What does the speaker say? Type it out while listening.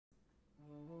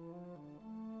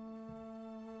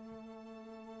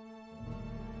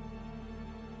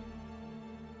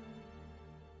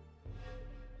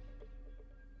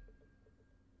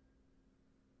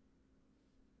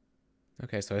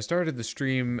Okay, so I started the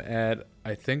stream at,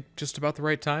 I think, just about the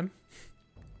right time.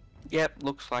 Yep,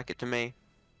 looks like it to me.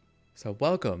 So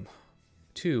welcome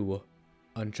to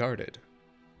Uncharted,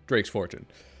 Drake's Fortune.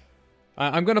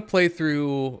 I'm going to play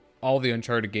through all the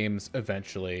Uncharted games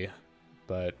eventually,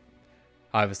 but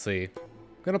obviously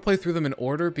I'm going to play through them in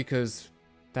order because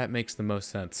that makes the most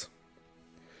sense.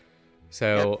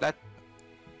 So Yep,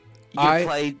 you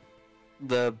played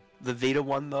the Vita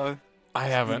one though? I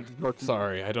haven't.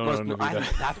 Sorry, I don't own a Vita. I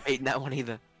haven't beaten that one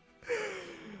either.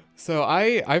 So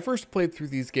I first played through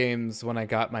these games when I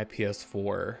got my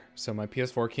PS4. So my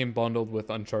PS4 came bundled with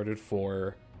Uncharted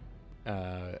 4,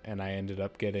 and I ended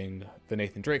up getting the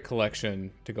Nathan Drake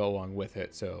collection to go along with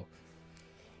it. So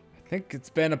I think it's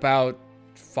been about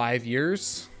 5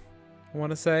 years, I want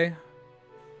to say,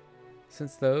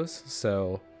 since those.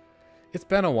 So it's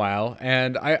been a while,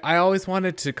 and I always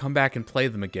wanted to come back and play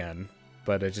them again,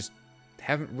 but I just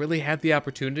haven't really had the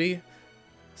opportunity.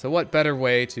 So what better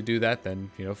way to do that than,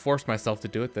 force myself to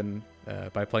do it than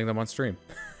by playing them on stream.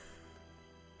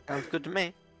 Sounds good to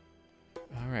me.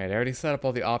 Alright, I already set up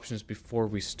all the options before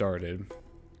we started.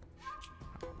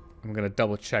 I'm going to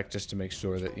double check just to make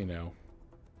sure that,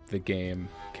 the game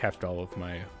kept all of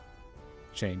my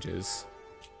changes.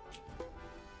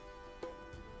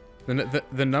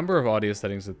 The number of audio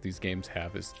settings that these games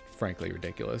have is frankly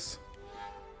ridiculous.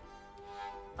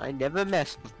 I never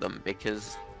messed with them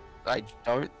because I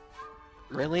don't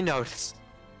really notice.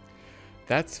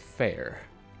 That's fair.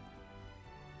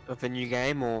 Of a new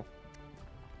game or?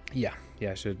 Yeah,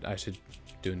 I should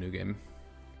do a new game.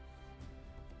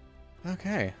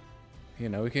 Okay. We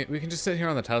can just sit here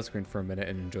on the title screen for a minute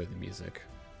and enjoy the music.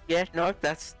 Yeah, no,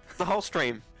 that's the whole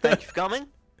stream. Thank you for coming.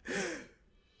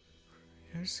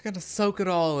 You're just gonna soak it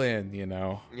all in,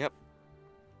 Yep.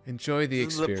 Enjoy the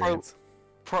This is the experience.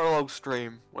 prologue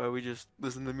stream where we just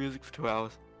listen to music for 2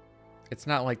 hours. It's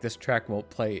not like this track won't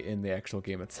play in the actual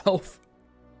game itself.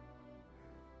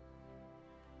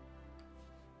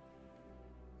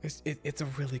 It's a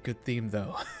really good theme,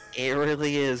 though. It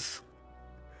really is.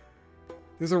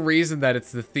 There's a reason that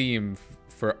it's the theme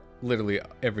for literally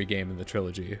every game in the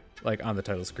trilogy, like on the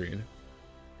title screen.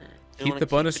 Keep the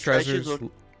bonus treasures.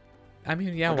 I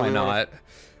mean, yeah, why not?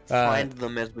 Find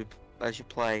them as you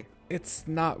play. It's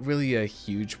not really a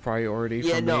huge priority for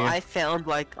me. Yeah, no, I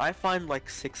find like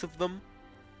 6 of them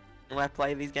when I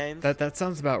play these games. That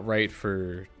sounds about right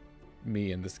for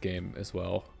me in this game as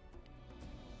well.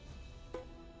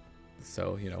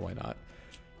 So, why not?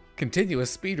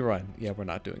 Continuous speed run. Yeah, we're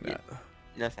not doing that.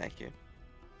 No, thank you.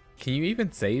 Can you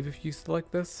even save if you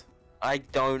select this? I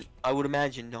would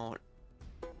imagine not.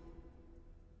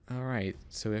 Alright,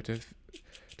 so we have to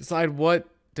decide what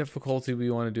difficulty we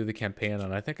want to do the campaign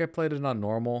on. I think I played it on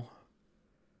normal.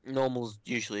 Normal's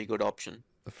usually a good option.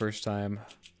 The first time.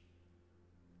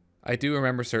 I do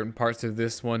remember certain parts of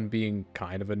this one being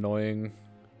kind of annoying.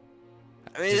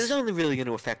 I mean, it's only really going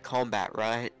to affect combat,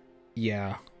 right?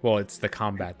 Yeah. Well, it's the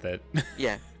combat that...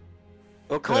 Yeah.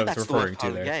 Well, combat's the worst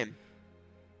part of the game.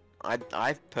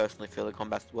 I personally feel that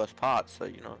combat's the worst part, so,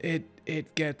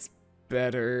 It gets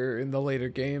better in the later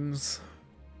games.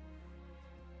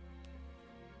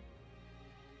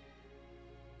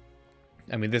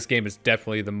 I mean, this game is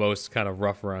definitely the most kind of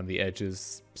rough around the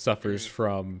edges. Suffers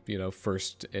from,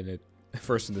 first in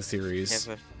the series.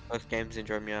 Yeah, first game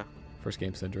syndrome, yeah. First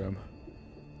game syndrome.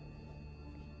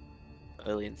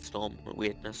 Early installment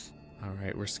weirdness.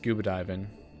 Alright, we're scuba diving.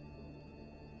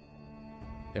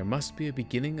 There must be a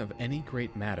beginning of any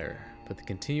great matter, but the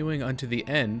continuing unto the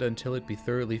end until it be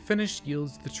thoroughly finished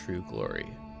yields the true glory.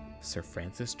 Sir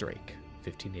Francis Drake,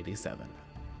 1587.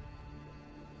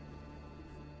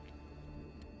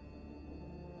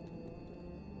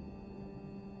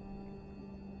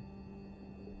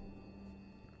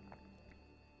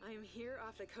 I'm here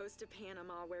off the coast of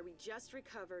Panama, where we just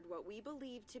recovered what we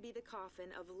believe to be the coffin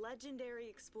of legendary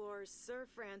explorer Sir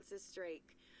Francis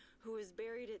Drake, who was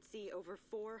buried at sea over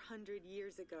 400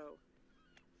 years ago.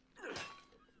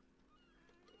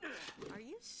 Are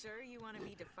you sure you want to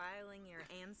be defiling your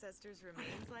ancestors'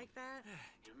 remains like that?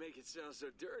 You make it sound so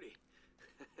dirty.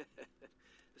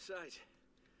 Besides,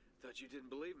 thought you didn't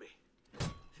believe me.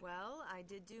 Well, I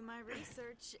did do my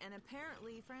research, and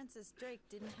apparently Francis Drake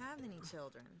didn't have any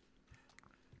children.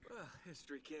 Well,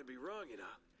 history can't be wrong,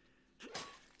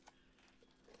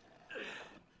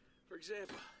 For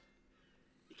example,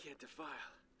 you can't defile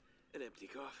an empty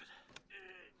coffin.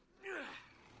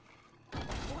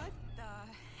 What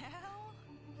the hell?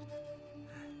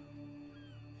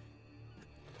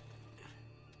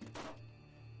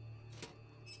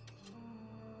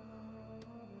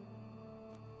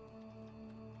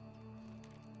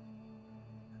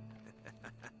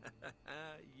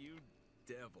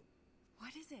 devil.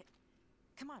 What is it?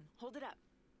 Come on, hold it up.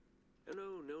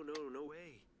 No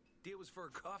way. Deal was for a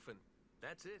coffin.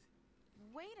 That's it.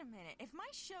 Wait a minute. If my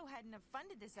show hadn't have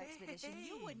funded this expedition,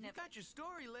 you wouldn't have... You got your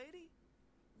story, lady.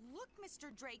 Look,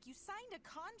 Mr. Drake, you signed a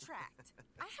contract.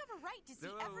 I have a right to see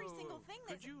every single thing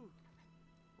that... Could you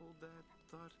hold that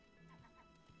thought?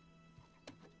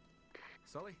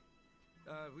 Sully,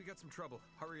 we got some trouble.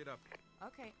 Hurry it up.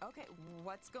 Okay.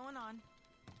 What's going on?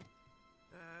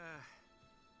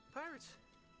 Pirates.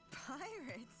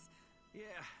 Pirates?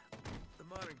 Yeah, the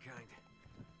modern kind.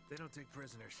 They don't take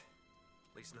prisoners.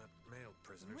 At least not male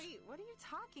prisoners. Wait, what are you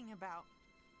talking about?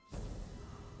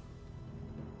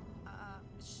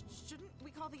 Shouldn't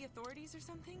we call the authorities or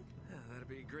something? Yeah, that'd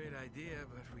be a great idea,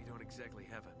 but we don't exactly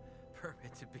have a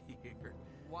permit to be here.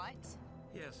 What?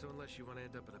 Yeah, so unless you want to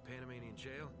end up in a Panamanian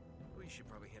jail, we should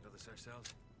probably handle this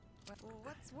ourselves. Well,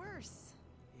 what's worse?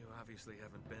 You obviously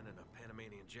haven't been in a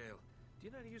Panamanian jail. Do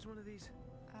you know how to use one of these?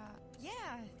 Yeah,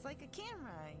 it's like a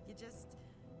camera. You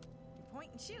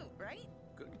point and shoot, right?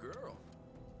 Good girl.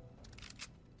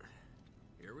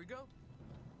 Here we go.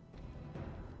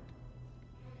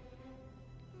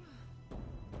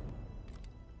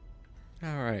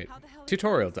 All right. How the hell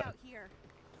Tutorial is it done. out here?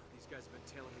 These guys have been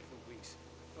tailing me for weeks.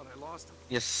 Thought I lost them.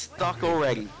 You're stuck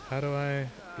already. How do I?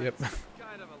 Yep.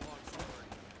 Kind of a long story.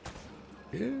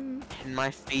 Yeah. And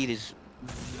my feed is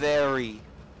very,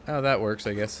 Oh, that works,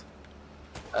 I guess.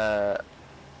 Oh,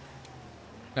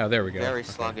 there we go. very Okay.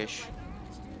 sluggish.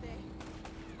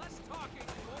 Less talking,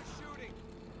 more shooting.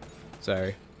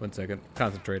 Sorry. 1 second.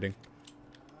 Concentrating.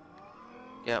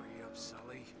 Yep. Hurry up,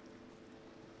 Sully.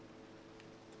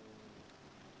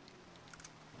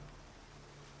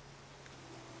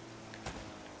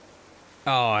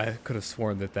 Oh, I could have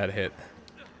sworn that hit.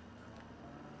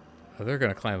 Oh, they're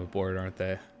gonna climb aboard, aren't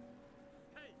they?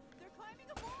 They're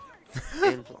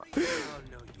climbing aboard! Oh,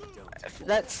 no, you don't.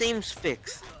 That seems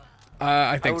fixed.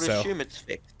 I I think would so. assume it's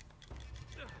fixed.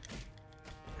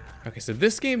 Okay, so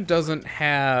this game doesn't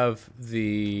have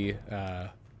the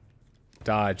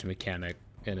dodge mechanic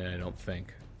in it, I don't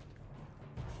think.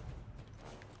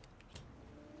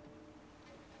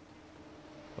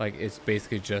 Like, it's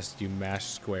basically just you mash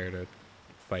square to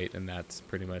fight, and that's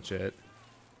pretty much it.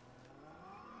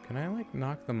 Can I, like,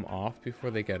 knock them off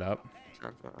before they get up?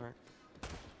 Sounds about right.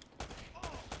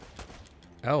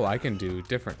 Oh, I can do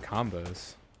different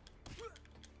combos.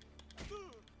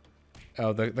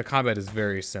 Oh, the combat is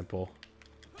very simple.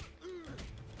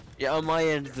 Yeah, on my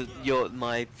end,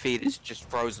 my feed is just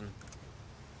frozen.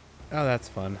 Oh, that's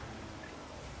fun.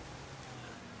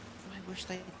 I wish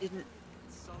they didn't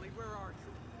Sully, where are you?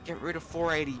 get rid of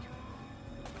 480.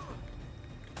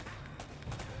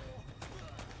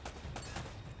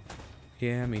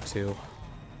 Yeah, me too.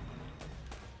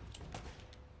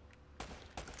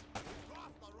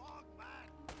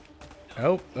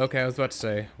 Oh, okay, I was about to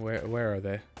say, where are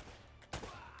they?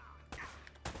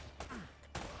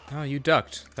 Oh, you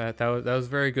ducked. That was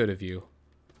very good of you.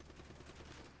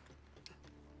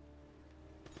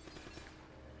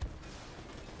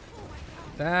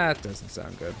 That doesn't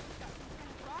sound good.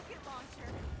 Rocket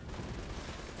launcher.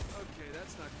 Okay,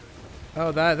 that's not good.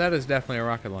 Oh, that is definitely a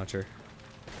rocket launcher.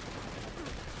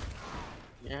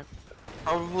 Yeah.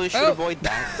 Probably should Oh. avoid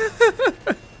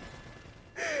that.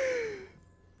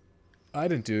 I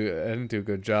didn't do a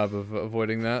good job of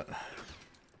avoiding that.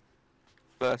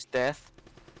 First death.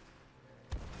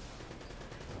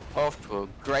 Off to a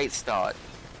great start.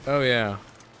 Oh yeah.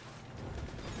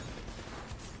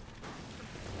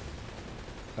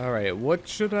 All right, what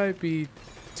should I be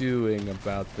doing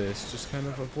about this? Just kind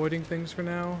of avoiding things for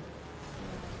now?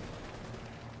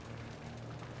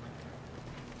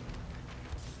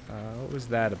 What was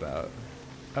that about?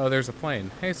 Oh, there's a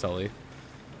plane. Hey, Sully.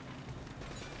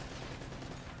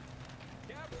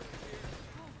 Oh,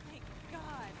 thank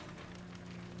God.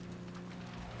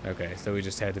 Okay, so we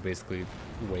just had to basically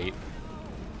wait.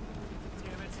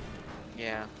 Damn it.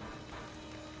 Yeah.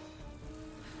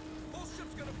 Whole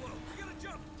ship's gonna blow. We gotta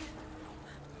jump.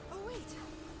 Oh, wait.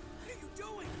 What are you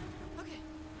doing? Okay.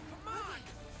 Come on.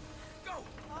 Go.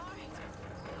 All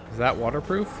right. Is that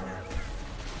waterproof?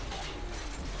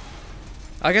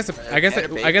 I guess Better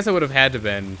be. I guess it would have had to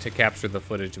been to capture the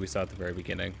footage we saw at the very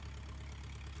beginning.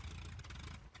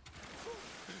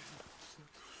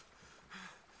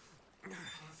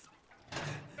 I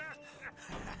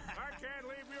can't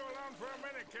leave you alone for a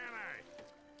minute, can I?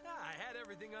 I had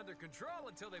everything under control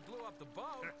until they blew up the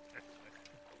boat.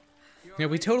 Yeah,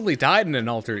 we totally died in an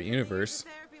alternate universe.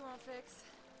 Therapy won't fix.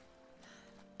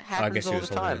 I Happens guess all you the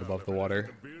just hold it time. above the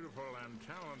water. The beautiful and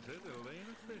talented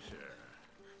Elena Fisher.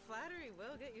 Flattery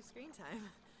will get you screen time.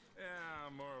 Yeah,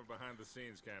 I'm more of a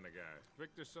behind-the-scenes kind of guy.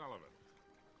 Victor Sullivan.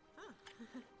 Huh.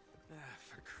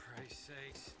 For Christ's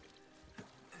sakes.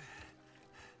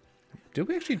 Did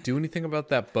we actually do anything about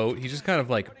that boat? He just kind of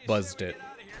like buzzed it. Get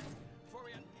out of here before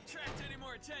we attract any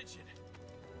more attention.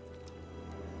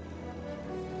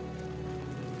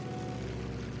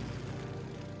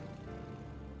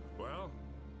 Well?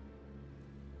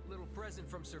 Little present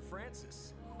from Sir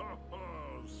Francis.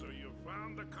 Oh, so you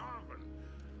found the coffin.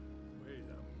 Wait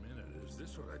a minute, is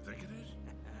this what I think it is?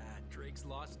 Drake's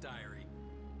lost diary.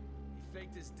 He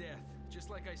faked his death, just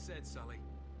like I said, Sully.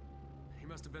 He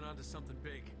must have been onto something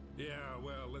big. Yeah,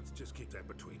 well, let's just keep that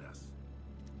between us.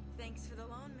 Thanks for the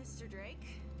loan, Mr. Drake.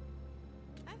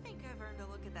 I think I've earned a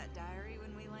look at that diary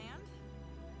when we land.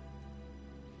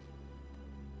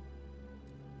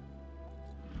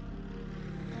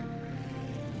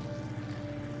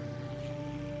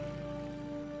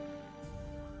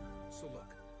 So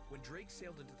look, when Drake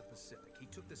sailed into the Pacific, he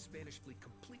took the Spanish fleet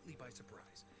completely by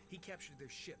surprise. He captured their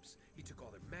ships, he took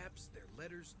all their maps, their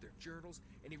letters, their journals,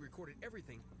 and he recorded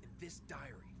everything in this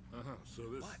diary. So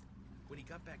this... But when he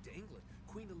got back to England,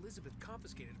 Queen Elizabeth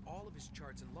confiscated all of his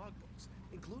charts and logbooks,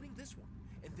 including this one,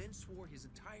 and then swore his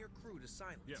entire crew to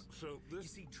silence. Yeah, so this... You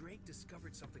see, Drake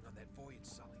discovered something on that voyage,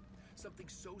 Sully. Something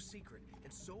so secret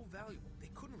and so valuable, they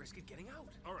couldn't risk it getting out.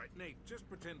 All right, Nate, just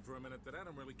pretend for a minute that I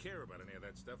don't really care about any of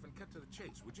that stuff and cut to the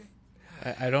chase, would you?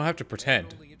 I don't have to pretend.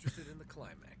 I'm only interested in the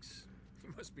climax. He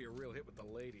must be a real hit with the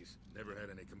ladies. Never had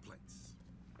any complaints.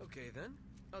 Okay, then.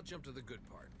 I'll jump to the good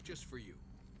part, just for you.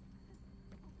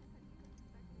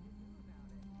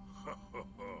 Ho, ho,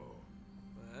 ho.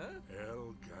 Huh?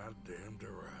 El goddamn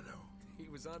Dorado. He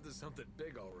was onto something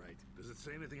big, all right. Does it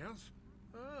say anything else?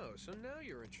 Oh, so now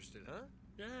you're interested, huh?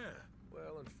 Yeah.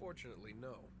 Well, unfortunately,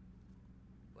 no.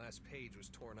 Last page was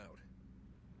torn out.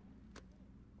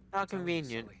 How I'm telling you,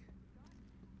 convenient. Sully,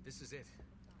 this is it.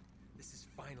 This is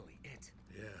finally it.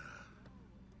 Yeah.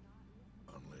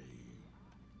 Only...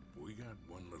 we got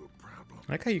one little problem.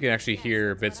 I like how you can actually hear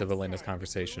Yes, bits that's of what I Elena's said.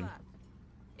 conversation. Look,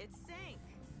 it sank.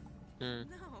 Hmm.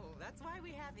 No, that's why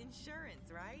we have insurance,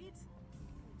 right?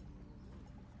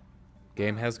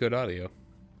 Game has good audio.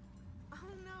 Oh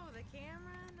no, the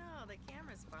camera? No, the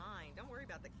camera's fine. Don't worry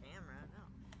about the camera. No.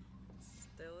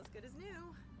 Still as good as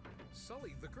new.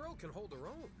 Sully, the girl can hold her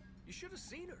own. You should have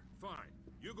seen her. Fine.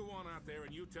 You go on out there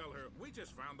and you tell her, we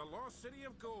just found the lost city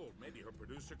of gold. Maybe her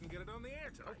producer can get it on the air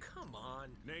Oh, tonight. come on.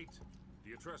 Nate, do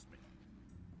you trust me?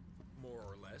 More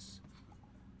or less.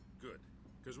 Good.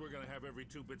 Because we're going to have every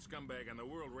two-bit scumbag in the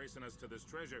world racing us to this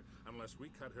treasure unless we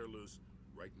cut her loose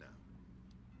right now.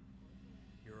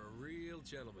 You're a real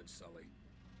gentleman, Sully.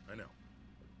 I know.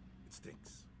 It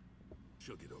stinks.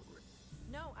 She'll get over it.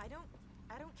 No, I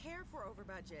don't care for over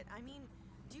budget. I mean,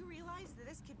 do you realize that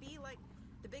this could be like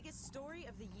the biggest story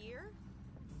of the year?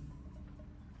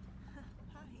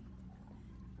 Hi.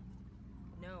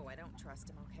 No, I don't trust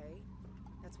him, okay?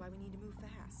 That's why we need to move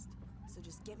fast. So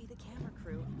just get me the camera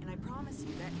crew, and I promise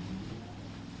you that...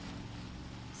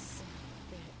 Son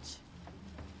of a bitch.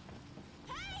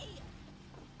 Hey!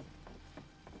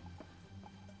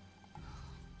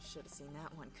 Should have seen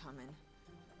that one coming.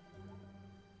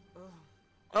 Ugh.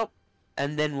 Oh,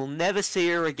 and then we'll never see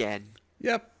her again.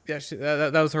 Yep. Yeah,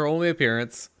 that was her only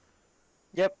appearance.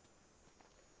 Yep.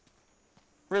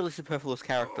 Really superfluous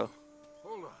character.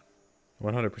 Hold on.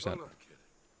 100%. Hold on, kid.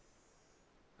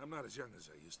 I'm not as young as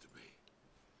I used to be.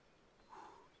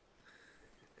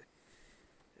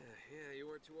 Yeah, you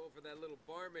weren't too old for that little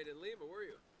barmaid in Lima, were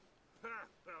you? Ha!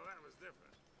 Well, that was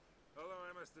different. Although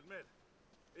I must admit,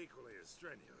 equally as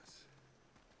strenuous.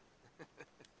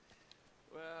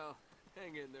 Well,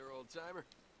 hang in there, old-timer.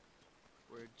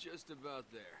 We're just about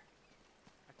there.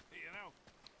 You know,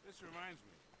 this reminds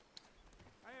me.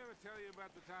 I ever tell you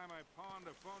about the time I pawned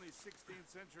a phony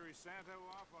 16th century Santa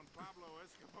off on Pablo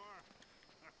Escobar?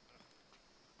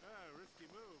 Risky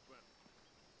move, but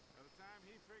by the time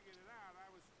he figured it out,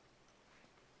 I was...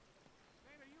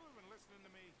 Nate, are you even listening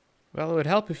to me? Well, it would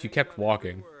help if you kept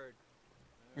walking.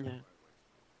 Yeah.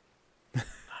 I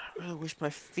really wish my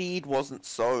feed wasn't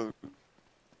so...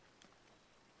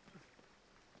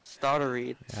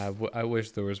 stuttery. Yeah, I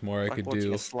wish there was more I could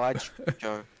do. A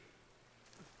slideshow.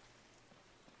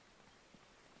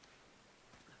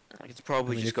 It's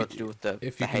probably just got to do with the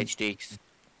HD.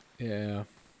 Yeah.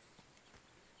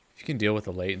 If you can deal with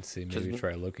the latency, maybe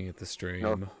try looking at the stream.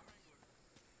 No.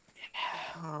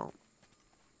 Oh.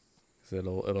 'Cause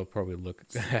it'll probably look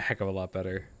a heck of a lot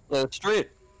better. The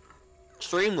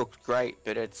stream looks great,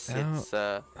 but it's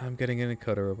I'm getting an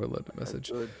encoder overload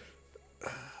message. good.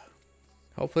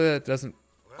 Hopefully that doesn't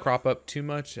crop up too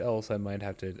much, else I might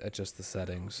have to adjust the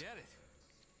settings. Get it.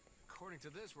 according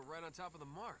to this, we're right on top of the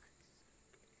mark.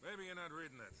 Maybe you're not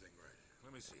reading that thing right.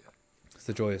 Let me see it. It's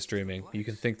the joy of streaming. You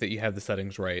can think that you have the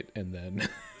settings right, and then There's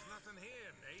nothing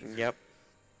here, Nate. Yep.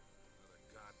 Another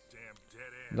goddamn dead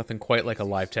end. nothing quite like a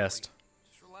live test.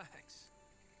 Just relax.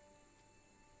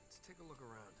 Let's take a look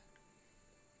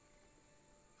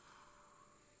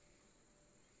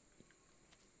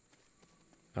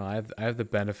around. I have the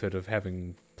benefit of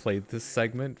having played this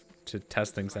segment to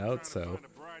test things out, so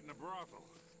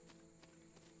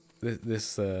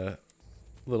this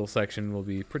little section will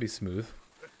be pretty smooth.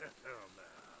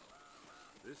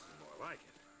 This is more like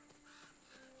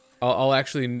it. I'll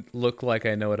actually look like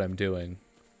I know what I'm doing.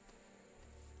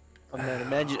 Oh man,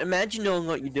 imagine knowing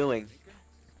what you're doing.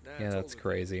 Yeah, that's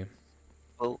crazy.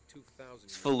 Well,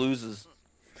 it's for losers.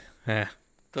 Eh.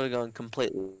 Could have gone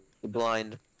completely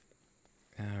blind.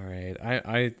 All right,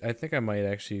 I think I might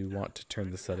actually want to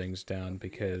turn the settings down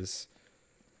because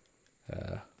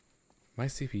my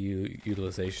CPU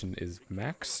utilization is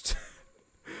maxed,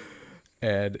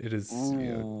 and it is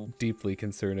deeply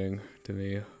concerning to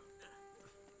me.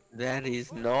 That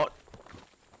is not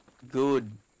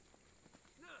good.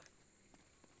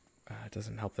 It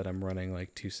doesn't help that I'm running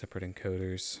like 2 separate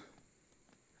encoders,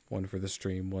 one for the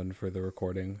stream, one for the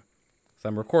recording. So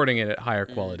I'm recording it at higher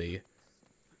quality.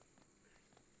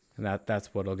 And that's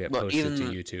what'll get posted to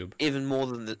YouTube. Even more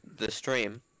than the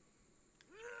stream.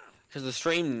 Because the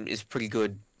stream is pretty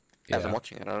good as I'm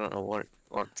watching it. I don't know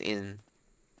what's in.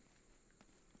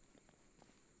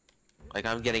 Like,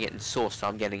 I'm getting it in source, so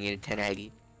I'm getting it in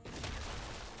 1080.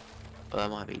 But that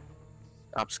might be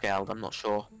upscaled, I'm not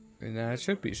sure. No, it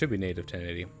should be native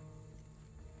 1080.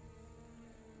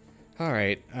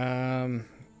 Alright,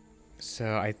 so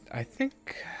I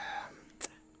think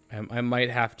I might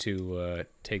have to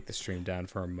take the stream down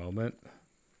for a moment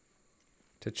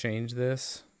to change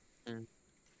this.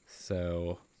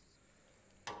 So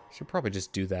I should probably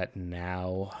just do that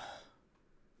now.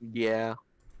 Yeah.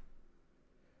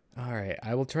 Alright,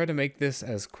 I will try to make this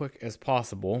as quick as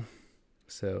possible.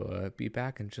 So be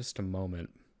back in just a moment.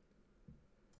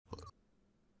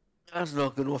 That's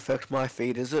not going to affect my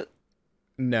feed, is it?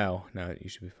 No, you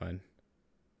should be fine.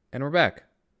 And we're back.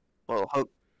 Well,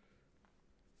 hope.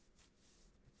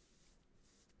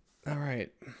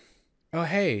 Alright. Oh,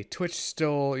 hey, Twitch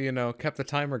still, kept the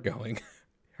timer going.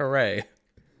 Hooray.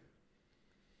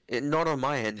 Not on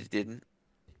my end, it didn't.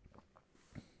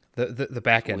 The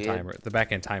back end timer. The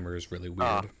back end timer is really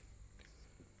weird.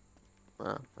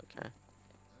 Oh, okay.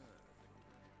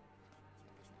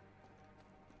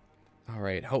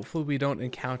 Alright, hopefully we don't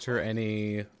encounter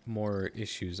any more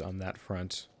issues on that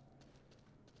front.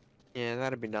 Yeah,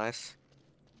 that'd be nice.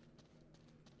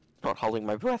 Not holding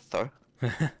my breath, though.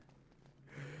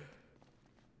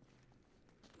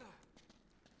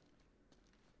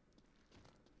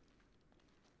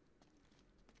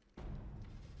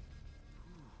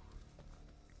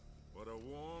 What a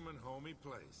warm and homey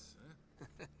place,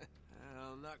 huh?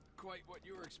 Well, not quite what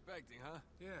you were expecting, huh?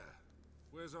 Yeah.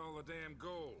 Where's all the damn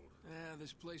gold? Yeah,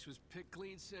 this place was picked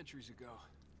clean centuries ago.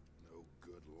 No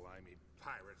good limey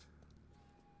pirate.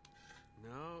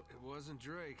 No, it wasn't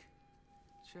Drake.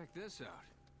 Check this out.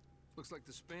 Looks like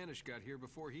the Spanish got here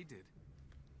before he did.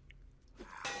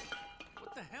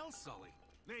 What the hell, Sully?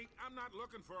 Nate, I'm not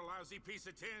looking for a lousy piece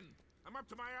of tin. I'm up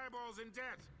to my eyeballs in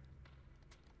debt.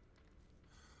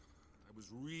 I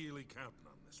was really counting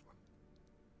on this one.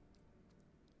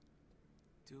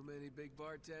 Too many big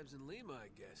bar tabs in Lima, I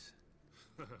guess.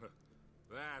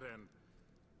 That and,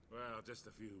 well, just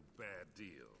a few bad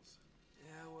deals.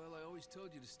 Yeah, well, I always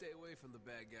told you to stay away from the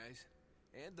bad guys.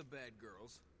 And the bad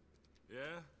girls.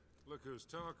 Yeah? Look who's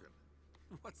talking.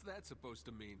 What's that supposed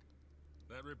to mean?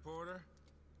 That reporter?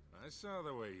 I saw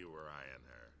the way you were eyeing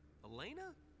her.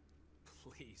 Elena?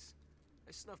 Please.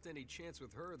 I snuffed any chance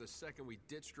with her the second we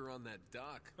ditched her on that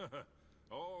dock.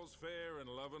 All's fair in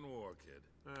love and war, kid.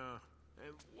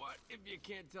 And what if you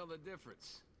can't tell the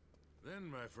difference?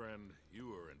 Then, my friend,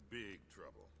 you are in big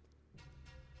trouble.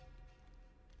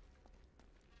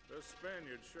 Those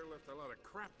Spaniards sure left a lot of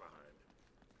crap behind.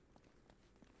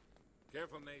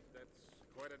 Careful, Nate. That's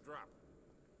quite a drop.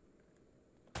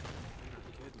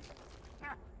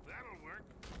 That'll work.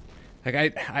 Like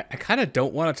I kind of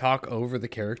don't want to talk over the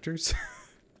characters.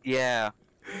 Yeah.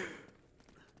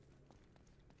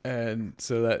 And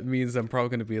so that means I'm probably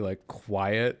going to be like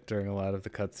quiet during a lot of the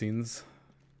cutscenes.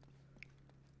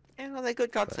 Yeah, well, they're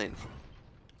good cutscenes.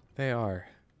 They are.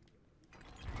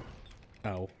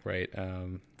 Oh, right.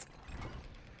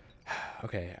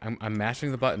 Okay, I'm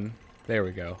mashing the button. There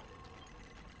we go.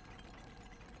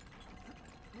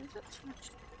 Is it so much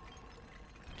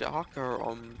darker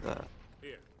on the...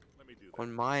 Here, let me do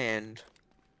on my end.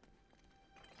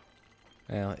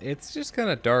 Well, it's just kind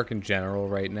of dark in general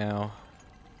right now.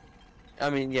 I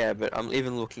mean, yeah, but I'm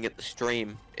even looking at the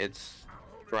stream. It's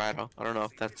brighter. I don't know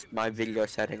if that's my video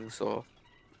settings or...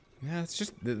 Yeah, it's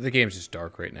just the game's just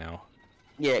dark right now.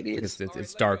 Yeah, it is.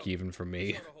 It's dark even for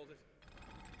me.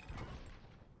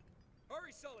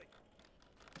 Hurry, Sully.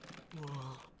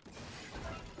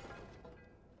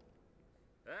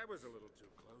 That was a little too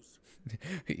close.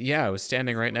 Yeah, I was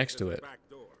standing right next to it. Back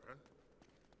door, huh?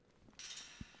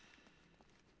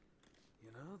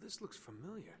 You know, this looks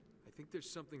familiar. I think there's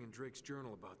something in Drake's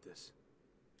journal about this.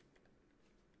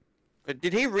 But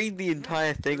did he read the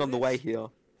entire thing on the way here?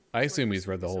 I assume he's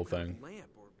read the whole thing. Lamp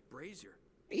or brazier.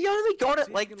 He only got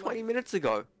it like 20 minutes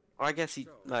ago. Or I guess he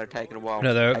might have taken a while.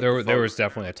 No, to take the there photo. was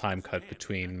definitely a time cut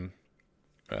between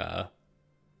the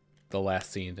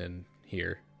last scene and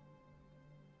here.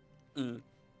 Mm.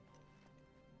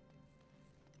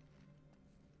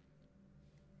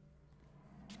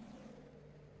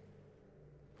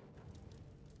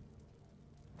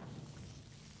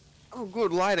 Oh,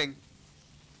 good lighting.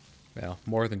 Well,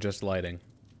 more than just lighting.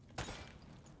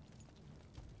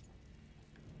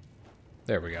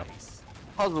 There we go.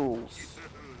 Puzzles.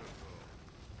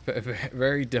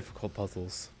 Very difficult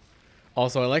puzzles.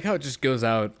 Also, I like how it just goes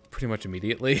out pretty much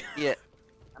immediately. Yeah,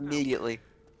 immediately.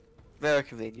 Very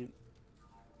convenient.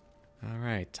 All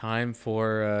right, time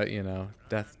for you know,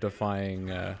 death-defying.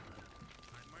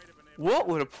 What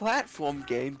would a platform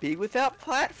game be without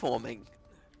platforming?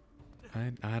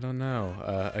 I don't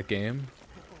know. A game.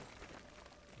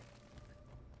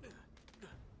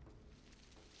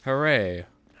 Hooray!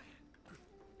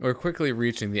 We're quickly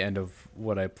reaching the end of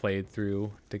what I played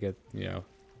through to get, you know,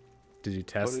 to do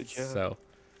tests. did you have? So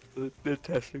The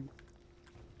testing.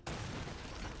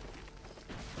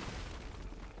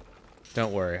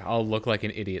 don't worry, I'll look like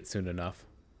an idiot soon enough.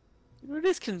 It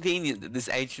is convenient that this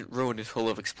ancient ruin is full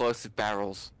of explosive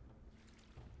barrels.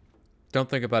 Don't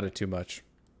think about it too much.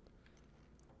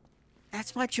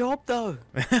 That's my job, though.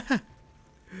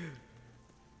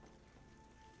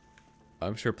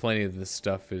 I'm sure plenty of this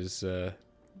stuff is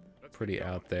pretty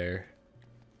out there.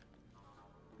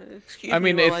 Excuse I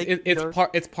mean, me while I,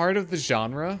 it's part of the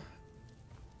genre,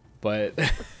 but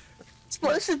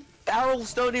explosive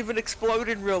barrels don't even explode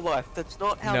in real life. That's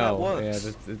not how that no,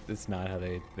 works. yeah, that's not how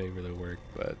they really work.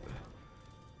 But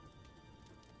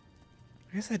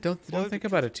I guess I don't think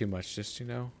about it too much. Just, you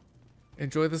know,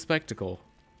 enjoy the spectacle.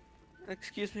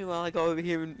 Excuse me while I go over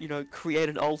here and, you know, create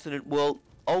an alternate world,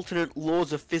 alternate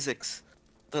laws of physics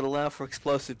that allow for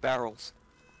explosive barrels.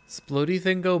 Splody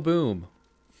thing go boom.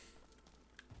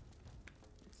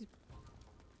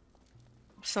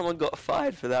 Someone got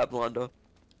fired for that blunder.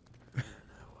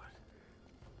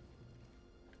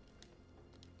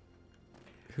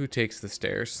 Who takes the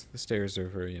stairs? The stairs are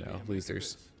for, you know, Man, look at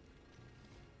losers. this.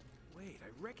 Wait, I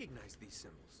recognize these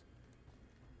symbols.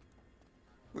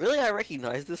 Really, I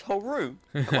recognize this whole room.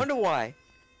 I wonder why.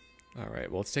 All right,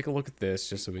 well, let's take a look at this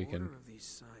just so we The can order of these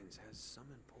signs has some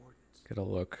importance. get a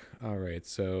look. All right,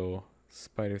 so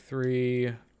Spider 3.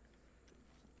 All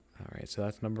right, so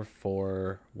that's number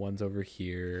 4. One's over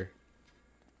here.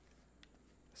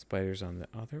 Spider's on the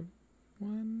other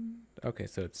one. Okay,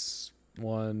 so it's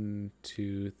 1,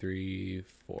 2, 3,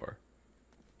 4.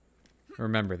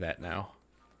 Remember that now.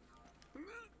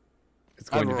 It's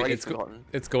going to be. already It's, forgotten.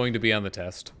 it's going to be on the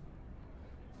test.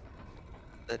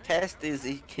 The test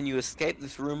is, can you escape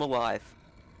this room alive?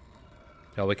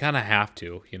 No, we kind of have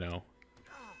to, you know.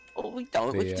 Well, we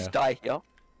don't. We The, can just die here.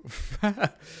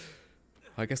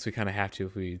 I guess we kind of have to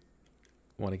if we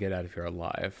want to get out of here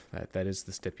alive. That is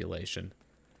the stipulation.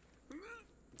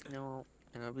 You know,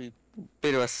 it'd be a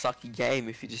bit of a sucky game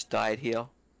if you just died here.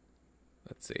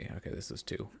 Let's see. Okay, this is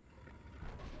 2.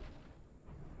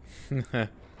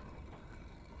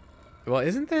 Well,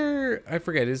 isn't there? I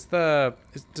forget. Does the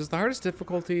hardest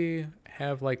difficulty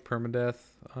have like permadeath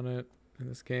on it in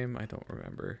this game? I don't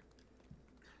remember.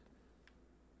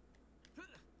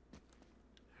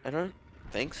 I don't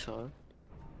think so.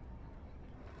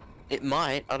 It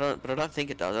might. But I don't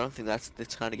think it does. I don't think that's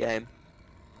this kind of game.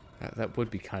 That would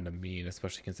be kind of mean,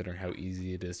 especially considering how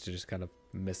easy it is to just kind of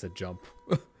miss a jump.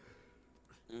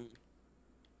 Mm.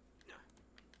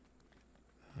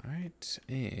 All right,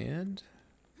 and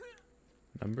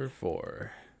number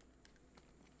 4.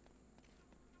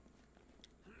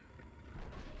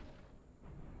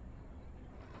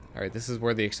 All right, this is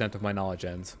where the extent of my knowledge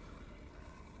ends.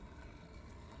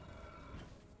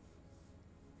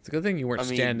 It's a good thing you weren't I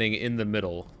mean- standing in the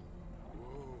middle.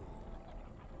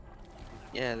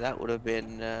 Yeah, that would have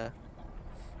been.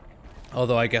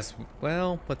 Although I guess,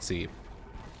 well, let's see.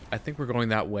 I think we're going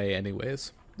that way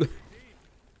anyways. Yeah,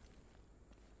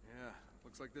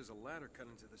 looks like there's a ladder cut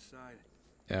into the side.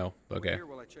 Oh, Wait okay. here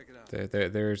while I check it out.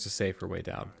 There's a safer way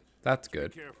down. That's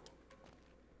good. Careful.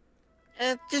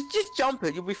 Just jump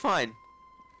it. You'll be fine.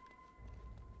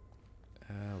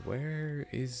 Where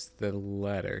is the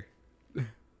ladder?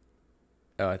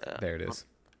 Oh, there it is.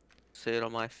 See it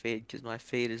on my feed because my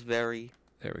feed is very.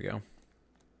 There we go.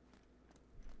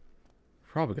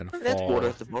 Probably gonna That's fall. water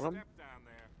at the bottom. Step down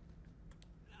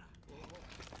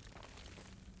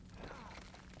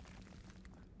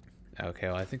there. Okay,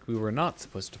 well, I think we were not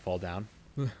supposed to fall down.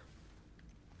 So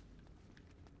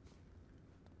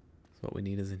what we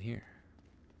need is in here.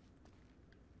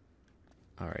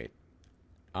 Alright.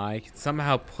 I can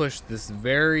somehow push this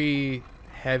very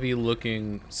heavy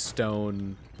looking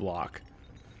stone block.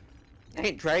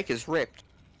 Hey, Drake is ripped.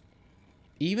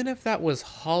 Even if that was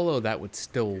hollow, that would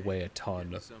still weigh a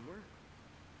ton. Somewhere?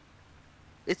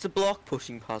 It's a block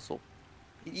pushing puzzle.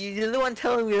 You're the one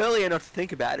telling me earlier not to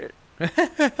think about it. Now, don't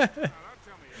tell me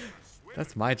you're not swimming.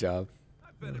 That's my job.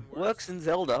 Works in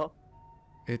Zelda.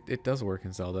 It does work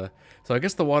in Zelda. So I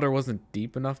guess the water wasn't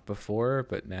deep enough before,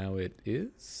 but now it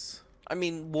is? I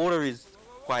mean, water is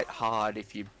quite hard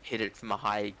if you hit it from a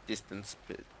high distance,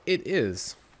 but It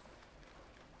is.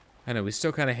 I know, we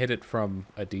still kind of hit it from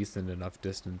a decent enough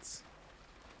distance.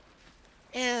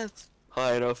 yeah, it's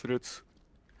high enough and it's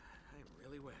I'm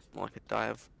really wet. like a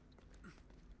dive.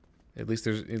 At least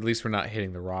we're not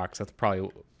hitting the rocks. That's probably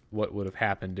what would have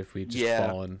happened if we just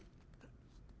fallen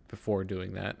before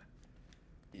doing that.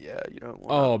 Yeah, you don't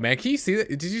want. Oh man, can you see that?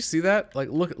 Did you see that? Like,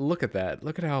 look at that.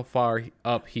 Look at how far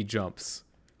up he jumps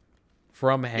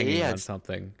from hanging on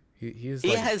something. He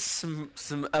has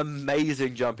some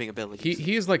amazing jumping abilities.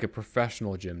 he is like a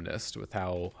professional gymnast with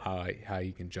how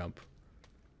he can jump.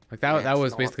 Like that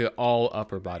was basically all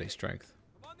upper body strength.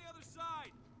 I'm on the other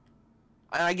side.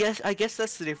 I guess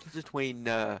that's the difference between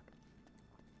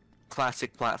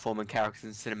classic platforming characters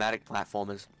and cinematic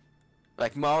platformers.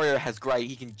 Like Mario has great,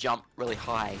 he can jump really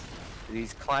high, but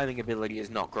his climbing ability is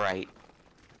not great.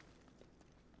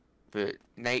 But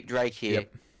Nate Drake here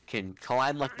can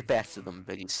climb like the best of them,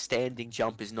 but his standing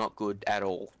jump is not good at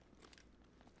all.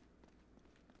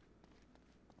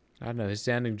 I don't know. His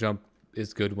standing jump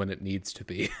is good when it needs to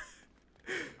be.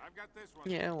 I've got this one.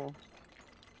 Yeah, well,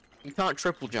 you can't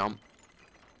triple jump.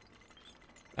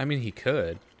 I mean, he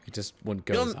could. He just wouldn't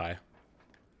go as high.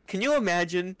 Can you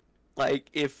imagine, like,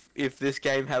 if this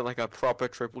game had like a proper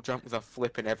triple jump with a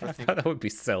flip and everything? That would be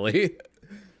silly.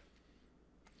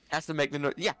 Has to make the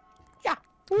noise. Yeah.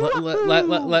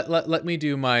 Let me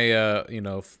do my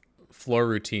floor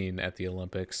routine at the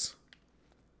Olympics.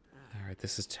 All right,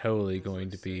 this is totally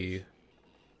going to be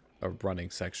a running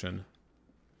section.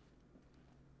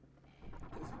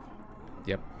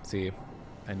 Yep, see,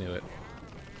 I knew it.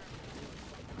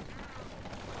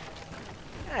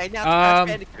 Hey, now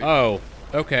Oh,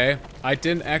 okay. I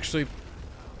didn't actually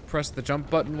press the jump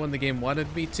button when the game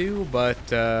wanted me to, but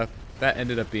that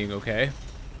ended up being okay.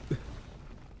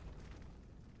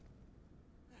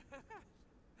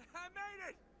 I made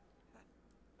it.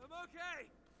 I'm okay.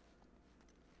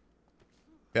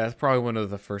 Yeah, that's probably one of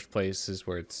the first places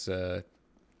where it's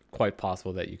quite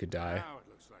possible that you could die. Now it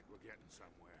looks like we're getting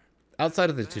somewhere. Outside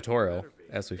of the tutorial,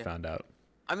 as we found out.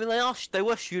 I mean, they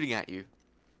were shooting at you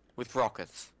with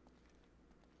rockets.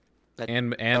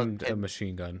 And a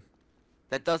machine gun.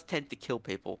 That does tend to kill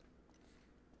people.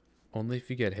 Only if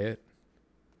you get hit.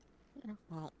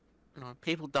 Well,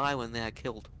 people die when they are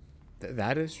killed.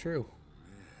 That is true.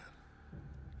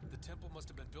 The temple must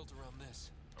have been built around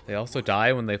this. They also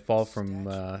die when they fall from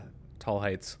tall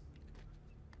heights.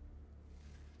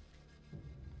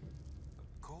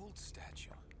 A gold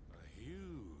statue. A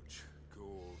huge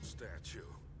gold statue.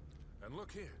 And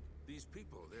look here, these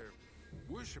people, they're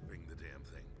worshipping the damn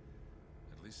thing.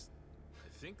 At least, I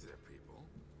think they're people.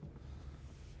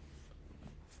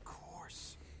 Of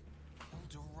course. El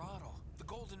Dorado, the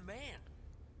Golden Man.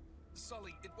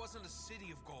 Sully, it wasn't a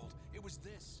city of gold. It was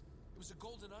this. It was a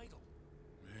golden idol.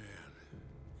 Man,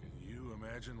 can you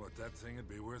imagine what that thing would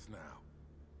be worth now?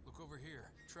 Look over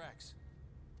here. Tracks.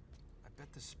 I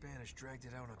bet the Spanish dragged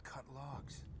it out on cut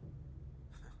logs.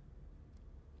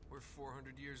 We're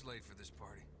 400 years late for this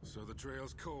party. So the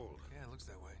trail's cold. Yeah, it looks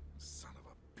that way. Son of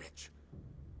a bitch.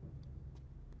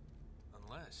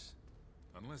 Unless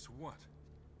Unless what?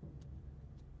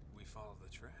 we follow the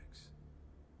tracks.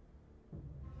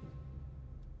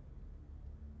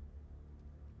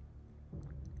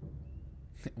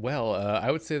 Well, I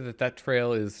would say that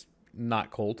trail is not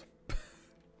cold.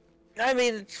 I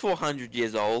mean, it's 400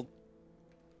 years old.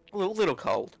 A little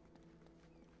cold.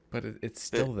 But it's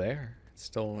still there. It's It's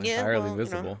still Yeah, entirely well, you know.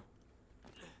 visible.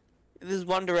 There's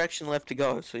one direction left to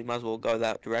go, so you might as well go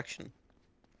that direction.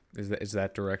 Is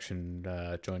that direction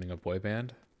joining a boy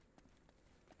band?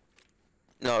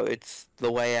 No, it's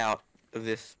the way out of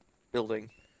this building.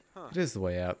 It is the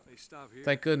way out. They stop here.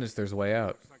 Thank goodness there's a way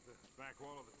out. Looks like the back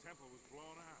wall of the temple was blown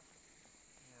out.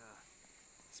 Yeah.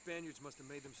 Spaniards must have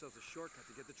made themselves a shortcut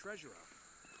to get the treasure out.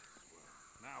 Well,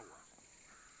 now what?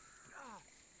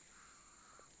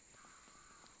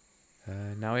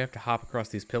 Now we have to hop across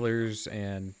these pillars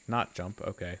and not jump.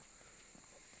 Okay.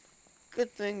 Good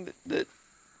thing that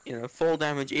you know, fall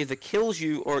damage either kills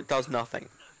you or it does nothing.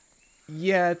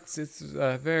 Yeah, it's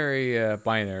very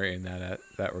binary in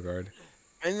that regard.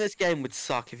 And this game would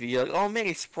suck if you're like, oh man,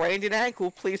 he sprained an ankle,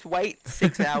 please wait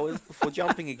 6 hours before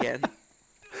jumping again.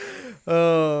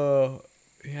 Oh,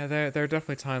 yeah, there are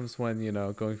definitely times when, you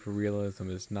know, going for realism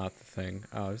is not the thing.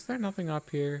 Oh, is there nothing up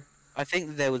here? I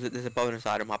think there's a bonus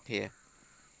item up here.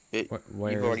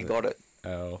 Where You've is already it? got it.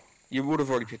 Oh, You would have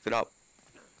already picked it up.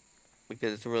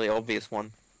 Because it's a really obvious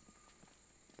one.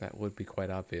 that would be quite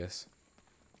obvious.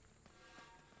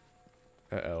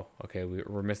 Uh-oh. Okay,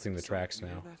 we're missing the tracks You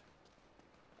hear now. that?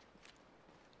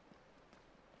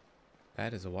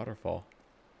 That is a waterfall.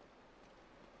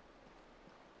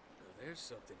 Now, there's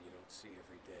something you don't see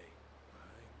every day.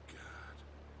 My God.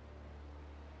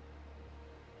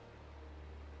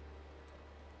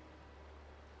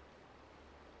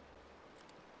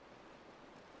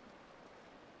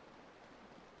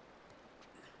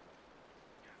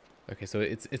 Okay, so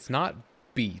it's not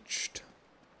beached.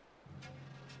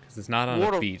 Because it's not on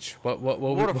Water- a beach. What what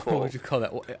Waterfall. would you call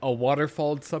that? A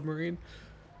waterfall submarine?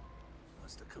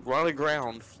 Must have come Run back aground.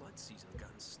 after the flood season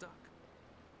gotten stuck.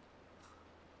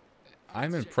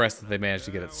 I'm impressed that they managed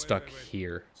to get it Wait, stuck wait, wait.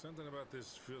 here. Something about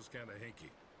this feels kind of hinky.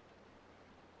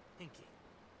 Hinky.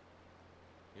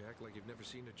 You act like you've never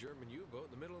seen a German U-boat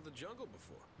in the middle of the jungle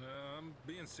before. I'm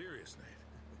being serious,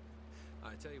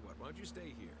 Nate. I tell you what, why don't you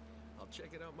stay here? I'll check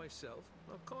it out myself.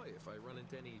 I'll call you if I run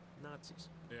into any Nazis.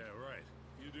 Yeah, right.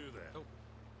 You do that. Oh,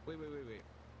 wait.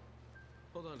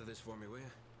 Hold on to this for me, will you?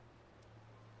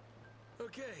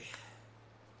 Okay.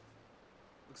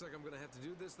 Looks like I'm gonna have to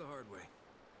do this the hard way.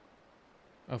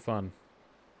 Oh, fun.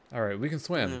 All right, we can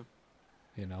swim. Yeah.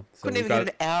 You know, so Couldn't we've even got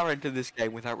get an hour into this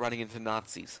game without running into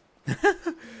Nazis.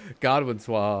 Godwin's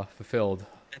fulfilled.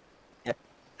 Yeah.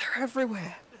 They're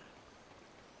everywhere.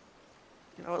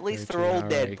 You know, at least Very they're all true.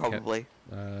 dead, Alright, probably.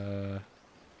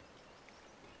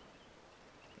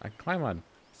 I can climb on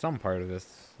some part of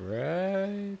this,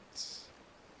 right?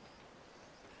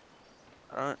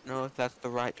 I don't know if that's the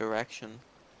right direction.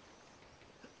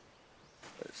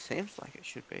 But it seems like it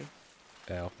should be.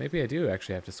 Oh, maybe I do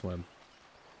actually have to swim.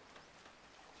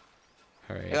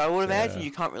 All right. Yeah, I would imagine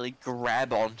you can't really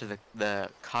grab onto the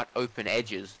cut open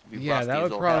edges. To be Yeah, rusty that as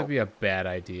would all probably hell. be a bad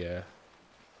idea.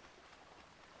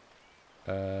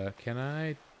 Can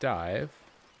I dive?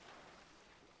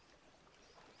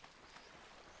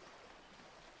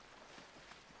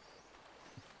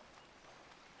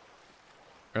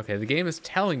 Okay, the game is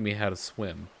telling me how to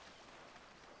swim.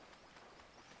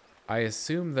 I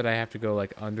assume that I have to go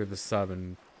like under the sub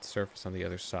and surface on the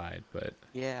other side, but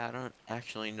Yeah, I don't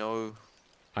actually know.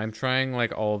 I'm trying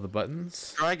like all the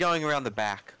buttons. Try going around the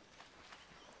back.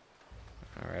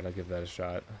 Alright, I'll give that a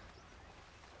shot.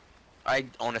 I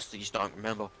honestly just don't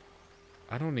remember.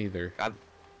 I don't either.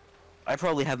 I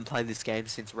probably haven't played this game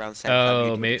since around the same time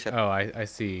you Oh, did, except I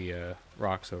see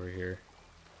rocks over here.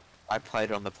 I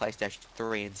played it on the PlayStation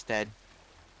 3 instead.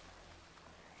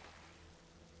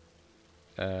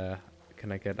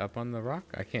 Can I get up on the rock?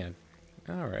 I can.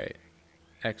 Alright.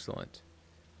 Excellent.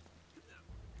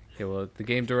 Okay, well, the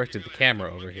game directed the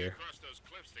camera over here. Across those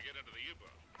cliffs to get into the U-boat.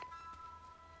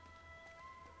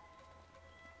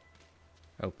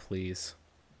 Oh, please.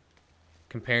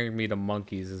 Comparing me to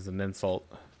monkeys is an insult.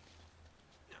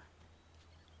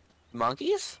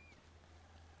 Monkeys?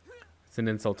 It's an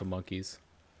insult to monkeys.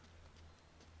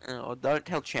 Oh, don't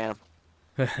tell Champ.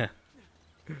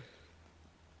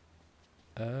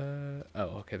 Oh,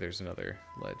 okay, there's another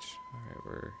ledge.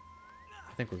 Alright,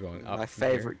 I think we're going up. My from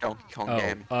here. favorite Donkey Kong Oh,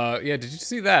 game. yeah, did you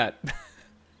see that?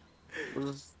 It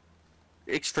was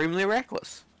extremely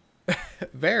reckless.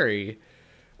 Very.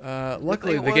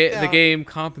 Luckily, it the worked out. game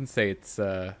compensates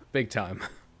big time.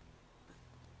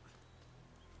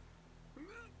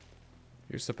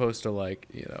 You're supposed to, like,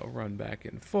 you know, run back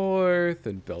and forth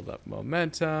and build up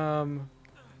momentum.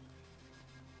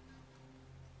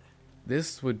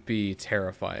 This would be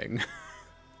terrifying.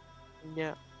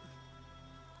 Yeah.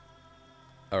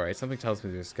 Alright, something tells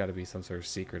me there's got to be some sort of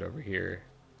secret over here.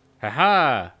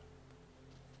 Haha!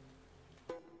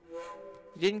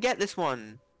 You didn't get this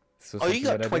one. So Oh, you something got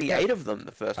that I didn't 28 get. of them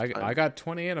the first time. I got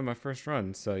 28 on my first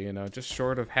run, so you know, just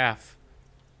short of half.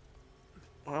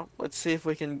 Well, let's see if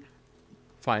we can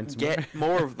Find some get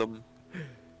more of them.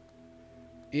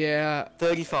 Yeah.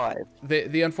 35. The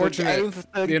aim for unfortunate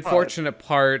 35.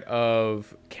 part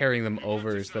of carrying them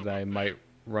over is that I might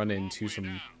run into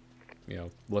some, you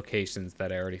know, locations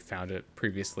that I already found it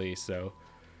previously, so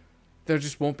there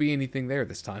just won't be anything there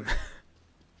this time.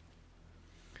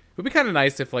 It would be kind of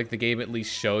nice if, like, the game at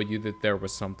least showed you that there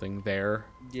was something there,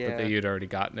 but Yeah. that you'd already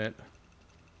gotten it.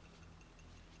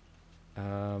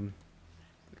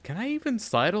 Can I even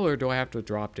sidle, or do I have to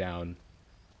drop down?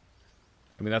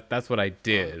 I mean, that's what I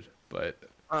did, but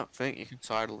I don't think you can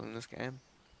sidle in this game.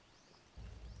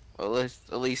 Well, at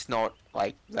least not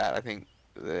like that. I think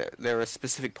there are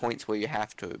specific points where you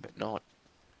have to, but not.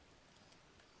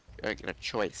 You don't get a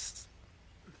choice.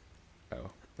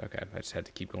 oh, okay. I just had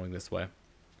to keep going this way.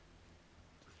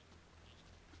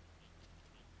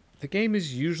 The game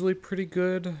is usually pretty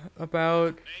good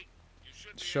about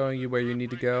showing you where you need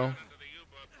to go.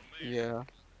 Yeah.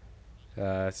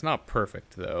 It's not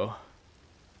perfect, though.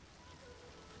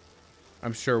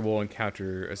 I'm sure we'll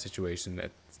encounter a situation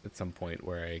at some point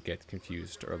where I get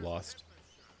confused or lost.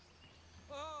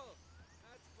 Oh,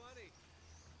 that's funny.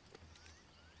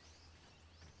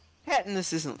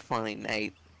 Katniss isn't funny,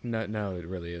 Nate. No, it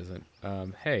really isn't.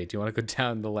 Hey, do you want to go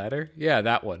down the ladder? Yeah,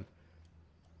 that one.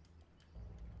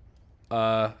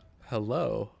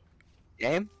 Hello?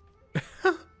 Game?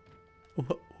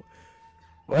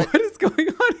 What is going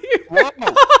on here? Whoa!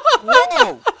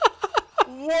 Whoa!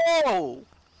 Whoa!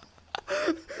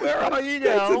 Where are you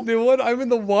That's a now? new one. I'm in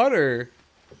the water.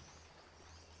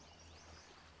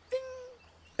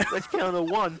 Let's count to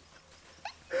 1.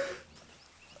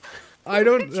 I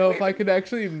don't know if I could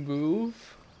actually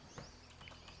move.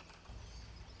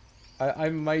 I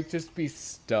might just be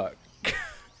stuck.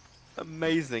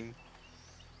 Amazing.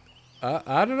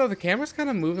 I don't know. The camera's kind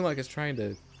of moving like it's trying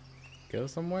to go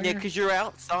somewhere. Yeah, because you're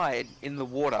outside in the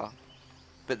water,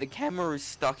 but the camera is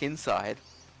stuck inside.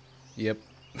 Yep.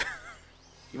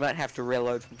 You might have to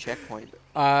reload from checkpoint.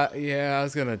 Yeah, I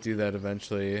was gonna do that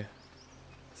eventually.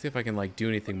 See if I can like do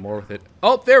anything more with it.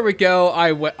 Oh, there we go.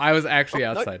 I was actually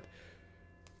Oh, no. outside.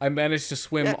 I managed to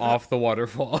swim Yeah, no. off the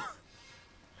waterfall.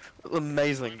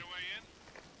 Amazing.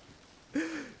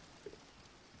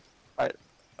 Alright,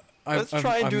 I'm, let's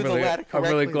try and do the really, ladder I'm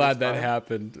really correctly glad this that time.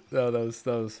 happened. Oh, that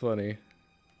was funny.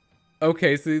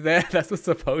 Okay, see that's what's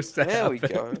supposed to There happen. we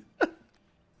go.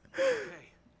 Hey,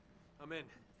 I'm in.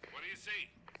 What do you see?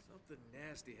 Something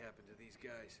nasty happened to these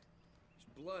guys.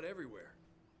 There's blood everywhere.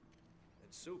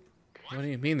 And soup. What do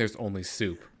you mean there's only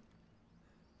soup?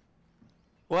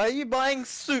 Why are you buying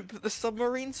soup at the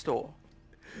submarine store?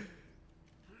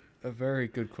 A very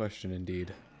good question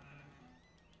indeed.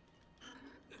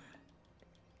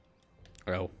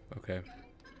 Oh, okay.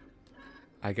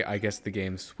 I guess the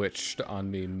game switched on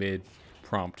me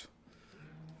mid-prompt.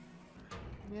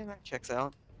 Yeah, that checks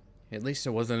out. At least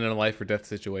it wasn't in a life or death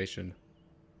situation.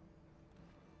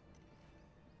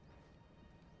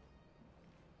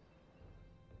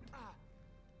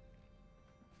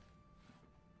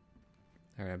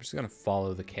 Alright, I'm just gonna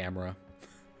follow the camera.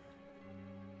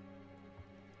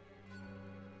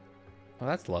 Oh,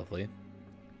 that's lovely.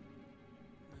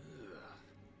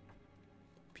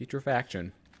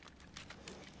 Putrefaction.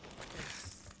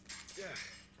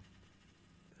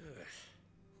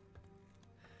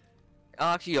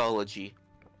 Archaeology.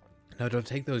 No, don't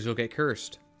take those, you'll get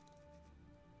cursed.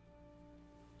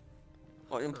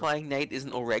 What, implying Nate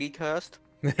isn't already cursed?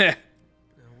 Now,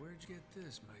 where'd you get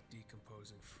this, my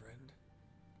decomposing friend?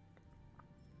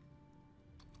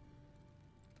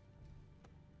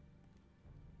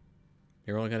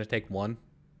 You're only gonna take one?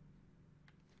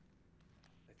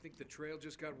 I think the trail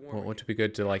just got warm. Well, wouldn't it be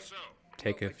good to, like, So,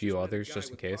 take Well, a I few just met others guy just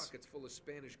in with case? Pockets full of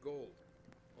Spanish gold.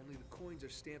 Only the coins are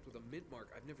stamped with a mint mark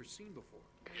I've never seen before.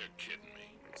 you're kidding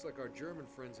me. Looks like our German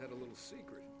friends had a little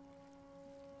secret.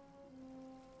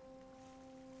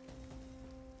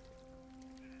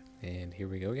 And here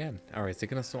we go again. Alright, is it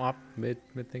gonna swap mid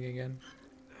thing again?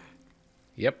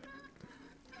 Yep.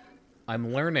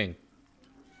 I'm learning.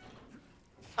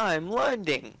 I'm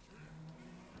learning.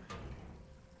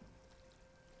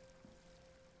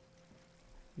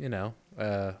 You know,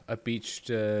 a beached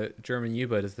German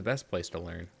U-boat is the best place to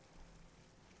learn.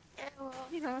 Yeah, well,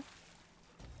 you know.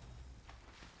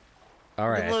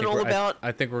 Alright, learn all about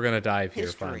I think we're gonna dive here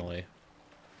history. finally.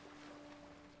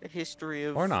 The history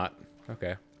of Or not.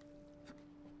 Okay.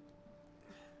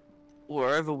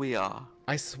 wherever we are.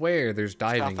 I swear there's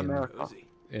diving South America. Cozy.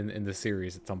 in the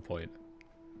series at some point.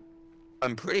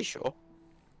 I'm pretty sure.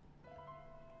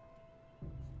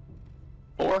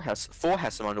 Four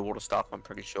has some underwater stuff, I'm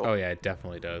pretty sure. Oh yeah, it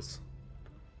definitely does.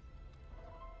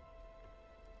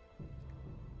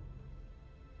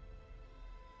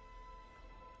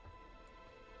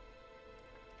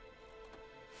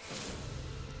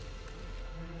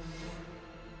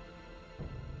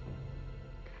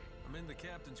 I'm in the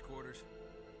captain's quarters.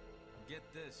 Get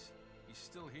this, he's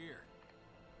still here.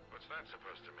 What's that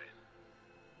supposed to mean?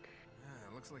 Yeah,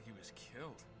 it looks like he was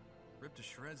killed. Ripped to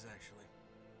shreds, actually.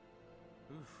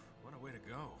 Oof, what a way to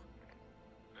go.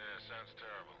 Yeah, sounds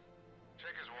terrible.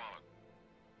 Check his wallet.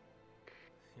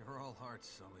 You're all hearts,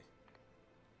 Sully.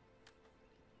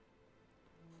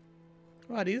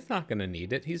 What? He's not gonna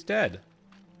need it. He's dead.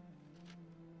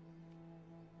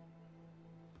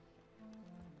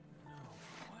 No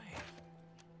way.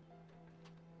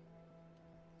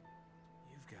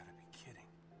 You've got to be kidding.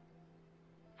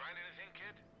 Find anything,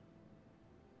 kid?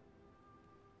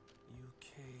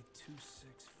 UK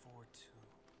 2642.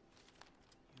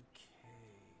 UK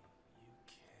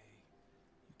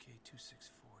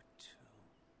 2642.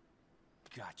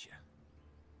 Gotcha.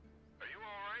 Are you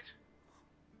all right?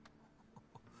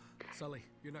 Sully,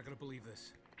 you're not gonna believe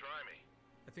this. Try me.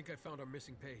 I think I found our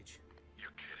missing page.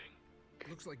 You're kidding. It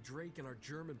looks like Drake and our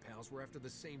German pals were after the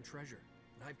same treasure.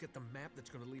 And I've got the map that's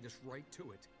gonna lead us right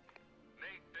to it.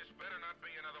 Nate, this better not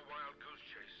be another wild goose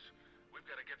chase. We've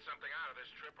got to get something out of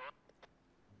this trip or...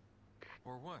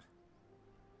 Or what?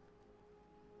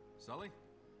 Sully?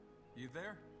 You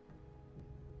there?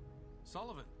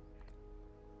 Sullivan?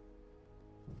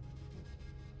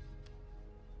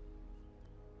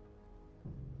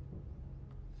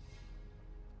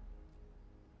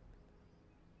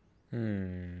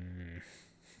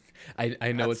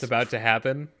 I know what's about to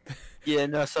happen. Yeah,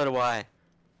 no, so do I.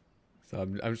 So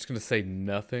I'm just gonna say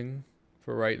nothing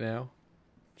for right now,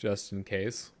 just in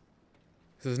case.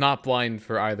 This is not blind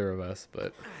for either of us,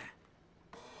 but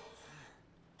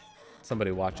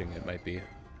somebody watching it might be.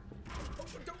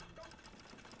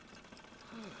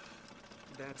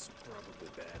 That's probably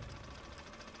bad.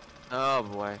 Oh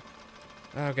boy.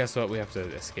 Oh, guess what? We have to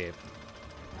escape.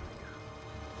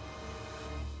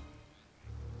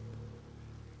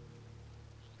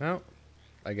 Well,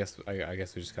 I guess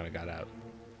we just kind of got out.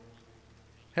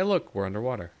 Hey, look, we're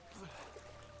underwater.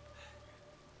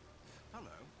 Hello.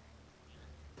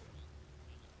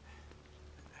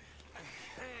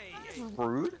 Hey.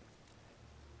 Rude.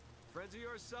 Friends of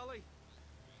yours, Sully?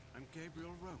 I'm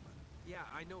Gabriel Roman. Yeah,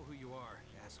 I know who you are,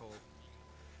 asshole.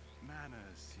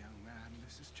 Manners, young man.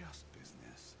 This is just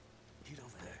business. Get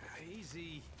over there.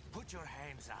 Easy. Put your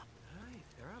hands up. Hi,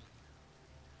 they're up.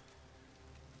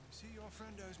 See, your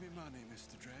friend owes me money,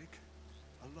 Mr. Drake.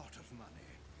 A lot of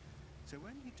money. So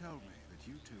when he told me that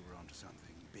you two were onto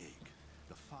something big,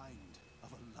 the find of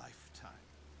a lifetime,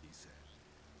 he said,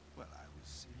 well, I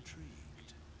was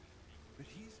intrigued. But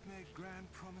he's made grand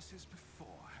promises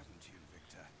before, haven't you,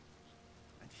 Victor?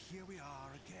 And here we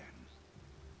are again.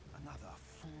 Another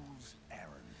fool's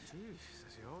errand. Jeez,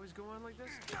 does he always go on like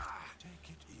this? Take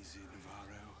it easy,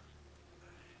 Navarro.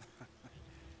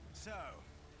 So,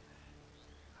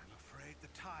 I'm afraid the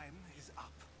time is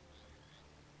up.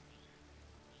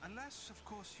 Unless, of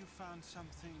course, you found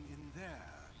something in there,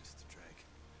 Mr. Drake,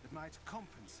 that might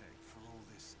compensate for all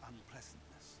this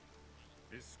unpleasantness.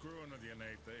 He's screwing with you,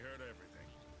 Nate. They heard everything.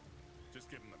 Just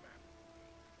give him the map.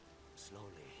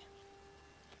 Slowly.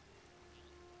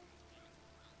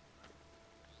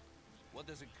 What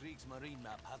does a Kriegsmarine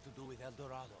map have to do with El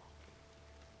Dorado?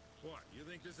 What, you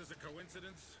think this is a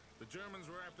coincidence? The Germans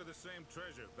were after the same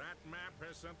treasure. That map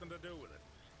has something to do with it.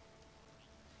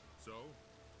 So,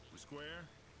 we square?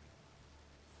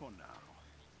 For now.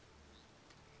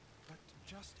 But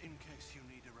just in case you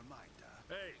need a reminder...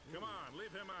 Hey, come on,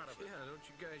 leave him out of it. Yeah, don't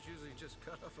you guys usually just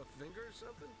cut off a finger or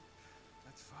something?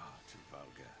 That's far too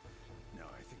vulgar. No,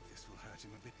 I think this will hurt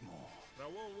him a bit more.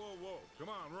 Now, whoa, whoa, whoa. Come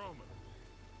on, Roman.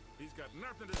 He's got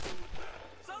nothing to do with that.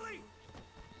 Sully!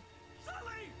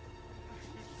 Sully!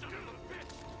 You son of a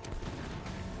bitch!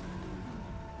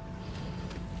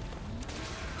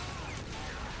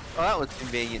 Oh, that was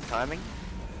convenient timing.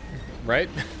 Right?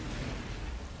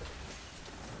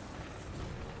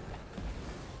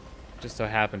 Just so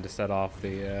happened to set off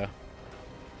the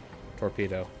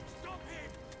torpedo.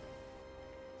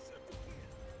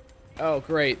 Oh,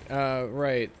 great.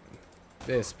 Right.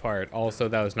 This part. Also,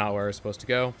 that was not where I was supposed to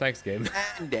go. Thanks, game.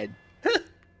 I'm dead.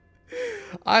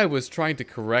 I was trying to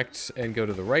correct and go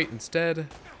to the right instead.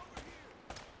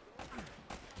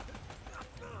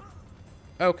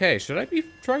 Okay, should I be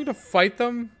trying to fight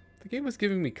them? The game was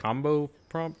giving me combo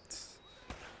prompts.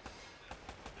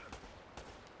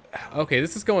 Okay,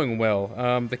 this is going well.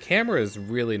 The camera is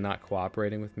really not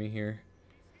cooperating with me here.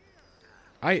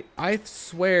 I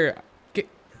swear.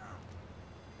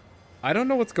 I don't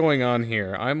know what's going on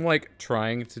here. I'm like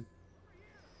trying to...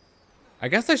 I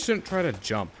guess I shouldn't try to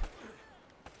jump.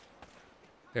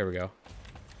 There we go.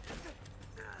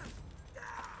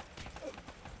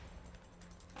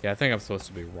 Yeah, I think I'm supposed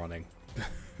to be running.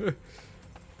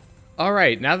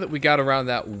 Alright, now that we got around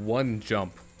that one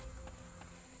jump.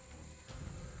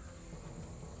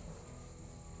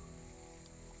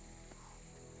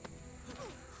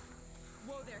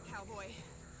 Whoa there, cowboy.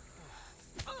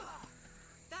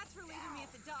 That's for leaving me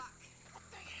at the dock. What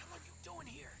the hell are you doing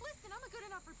here? Listen, I'm a good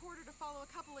enough reporter to follow a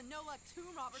couple of no-luck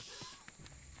tomb robbers.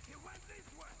 He went this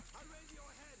way. On radio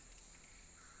ahead.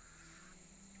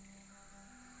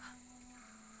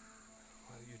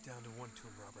 Well, you're down to one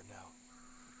tomb robber now.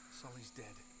 Sully's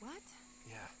dead. What?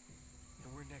 Yeah.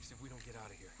 And we're next if we don't get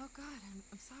out of here. Oh God,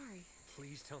 I'm sorry.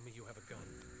 Please tell me you have a gun.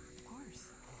 Of course.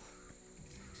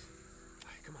 Thanks. All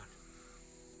right, come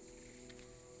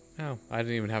on. Oh, I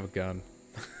didn't even have a gun.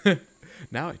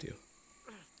 Now I do.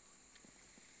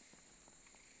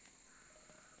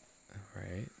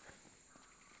 Alright.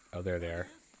 Oh, there they are.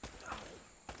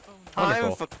 Time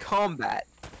Wonderful. for combat.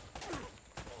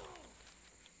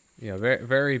 Yeah, very,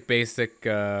 very basic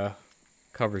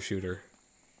cover shooter.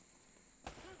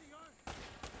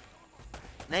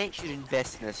 Nate should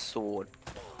invest in a sword.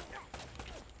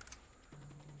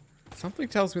 Something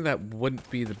tells me that wouldn't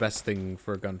be the best thing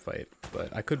for a gunfight,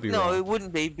 but I could be No, wrong. it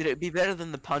wouldn't be, but it'd be better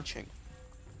than the punching.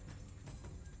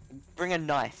 Bring a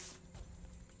knife.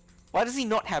 Why does he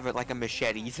not have it like a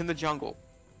machete? He's in the jungle.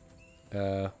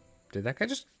 Did that guy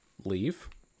just leave?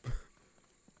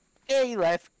 Yeah, he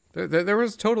left. There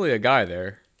was totally a guy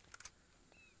there.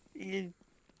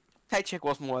 Paycheck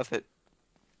wasn't worth it.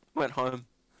 Went home.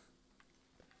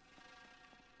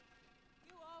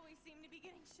 You always seem to be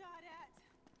getting shot at.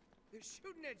 They're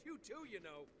shooting at you too, you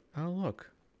know. Oh,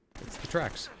 look. It's the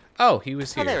tracks. Oh, he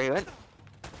was Oh, there here. he went.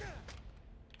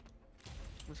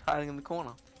 He was hiding in the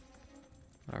corner.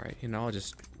 Alright, you know, I'll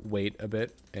just wait a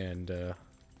bit and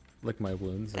lick my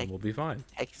wounds and we'll be fine.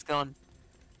 Take his gun.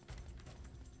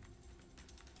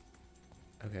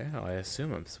 Okay, well, I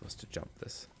assume I'm supposed to jump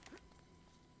this.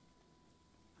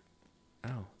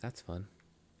 Oh, that's fun.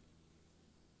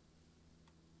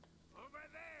 Over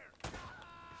there.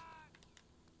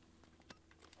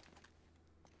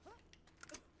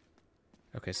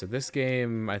 Okay, so this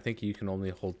game, I think you can only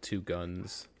hold 2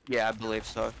 guns. Yeah, I believe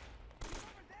so.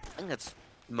 I think that's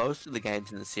most of the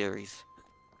games in the series.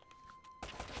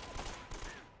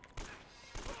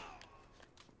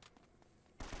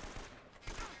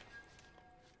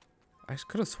 I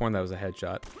could have sworn that was a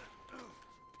headshot.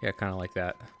 Yeah, kind of like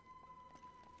that.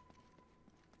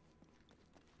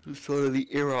 It was sort of the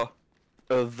era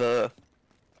of,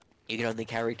 you can only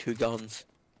carry 2 guns.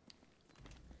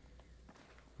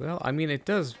 Well, I mean, it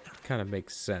does kind of make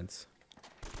sense.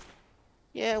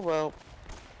 Yeah, well,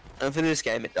 and for this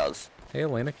game it does. Hey,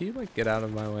 Elena, can you, like, get out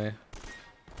of my way?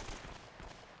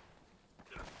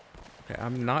 Okay,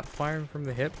 I'm not firing from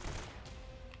the hip.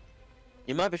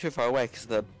 You might be too far away because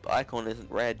the icon isn't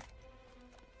red.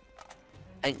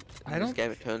 And in this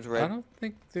game it turns red. I don't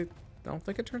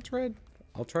think it turns red.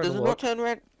 I'll try Does to it look. not turn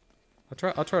red?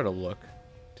 I'll try to look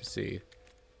to see.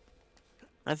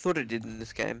 I thought it did in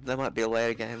this game. That might be a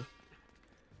later game.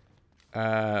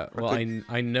 Well,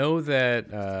 I know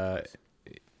that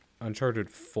Uncharted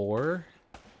 4,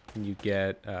 you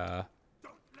get oh,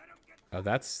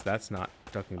 that's not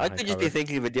ducking I behind could just cover. be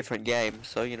thinking of a different game,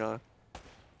 so you know.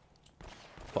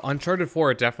 But Uncharted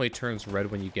 4, it definitely turns red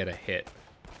when you get a hit.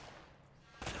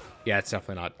 Yeah, it's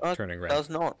definitely not turning red. It does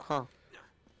not, huh?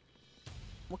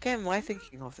 What game am I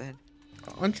thinking of then?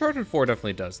 Uncharted 4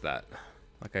 definitely does that.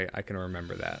 Like, I can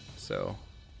remember that, so...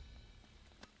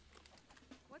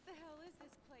 What the hell is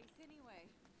this place anyway?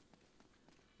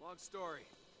 Long story.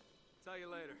 Tell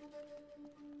you later.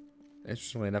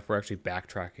 Interestingly enough, we're actually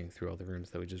backtracking through all the rooms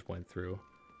that we just went through.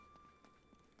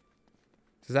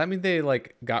 Does that mean they,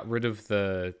 like, got rid of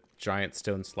the giant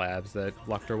stone slabs that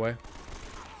blocked our way?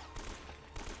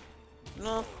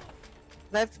 No.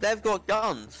 They've got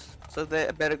guns, so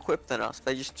they're better equipped than us.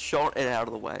 They just shot it out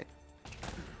of the way.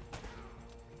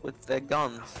 With their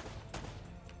guns.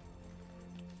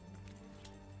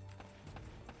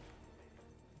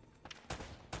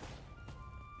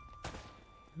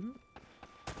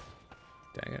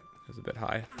 Dang it, it was a bit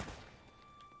high.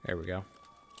 There we go.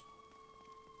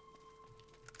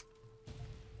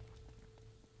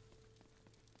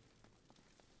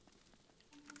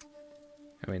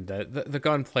 I mean, the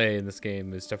gunplay in this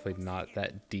game is definitely not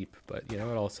that deep, but, you know,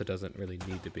 it also doesn't really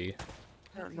need to be.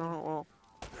 No, well,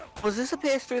 was this a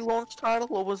PS3 launch title,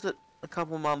 or was it a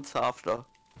couple months after.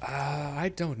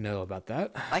 I don't know about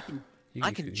that. I can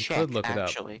I can you check, could look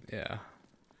actually. it up. Yeah.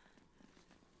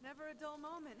 Never a dull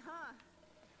moment, huh?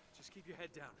 Just keep your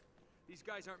head down. These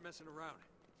guys aren't messing around.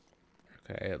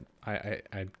 Okay.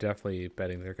 I'm definitely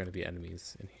betting there are going to be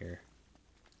enemies in here.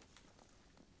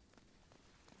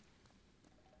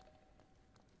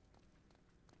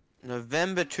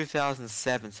 November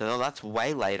 2007, so that's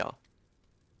way later.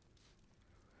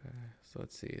 So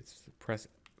let's see. It's press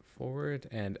forward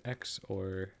and X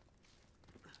or.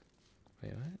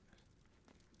 Wait, what?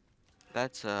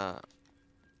 That's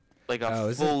like a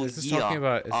Is full this year. talking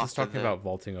about? Is this after talking the about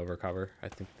vaulting over cover? I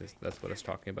think that's what it's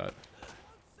talking about.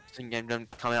 This game didn't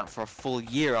come out for a full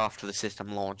year after the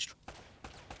system launched.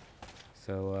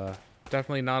 So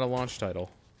definitely not a launch title.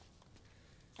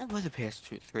 What were the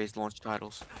PS3's launch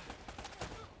titles?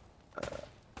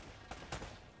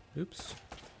 Oops.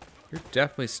 You're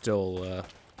definitely still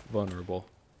vulnerable.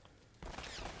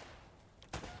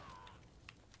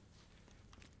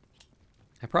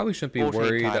 I probably shouldn't be 14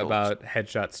 worried titles. about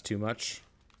headshots too much.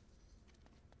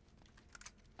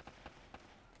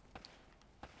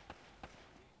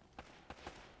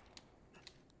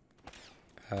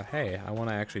 Hey, I want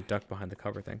to actually duck behind the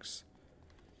cover, thanks.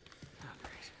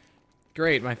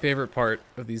 Great, my favorite part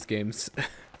of these games.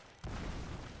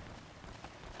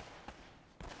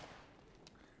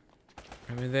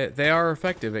 I mean, they are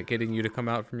effective at getting you to come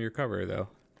out from your cover, though.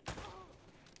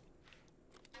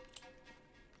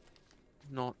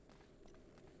 Not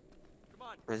Come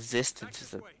on. Resistance Back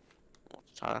is this a way.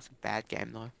 that's a bad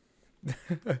game though.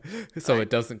 So it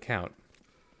doesn't count.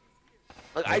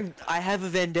 Like, I have a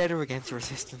vendetta against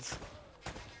Resistance.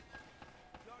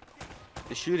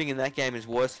 The shooting in that game is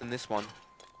worse than this one.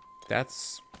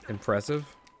 That's impressive.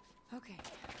 Okay.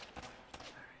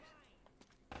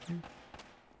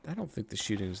 I don't think the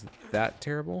shooting's that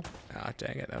terrible. Ah,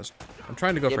 dang it. I'm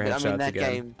trying to go Yeah, for but I headshots mean that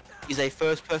again. game is a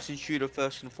first-person shooter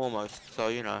first and foremost, so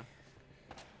you know.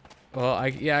 Well, I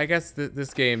guess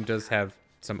this game does have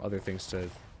some other things to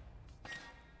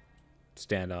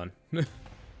stand on.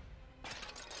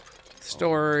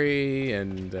 Story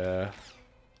and the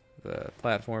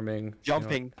platforming. you know.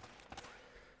 Jumping,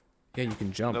 Yeah, you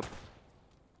can jump. Nope.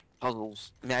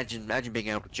 puzzles. Imagine being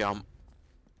able to jump.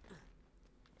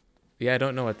 Yeah, I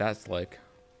don't know what that's like.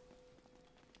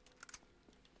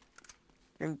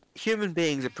 And human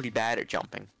beings are pretty bad at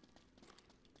jumping.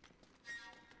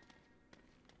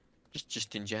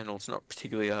 Just in general, it's not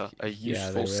particularly a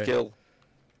useful skill.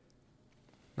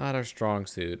 Not our strong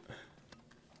suit.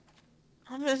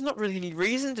 I mean, there's not really any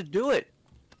reason to do it.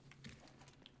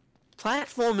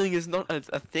 Platforming is not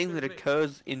a thing that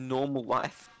occurs in normal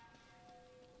life.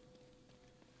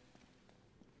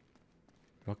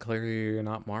 Well, clearly you're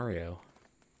not Mario.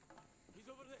 He's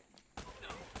over there.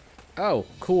 Oh,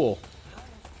 cool.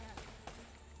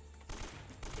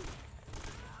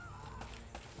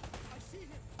 I see him.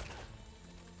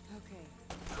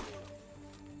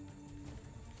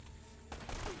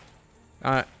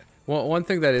 Okay. Well, one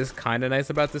thing that is kind of nice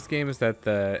about this game is that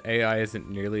the AI isn't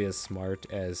nearly as smart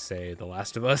as, say, The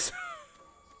Last of Us.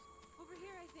 Over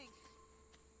here, I think.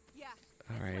 Yeah.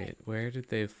 All right, where did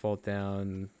they fall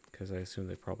down? Because I assume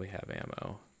they probably have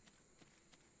ammo.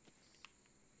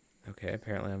 Okay,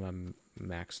 apparently I'm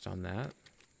maxed on that.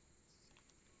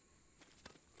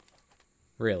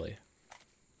 Really?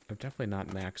 I'm definitely not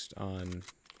maxed on...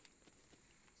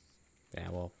 Yeah,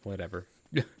 well, whatever.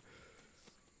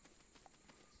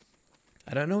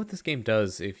 I don't know what this game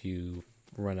does if you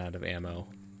run out of ammo.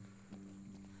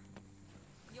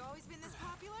 You always been this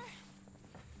popular?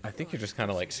 I think you're just kind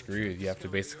of like screwed. You have to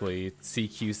basically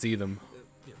CQC them.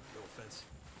 Yeah, no offense.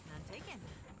 None taken.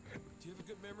 Do you have a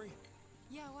good memory?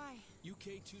 Yeah, why?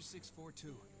 UK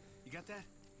 2642. You got that?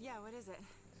 Yeah, what is it?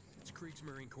 It's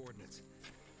Kriegsmarine coordinates.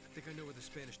 I think I know where the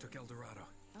Spanish took El Dorado.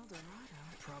 El Dorado.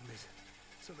 The problem is,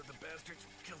 so that the bastards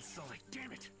killed Sully.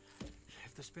 Damn it!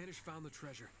 If the Spanish found the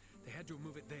treasure, they had to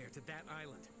move it there, to that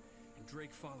island. And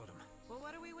Drake followed them. Well,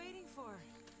 what are we waiting for?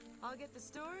 I'll get the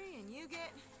story, and you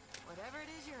get whatever it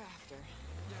is you're after.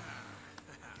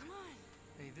 Come on.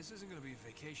 Hey, this isn't gonna be a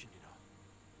vacation, you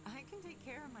know. I can take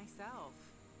care of myself.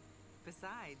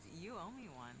 Besides, you owe me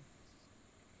one.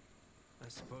 I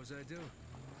suppose I do.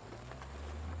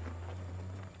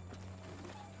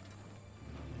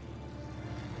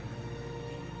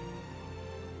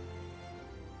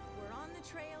 We're on the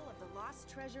trail of the lost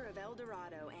treasure of El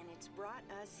Dorado, and it's brought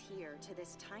us here to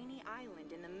this tiny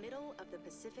island in the middle of the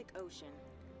Pacific Ocean.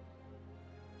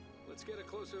 Let's get a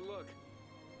closer look.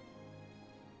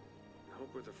 I hope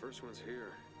we're the first ones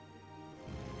here.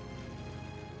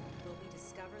 We'll be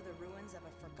discover the ruins of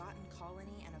a forgotten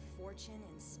colony and a fortune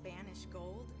in Spanish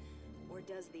gold? Or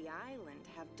does the island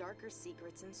have darker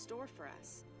secrets in store for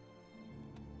us?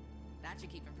 That should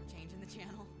keep him from changing the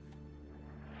channel.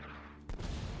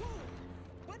 Whoa!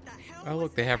 What the hell? Oh,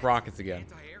 look, they have rockets again.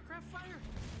 Anti-aircraft fire?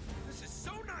 This is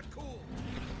so not cool.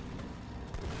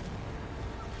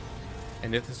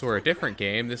 And if this were a different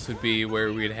game, this would be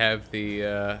where we'd have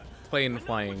the plane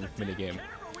flying minigame.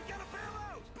 We gotta bail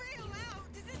out. Bail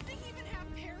out? Does this thing even have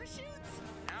parachutes?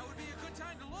 Now would be a good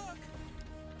time to look.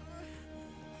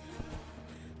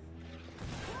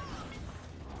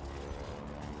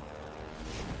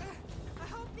 I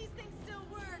hope these things still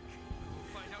work.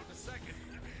 We'll find out in a second.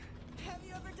 Have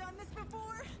you ever done this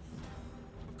before?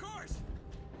 Of course.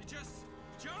 You just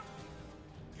jump,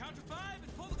 count to 5,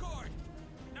 and pull the cord.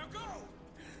 Now go.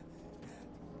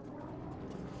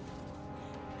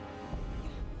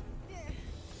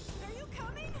 Are you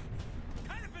coming?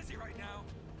 Kind of busy right now.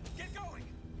 Get going.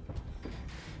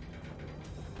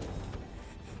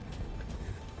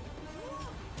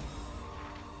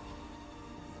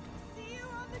 See you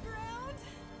on the ground?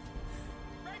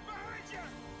 Right behind you.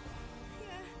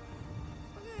 Yeah.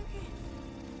 Okay.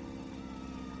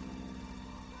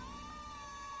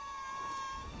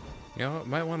 You know,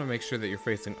 might want to make sure that you're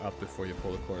facing up before you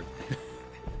pull the cord.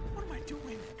 What am I doing?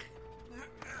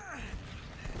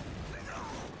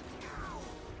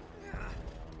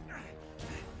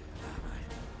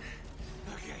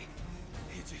 Okay,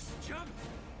 you just jump,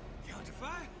 count to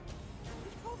 5,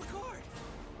 and pull the cord.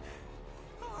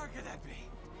 How hard could that be?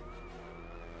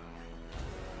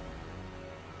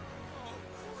 Oh,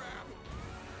 crap.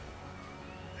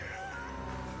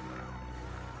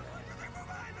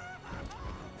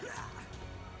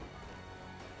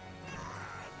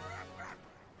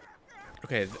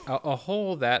 Okay, a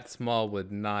hole that small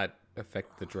would not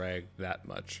affect the drag that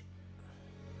much.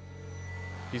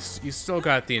 You still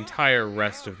got the entire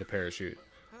rest of the parachute.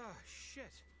 Oh,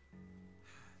 shit.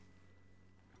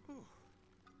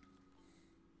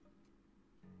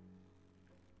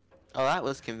 Oh, that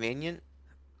was convenient.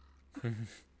 So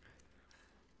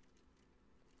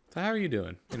how are you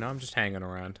doing? You know, I'm just hanging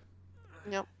around.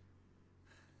 Yep.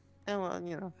 Yeah, well,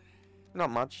 you know, not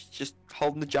much. Just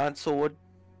holding the giant sword.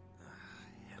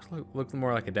 Look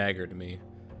more like a dagger to me.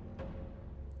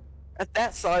 At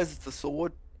that size, it's a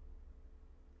sword.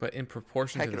 But in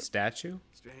proportion to Heck, the statue?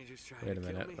 Strangers trying Wait a to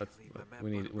kill minute. me. Let's, Leave my map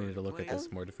we on need to look at plane. this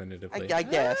more definitively. I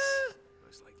guess.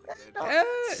 Most likely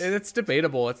dead. It's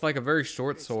debatable. It's like a very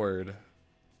short sword.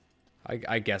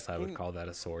 I guess I would call that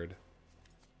a sword.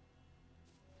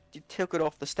 You took it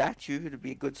off the statue, it'd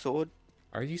be a good sword.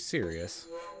 Are you serious?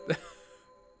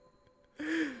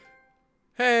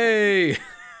 Hey!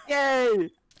 Yay!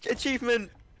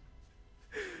 Achievement!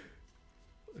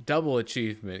 Double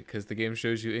achievement, because the game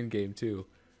shows you in-game too.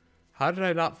 How did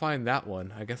I not find that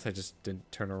one? I guess I just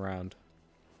didn't turn around.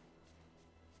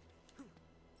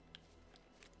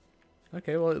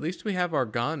 Okay, well at least we have our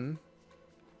gun.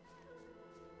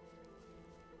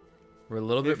 We're a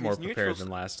little bit more prepared than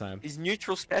last time. He's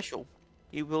neutral special.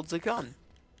 He wields a gun.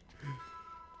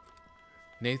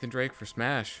 Nathan Drake for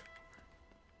Smash.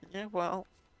 Yeah, well,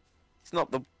 it's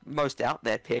not the most out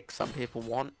there pick some people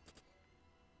want.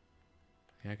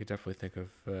 Yeah, I could definitely think of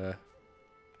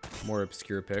more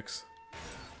obscure picks.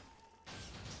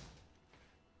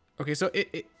 Okay, so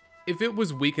if it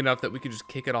was weak enough that we could just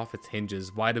kick it off its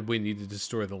hinges, why did we need to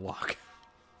destroy the lock?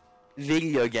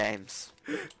 Video games.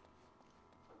 You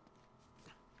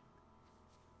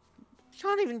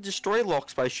can't even destroy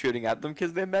locks by shooting at them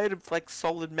because they're made of like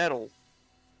solid metal.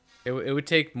 It would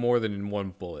take more than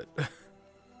one bullet.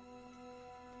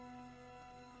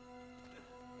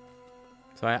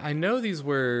 So I know these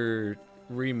were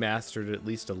remastered at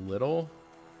least a little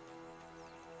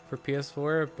for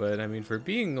PS4, but I mean, for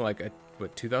being like a,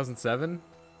 what, 2007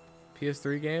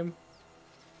 PS3 game?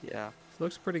 Yeah. It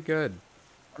looks pretty good.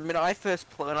 I mean, when I first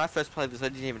played this, I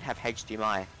didn't even have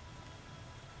HDMI.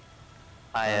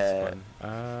 That's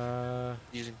fun.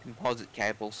 Using composite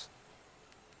cables.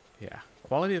 Yeah.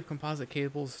 Quality of composite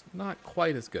cables, not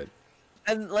quite as good.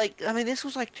 And, like, I mean, this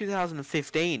was, like,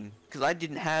 2015, because I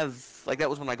didn't have, like, that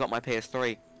was when I got my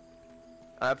PS3.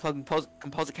 And I plugged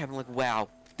composite cable, and, like, wow,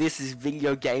 this is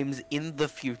video games in the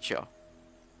future.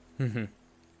 The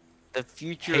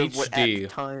future of what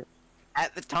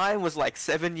at the time was, like,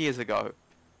 7 years ago.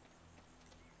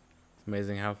 It's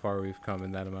amazing how far we've come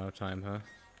in that amount of time, huh?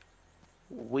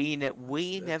 We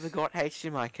never got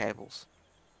HDMI cables.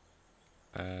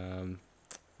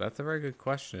 That's a very good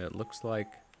question. It looks like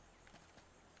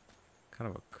kind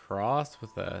of a cross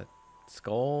with a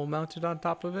skull mounted on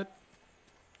top of it.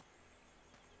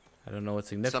 I don't know what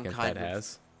significance kind that of-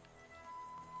 has.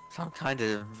 Some kind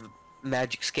of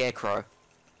magic scarecrow.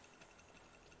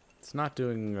 It's not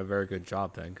doing a very good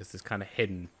job then, because it's kind of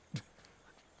hidden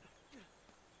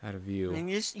out of view. And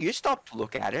you stop to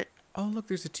look at it. Oh, look,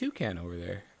 there's a toucan over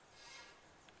there.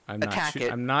 Attack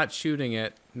it. I'm not shooting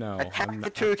it. No, Attack I'm the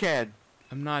not, toucan.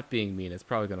 I'm not being mean. It's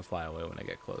probably going to fly away when I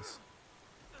get close.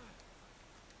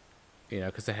 You know,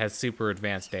 because it has super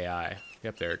advanced AI.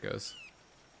 Yep, there it goes.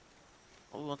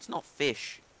 Oh, it's not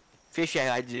fish. Fish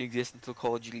AI didn't exist until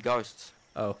Call of Duty Ghosts.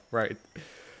 Oh, right.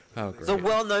 Oh, It's a great.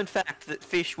 well-known fact that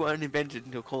fish weren't invented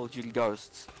until Call of Duty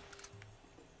Ghosts.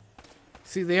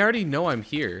 See, they already know I'm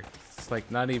here. It's like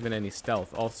not even any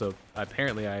stealth. Also,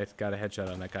 apparently I got a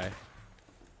headshot on that guy.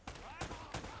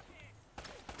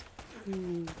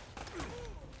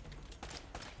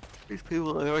 These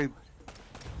people are very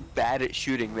bad at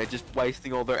shooting. They're just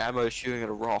wasting all their ammo shooting at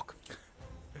a rock.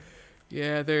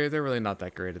 Yeah, they're really not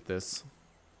that great at this.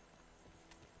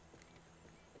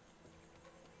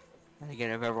 And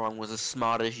again, if everyone was as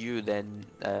smart as you, then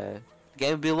the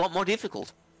game would be a lot more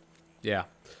difficult. Yeah.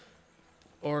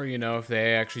 Or, you know, if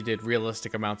they actually did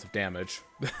realistic amounts of damage.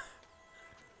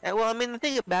 Well, I mean, the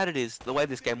thing about it is, the way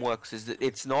this game works is that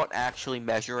it's not actually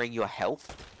measuring your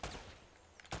health.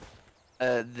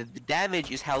 The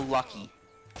damage is how lucky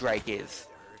Drake is.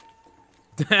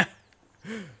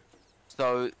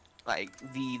 So, like,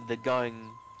 the going,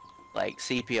 like,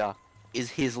 sepia is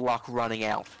his luck running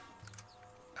out.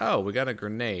 Oh, we got a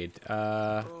grenade.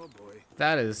 Oh boy.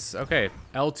 That is... Okay,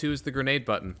 L2 is the grenade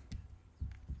button.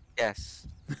 Yes.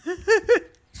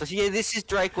 So yeah, this is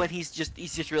Drake when he's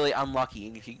just really unlucky,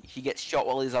 and if he gets shot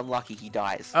while he's unlucky, he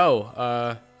dies.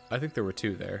 Oh, I think there were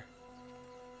two there.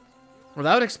 Well,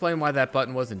 that would explain why that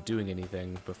button wasn't doing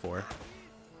anything before.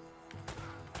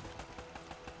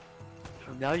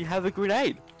 And now you have a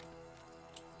grenade.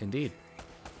 Indeed.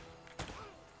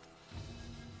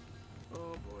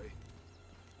 Oh boy.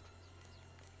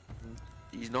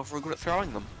 He's not very good at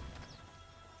throwing them.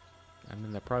 I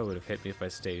mean, that probably would have hit me if I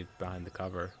stayed behind the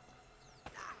cover.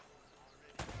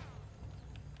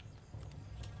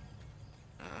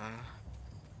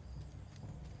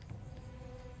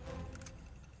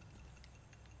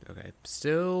 Okay,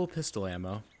 still pistol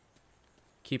ammo.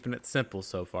 Keeping it simple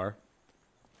so far.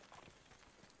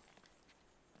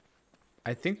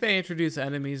 I think they introduce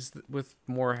enemies with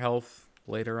more health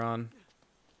later on.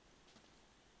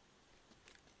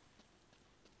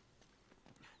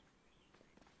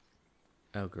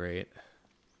 Oh, great.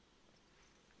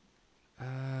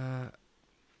 Are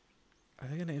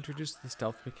they going to introduce the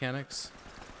stealth mechanics?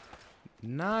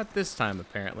 Not this time,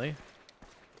 apparently.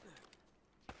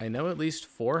 I know at least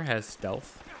 4 has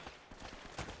stealth.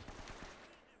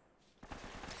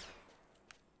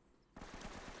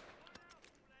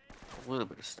 A little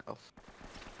bit of stealth.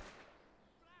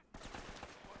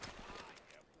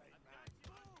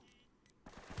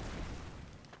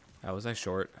 Oh, was I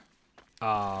short?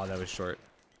 Oh, that was short.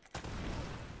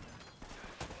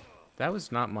 That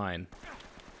was not mine.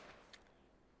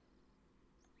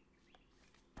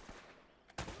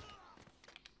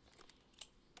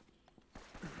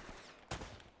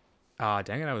 Ah,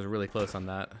 dang it, I was really close on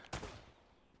that.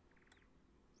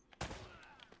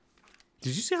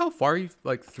 Did you see how far you,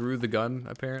 like, threw the gun,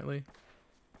 apparently?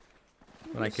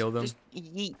 When I killed him? Just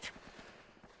yeet.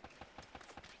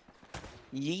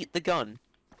 Yeet the gun.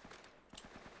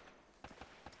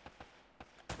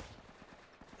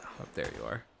 Oh, there you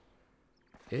are.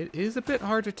 It is a bit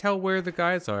hard to tell where the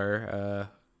guys are,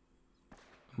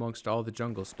 amongst all the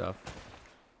jungle stuff.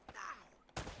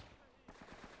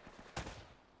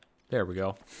 There we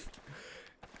go.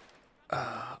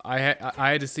 I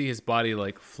had to see his body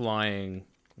like flying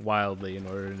wildly in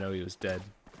order to know he was dead.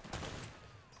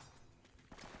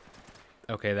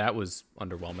 Okay, that was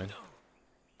underwhelming.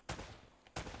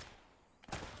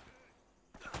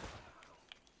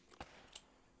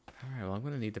 Alright, well I'm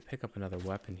gonna need to pick up another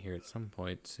weapon here at some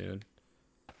point soon.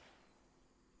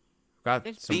 Got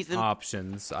Just some beat them-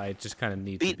 options. I just kind of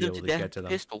need to Beat be them able to to death get with to a them.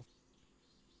 pistol.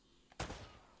 Okay.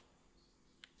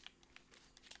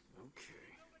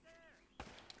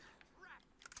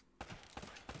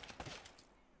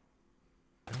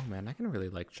 Oh man, I can really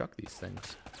like chuck these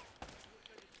things.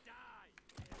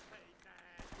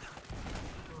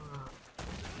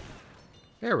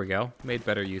 There we go. Made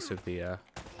better use of the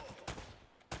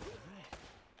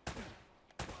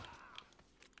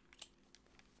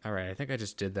Alright, I think I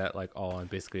just did that like all on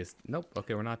basically nope,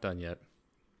 okay, we're not done yet.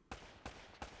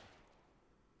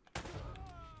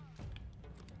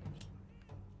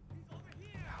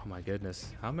 Oh my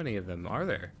goodness. How many of them are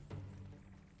there?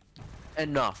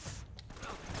 Enough.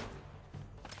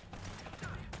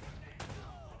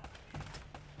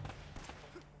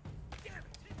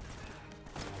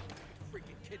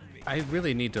 I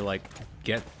really need to, like,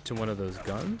 get to one of those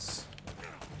guns.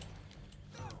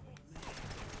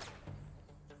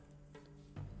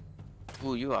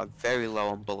 Ooh, you are very low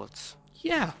on bullets.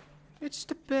 Yeah, it's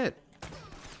just a bit.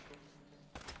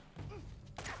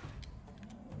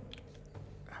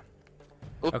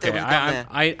 Oop, Okay, there was a gun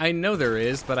there. I know there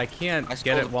is, but I can't I saw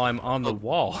get it the- while I'm on the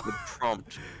wall. The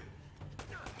prompt.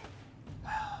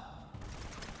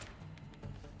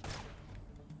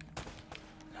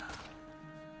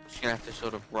 Just gonna have to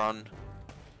sort of run.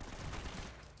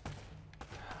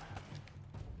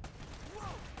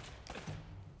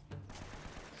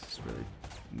 This is really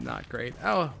not great.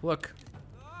 Oh, look.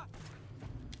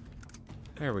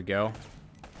 There we go.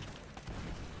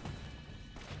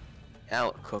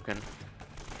 Out cooking.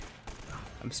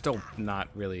 I'm still not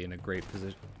really in a great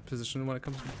position when it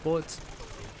comes to bullets.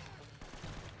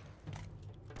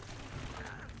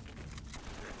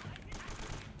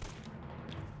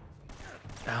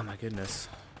 Oh my goodness.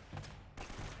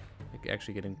 Like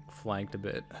actually getting flanked a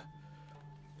bit.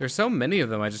 There's so many of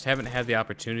them, I just haven't had the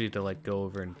opportunity to like go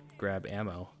over and grab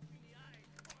ammo.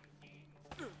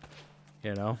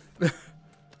 You know?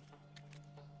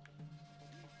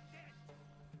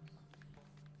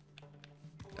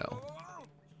 Oh.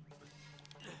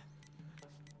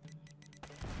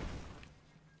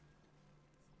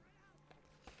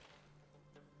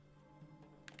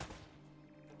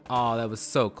 Oh, that was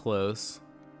so close.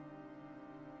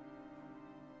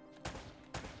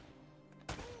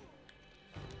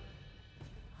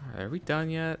 Alright, are we done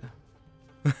yet?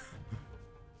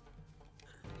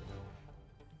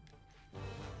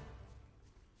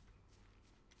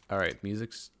 Alright,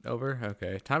 music's over?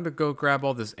 Okay. Time to go grab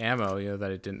all this ammo, you know,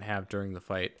 that it didn't have during the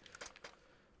fight.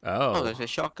 Oh, there's a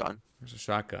shotgun. There's a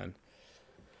shotgun.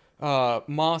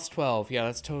 Moss 12. Yeah,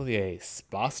 that's totally a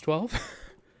Boss 12.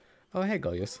 Oh, hey,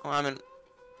 Goliath. Well, I mean,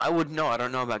 I would know. I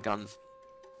don't know about guns.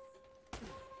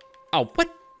 Oh, what?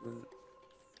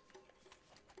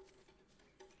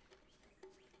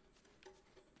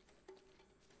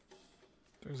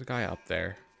 There's a guy up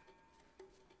there.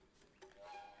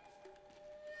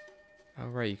 Oh,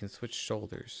 right, you can switch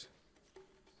shoulders.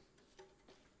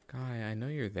 Guy, I know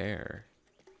you're there.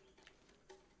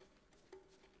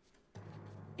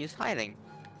 He's hiding.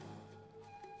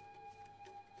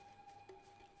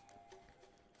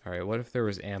 Alright, what if there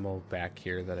was ammo back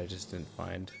here that I just didn't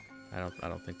find? I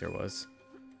don't think there was.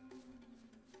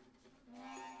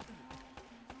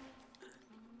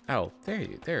 Oh,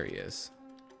 there he is.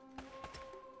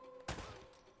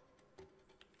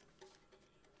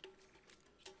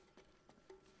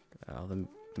 The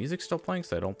music's still playing,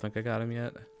 so I don't think I got him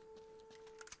yet.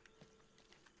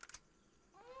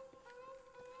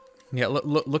 Yeah,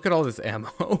 look at all this ammo.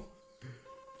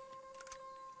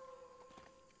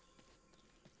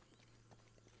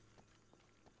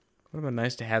 Would have been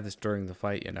nice to have this during the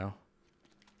fight, you know?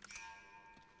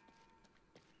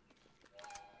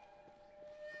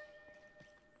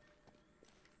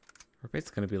 We're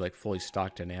basically going to be like fully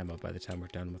stocked in ammo by the time we're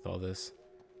done with all this.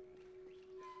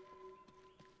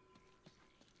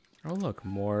 Oh look,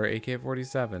 more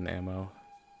AK-47 ammo.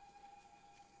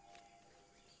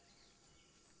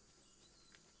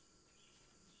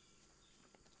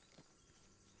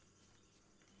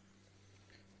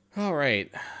 All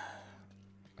right.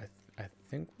 I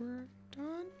think we're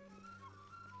done.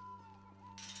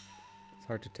 It's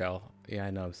hard to tell. Yeah,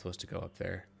 I know I'm supposed to go up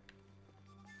there.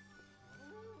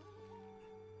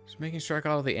 Just making sure I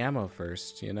got all the ammo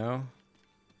first, you know?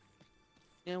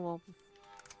 Yeah, well,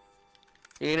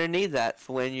 you're gonna need that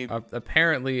for when you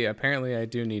apparently I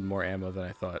do need more ammo than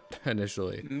I thought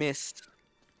initially. missed.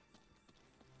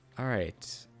 All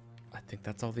right. I think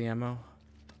that's all the ammo.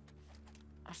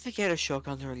 I forget if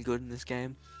shotguns are really good in this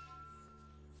game.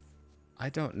 I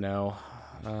don't know.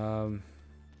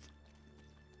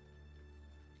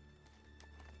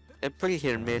 They're pretty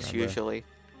hit and miss usually.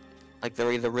 Like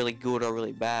they're either really good or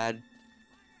really bad.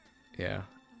 Yeah.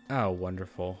 Oh,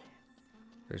 wonderful.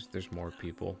 There's more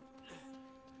people.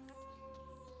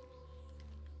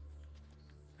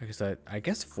 I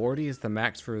guess 40 is the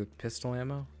max for pistol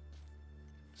ammo.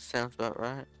 Sounds about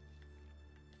right.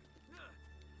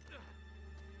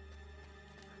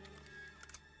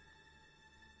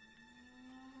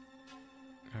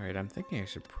 All right, I'm thinking I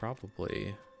should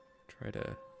probably try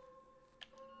to.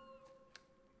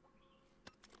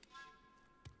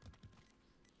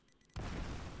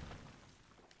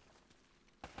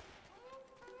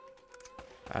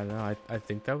 I don't know. I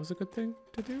think that was a good thing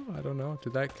to do. I don't know.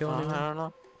 Did that kill anyone? I don't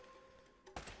know.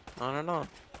 I don't know.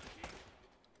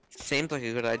 Seems like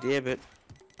a good idea, but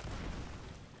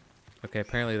Okay,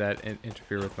 apparently that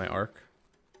interfered with my arc.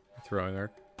 Throwing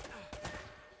arc.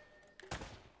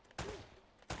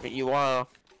 But you are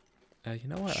You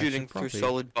know what? shooting through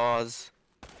solid bars.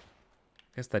 I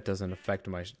guess that doesn't affect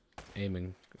my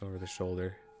aiming over the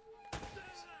shoulder.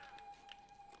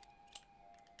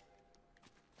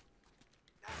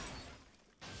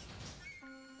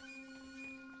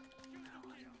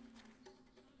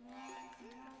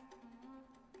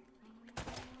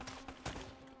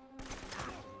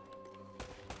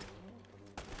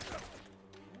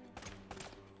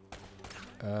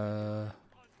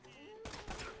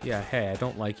 Yeah, hey, I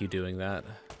don't like you doing that.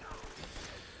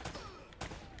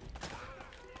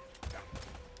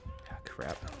 Ah,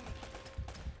 crap.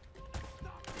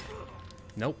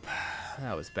 Nope.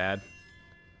 That was bad.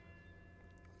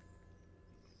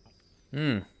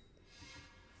 Don't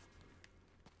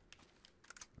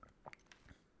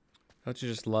you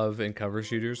just love in cover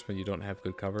shooters when you don't have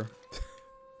good cover?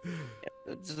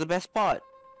 It's the best part.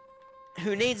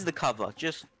 Who needs the cover?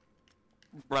 Just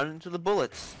run into the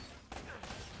bullets.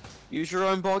 Use your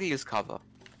own body as cover.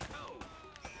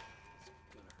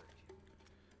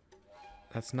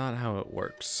 That's not how it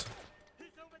works.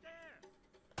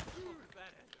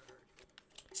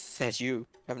 Says you.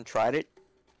 Haven't tried it?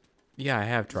 Yeah, I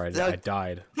have tried it. I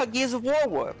died. How Gears of War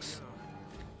works.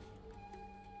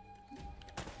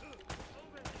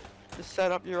 Just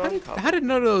set up your own cover. How did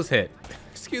none of those hit?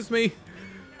 Excuse me.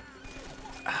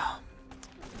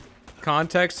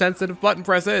 Context sensitive button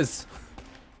presses.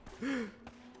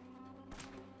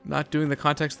 Not doing the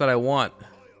context that I want.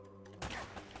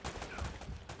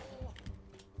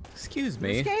 Excuse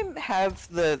me. Does this game have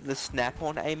the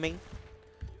snap-on aiming?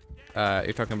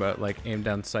 You're talking about like aim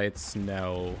down sights?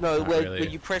 No. No, not when, really.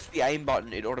 when you press the aim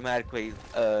button, it automatically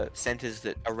centers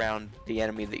it around the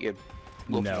enemy that you're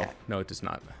looking at. No, it does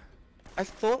not. I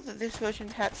thought that this version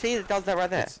had. See, it does that right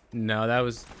there. No, that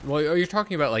was. Well, you're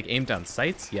talking about like aim down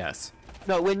sights? Yes.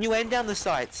 No, when you aim down the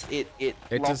sights, it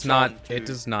does not. It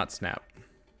does not snap.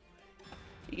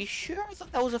 Are you sure? I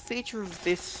thought that was a feature of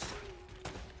this.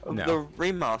 Of No. the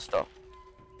remaster.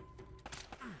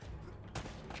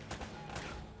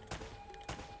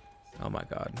 Oh my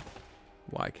god.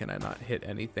 Why can I not hit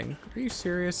anything? Are you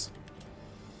serious?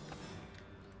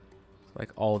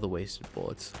 Like all the wasted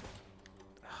bullets.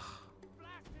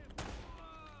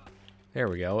 There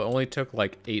we go. It only took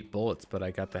like 8 bullets, but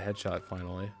I got the headshot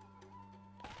finally.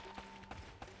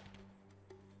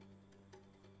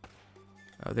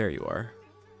 Oh, there you are.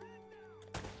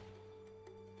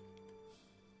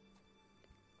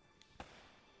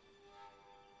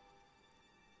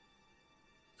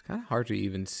 It's kind of hard to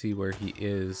even see where he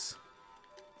is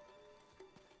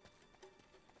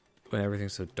when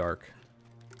everything's so dark.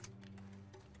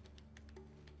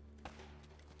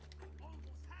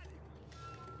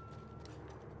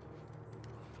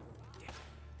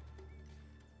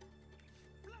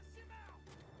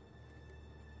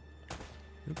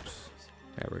 Oops.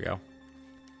 There we go.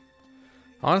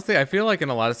 Honestly, I feel like in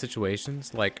a lot of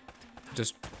situations, like,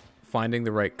 just finding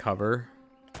the right cover.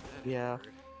 Yeah.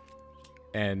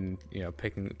 And, you know,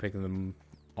 picking them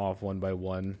off one by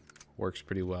one works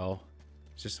pretty well.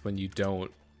 It's just when you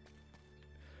don't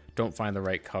find the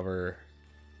right cover,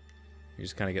 you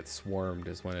just kind of get swarmed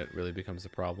is when it really becomes a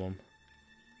problem.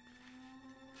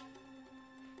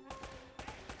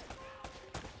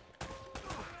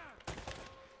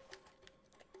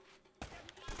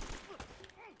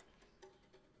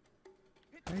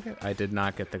 I did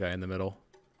not get the guy in the middle.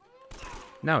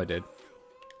 Now I did.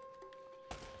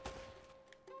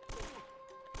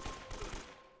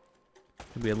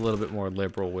 I'll be a little bit more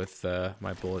liberal with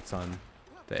my bullets on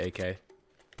the AK.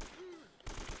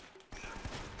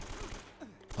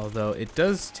 Although it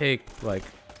does take like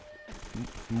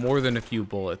more than a few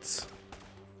bullets.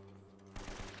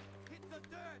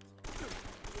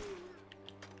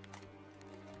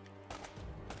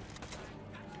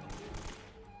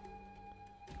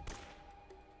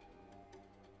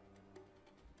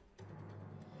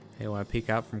 Hey, want to peek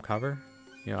out from cover?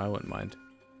 You know, I wouldn't mind.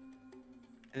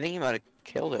 I think you might have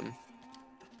killed him.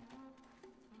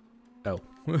 Oh.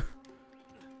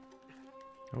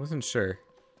 I wasn't sure.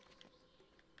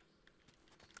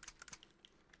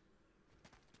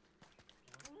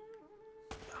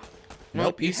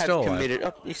 Nope, he's still alive.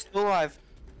 Oh, he's still alive.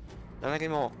 Don't think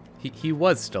anymore. He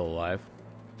was still alive.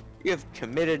 You have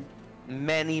committed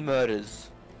many murders.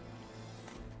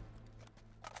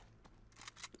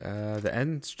 The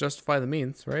ends justify the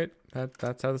means, right?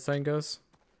 That's how the saying goes.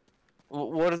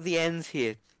 What are the ends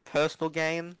here? Personal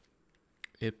gain?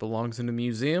 It belongs in a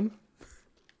museum?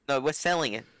 No, we're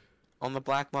selling it on the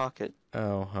black market.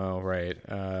 Oh, right.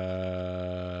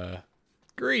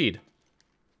 Greed.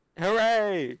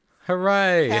 Hooray!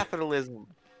 Hooray! Capitalism.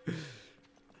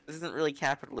 This isn't really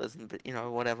capitalism, but you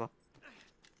know, whatever.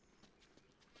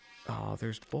 Oh,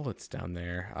 there's bullets down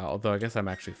there. Although I guess I'm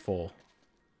actually full.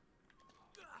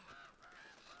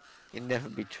 You'd never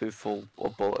be too full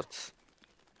of bullets.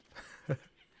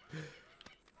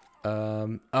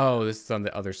 Oh, this is on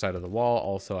the other side of the wall.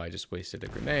 Also, I just wasted a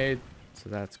grenade, so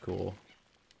that's cool.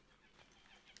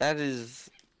 That is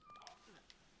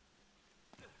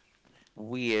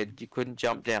weird. You couldn't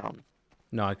jump down.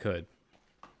 No, I could.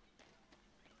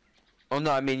 Oh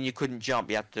no, I mean you couldn't jump.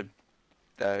 You have to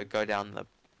go down the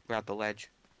grab the ledge.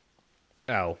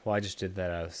 Oh, well, I just did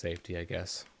that out of safety, I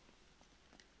guess.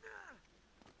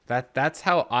 That's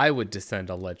how I would descend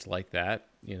a ledge like that.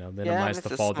 You know, minimize the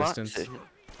fall distance. Decision.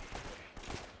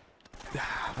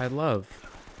 I love.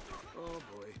 Oh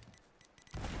boy.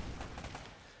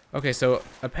 Okay, so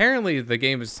apparently the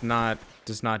game does not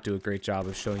do a great job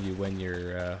of showing you when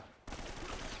your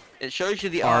It shows you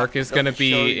the arc is going to doesn't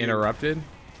show be you- interrupted.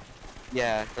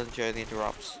 Yeah, it doesn't show you the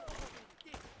interrupts.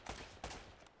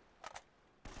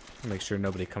 Make sure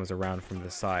nobody comes around from the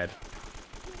side.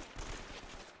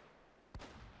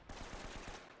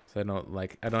 So I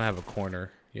don't have a corner,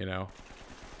 you know.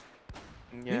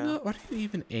 Yeah. What are you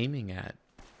even aiming at?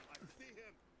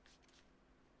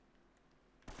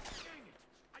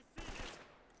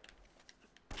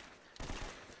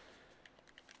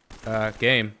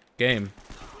 Game.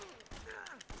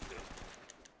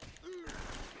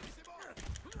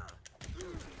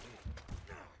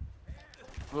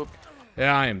 Whoop.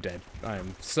 Yeah, I am dead. I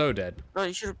am so dead. No,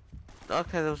 you should.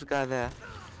 Okay, there was a guy there.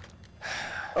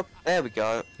 Oh, there we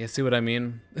go. You see what I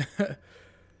mean?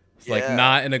 It's like Yeah.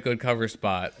 not in a good cover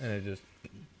spot, and it just.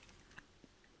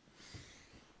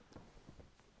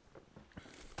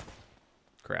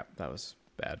 Crap, that was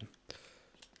bad.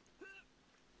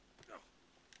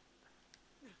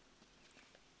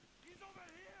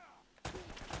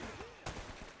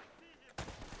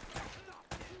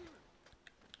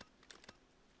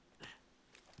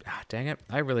 Ah, dang it.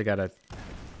 I really gotta...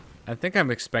 I think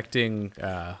I'm expecting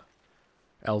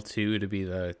L2 to be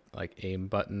the, like, aim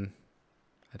button.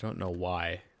 I don't know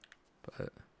why, but...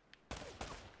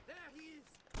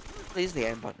 Please the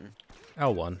aim button.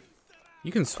 L1.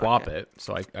 You can swap Okay. it,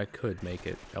 so I could make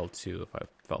it L2 if I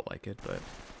felt like it, but...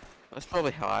 That's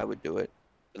probably how I would do it.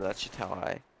 But that's just how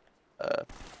I.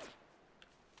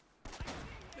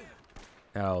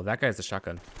 Oh, that guy's a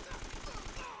shotgun.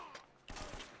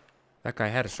 That guy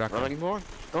had a Not shotgun. anymore.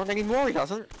 Not anymore. He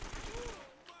doesn't.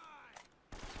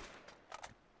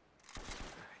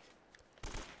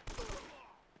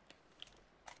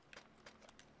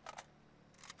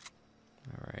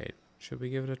 Alright, should we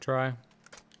give it a try?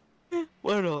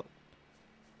 Why not?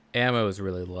 Ammo is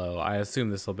really low. I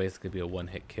assume this will basically be a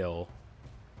one-hit kill.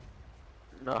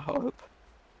 No hope.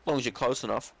 As long as you're close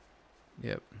enough.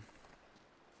 Yep.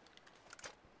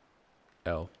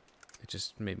 Oh, it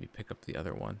just made me pick up the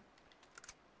other one.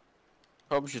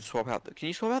 Probably should swap out the. Can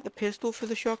you swap out the pistol for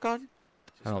the shotgun?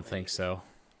 I don't think so.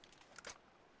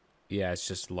 Yeah, it's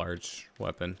just large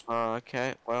weapon.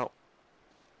 Okay. Well.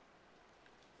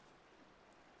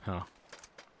 Huh.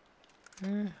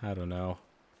 I don't know.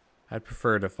 I'd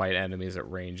prefer to fight enemies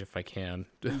at range if I can.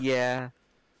 Yeah.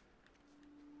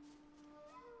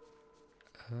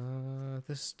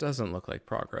 This doesn't look like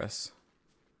progress.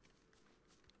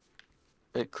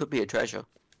 It could be a treasure.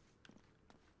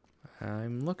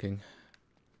 I'm looking.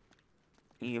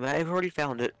 You may have already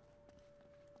found it.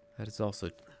 That is also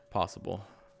possible.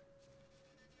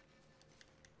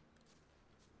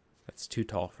 That's too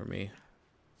tall for me.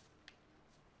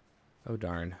 Oh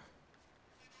darn.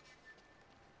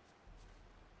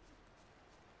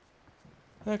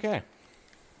 Okay.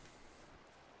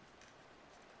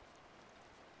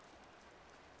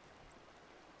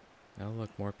 Oh look,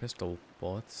 more pistol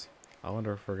bullets. I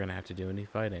wonder if we're gonna have to do any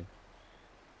fighting.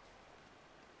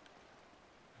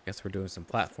 I guess we're doing some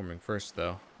platforming first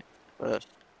though.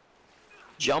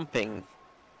 Jumping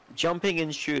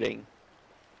and shooting.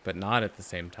 But not at the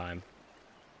same time.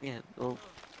 Yeah. Well,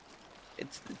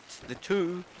 it's the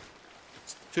two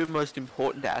most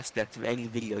important aspects of any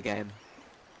video game.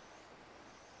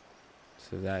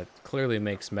 So that clearly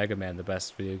makes Mega Man the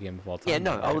best video game of all time. Yeah.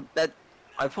 No. right?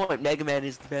 My point. Mega Man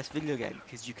is the best video game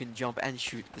because you can jump and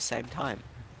shoot at the same time.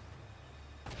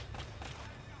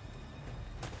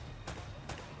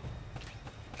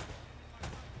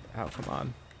 Oh, come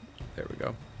on. There we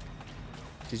go.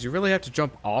 Did you really have to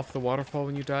jump off the waterfall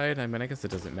when you died? I mean, I guess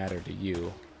it doesn't matter to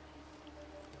you.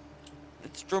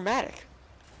 It's dramatic.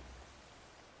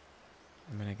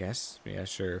 I mean, I guess. Yeah,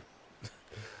 sure.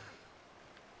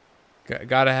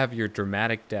 Gotta have your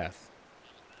dramatic death.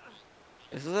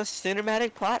 This is a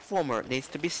cinematic platformer. It needs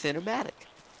to be cinematic.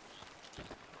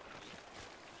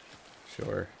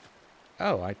 Sure.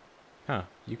 Oh, huh.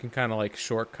 You can kind of like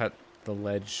shortcut the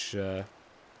ledge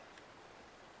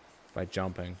by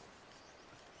jumping.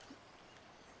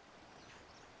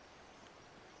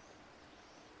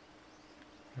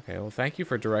 Okay, well, thank you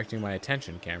for directing my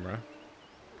attention, camera.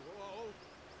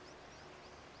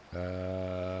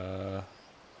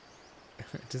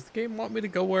 Does the game want me to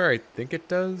go where I think it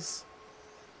does?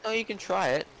 No, you can try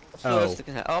it. Oh,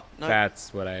 Oh, no.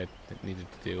 that's what I needed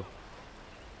to do.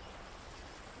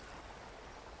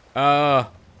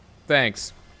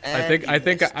 Thanks. And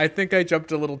I think I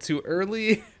jumped a little too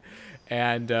early,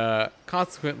 and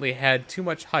consequently had too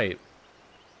much height.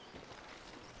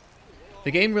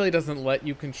 The game really doesn't let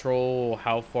you control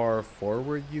how far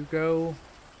forward you go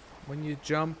when you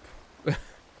jump.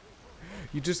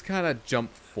 You just kind of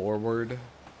jump forward.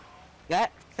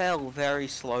 That fell very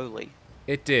slowly.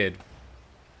 It did.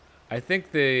 I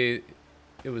think it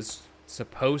was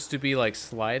supposed to be like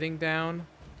sliding down.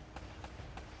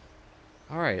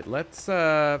 All right, let's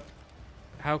how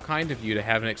kind of you to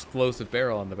have an explosive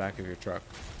barrel on the back of your truck.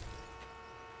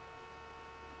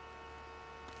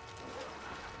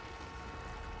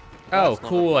 Oh,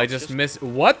 cool. I just missed.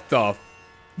 What the?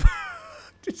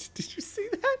 Did you see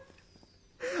that?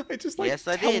 I just like yes,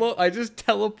 I did. I just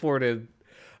teleported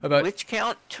about Which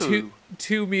count? Two.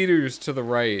 2 meters to the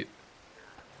right.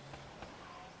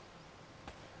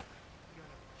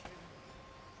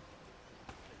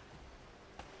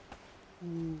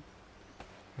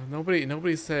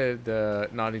 Nobody said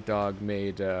Naughty Dog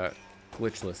made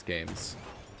glitchless games.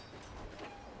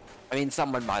 I mean,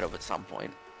 someone might have at some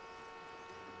point.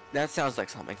 That sounds like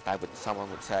something someone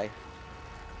would say.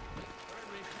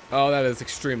 Oh, that is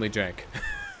extremely jank.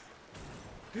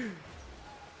 At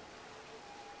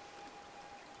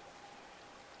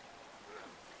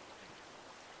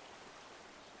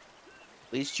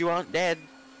least you aren't dead.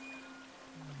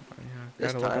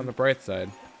 Yeah, gotta look on the bright side.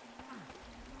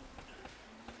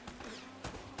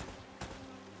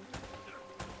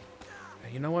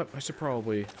 You know what? I should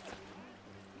probably...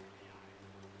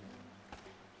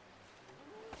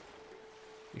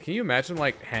 Can you imagine,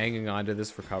 like, hanging onto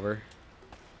this for cover?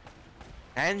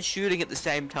 And shooting at the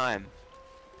same time.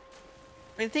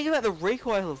 I mean, think about the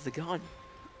recoil of the gun.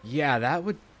 Yeah, that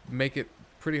would make it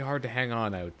pretty hard to hang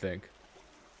on, I would think.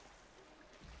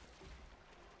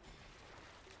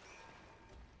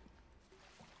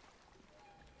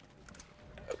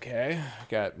 Okay,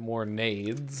 got more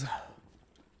nades.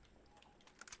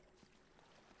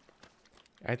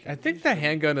 I think the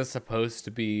handgun is supposed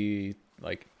to be,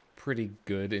 like, pretty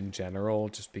good in general,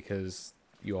 just because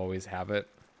you always have it.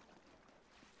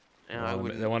 Yeah,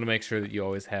 They want to make sure that you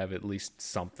always have at least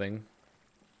something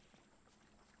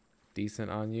decent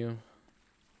on you.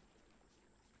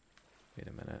 Wait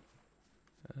a minute.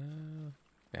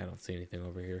 I don't see anything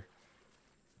over here.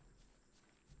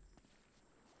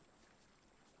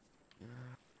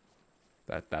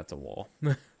 That's a wall.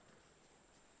 This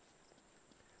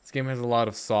game has a lot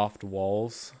of soft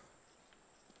walls.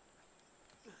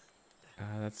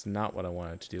 That's not what I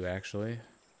wanted to do, actually.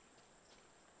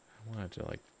 I wanted to,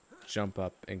 like, jump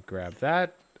up and grab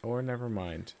that, or never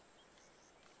mind.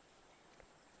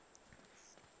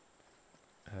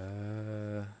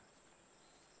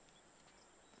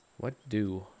 What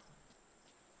do?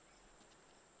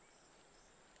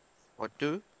 What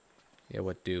do? Yeah,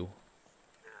 what do?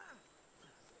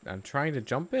 I'm trying to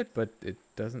jump it, but it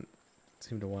doesn't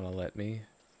seem to want to let me.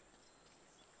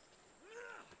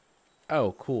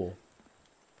 Oh, cool.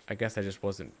 I guess I just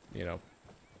wasn't, you know,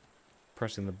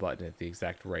 pressing the button at the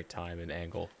exact right time and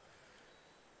angle.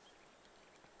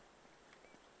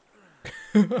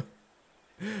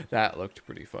 That looked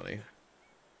pretty funny.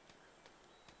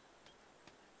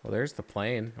 Well, there's the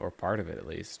plane, or part of it at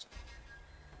least.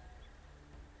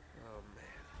 Oh, man.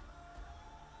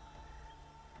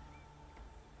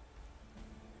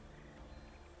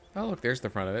 Oh, look, there's the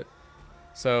front of it.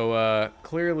 So,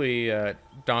 clearly,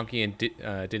 Donkey and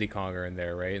Diddy Kong are in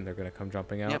there, right? And they're gonna come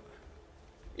jumping out? Yep.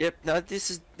 Yep, no,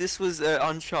 this was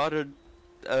Uncharted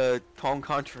Kong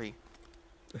Country.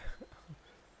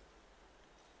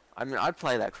 I mean, I'd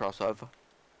play that crossover.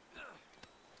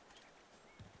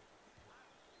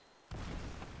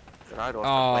 And I'd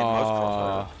also play most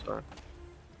crossovers, so.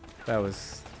 That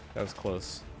was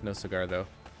close. No cigar, though.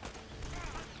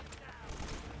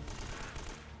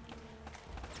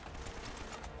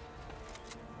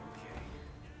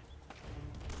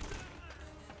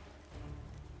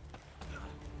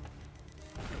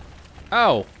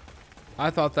 Oh! I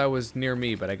thought that was near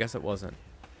me, but I guess it wasn't.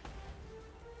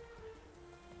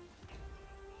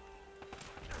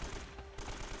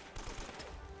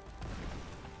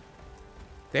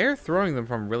 They're throwing them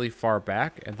from really far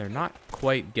back, and they're not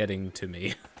quite getting to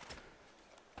me.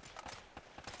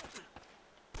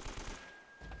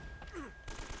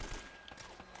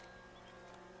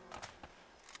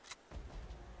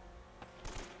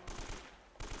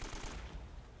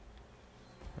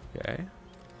 Okay.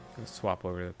 Let's swap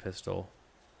over to the pistol.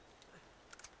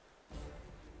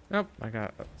 Nope, I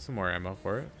got some more ammo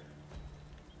for it.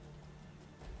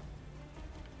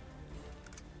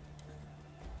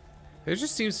 There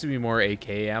just seems to be more AK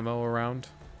ammo around.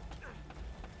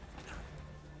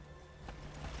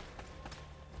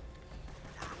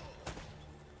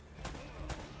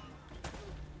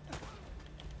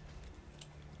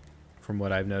 From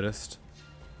what I've noticed.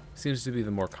 Seems to be the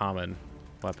more common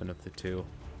weapon of the two.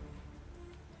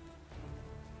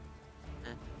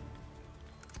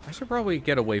 I should probably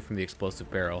get away from the explosive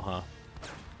barrel, huh?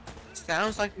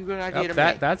 Sounds like a good idea to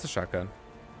me. That's a shotgun.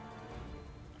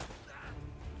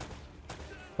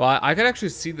 Well, I could actually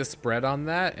see the spread on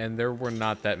that, and there were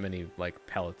not that many, like,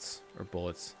 pellets or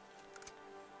bullets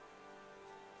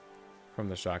from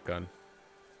the shotgun.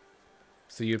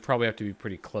 So you'd probably have to be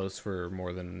pretty close for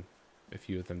more than a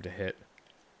few of them to hit.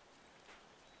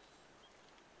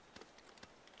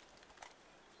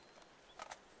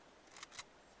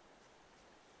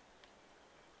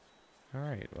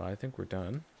 Alright, well, I think we're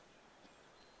done.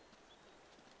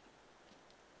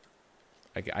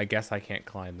 I guess I can't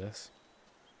climb this.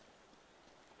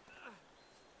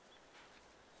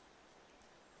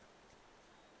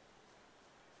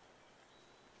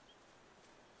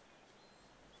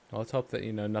 Well, let's hope that,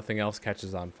 you know, nothing else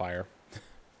catches on fire.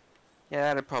 Yeah,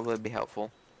 that'd probably be helpful.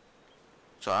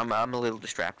 So I'm a little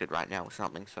distracted right now with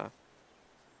something, so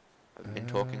I've been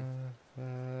talking.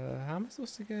 How am I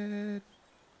supposed to get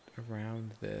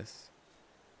around this?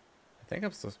 I think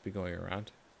I'm supposed to be going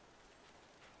around.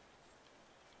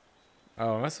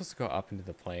 Oh, am I supposed to go up into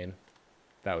the plane?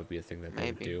 That would be a thing that they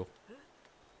would do.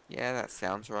 Yeah, that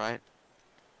sounds right.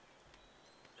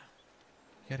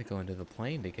 You gotta go into the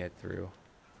plane to get through.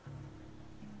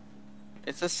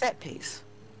 It's a set piece.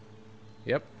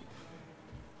 Yep.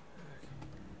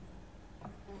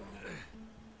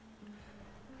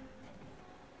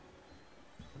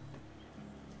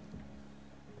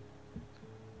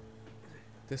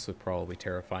 This would probably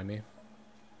terrify me.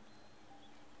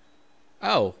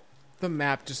 Oh, the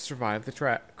map just survived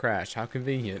the crash. How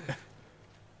convenient.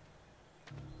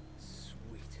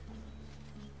 Sweet.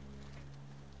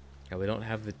 Yeah, we don't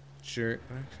have the journal.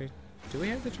 Actually, do we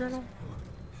have the journal?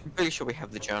 I'm pretty sure we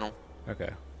have the journal. Okay.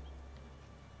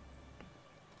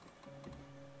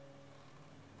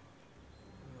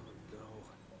 Oh no.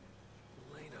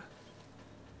 Elena.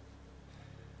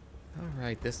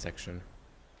 Alright, this section.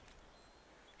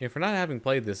 Yeah, for not having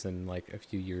played this in like a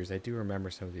few years, I do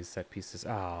remember some of these set pieces.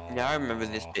 Oh. Yeah, I remember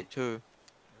this bit too. There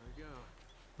we go.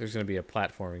 There's gonna be a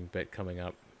platforming bit coming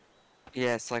up.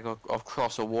 Yeah, it's like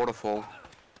across a waterfall.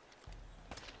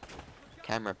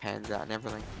 Camera pans out and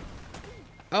everything.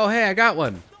 Oh, hey, I got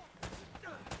one!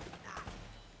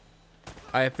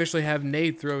 I officially have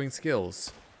nade throwing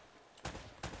skills.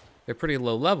 They're pretty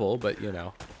low level, but you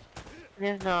know.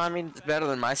 Yeah, no, I mean, it's better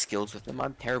than my skills with them.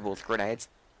 I'm terrible with grenades.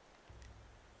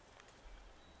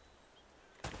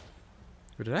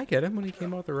 Or did I get him when he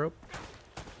came off the rope?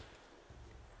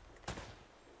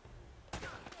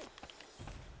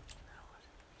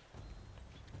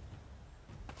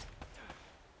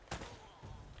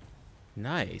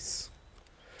 Nice.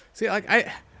 See, like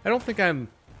I don't think I'm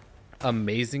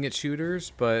amazing at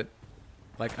shooters, but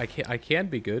like I can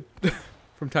be good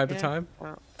from time to time.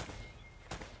 Well,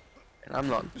 and I'm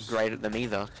not great at them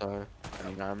either, so I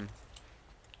mean I'm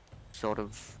sort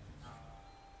of.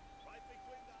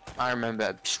 I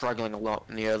remember struggling a lot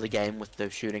in the early game with the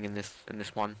shooting in this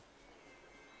one.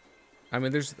 I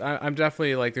mean, I'm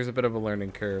definitely like there's a bit of a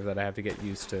learning curve that I have to get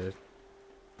used to.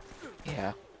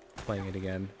 Yeah. Playing it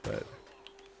again, but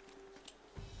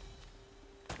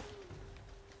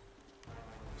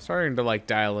starting to like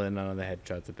dial in on the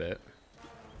headshots a bit.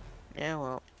 Yeah,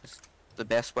 well, it's the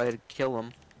best way to kill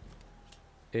them.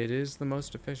 It is the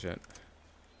most efficient.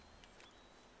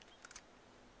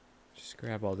 Just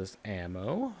grab all this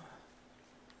ammo.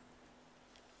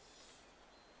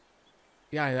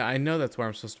 Yeah, I know that's where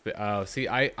I'm supposed to be. Oh, see,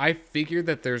 I figured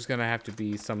that there's gonna have to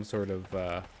be some sort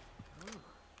of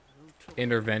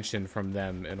intervention from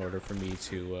them in order for me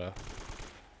to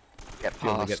be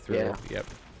able to get through. Yeah. Yep.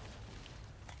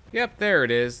 Yep, there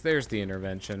it is. There's the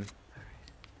intervention.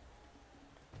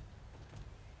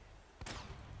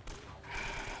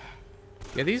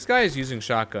 Yeah, these guys using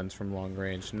shotguns from long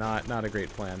range, not a great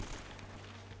plan.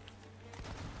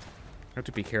 I have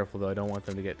to be careful though. I don't want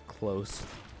them to get close.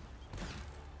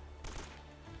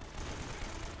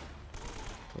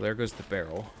 Well, there goes the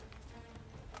barrel.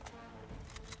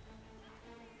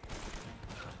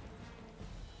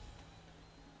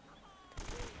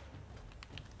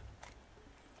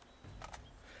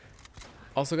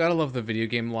 Also, gotta love the video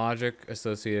game logic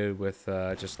associated with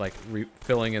just like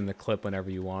filling in the clip whenever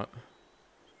you want.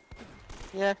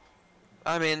 Yeah.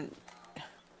 I mean,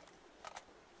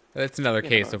 That's another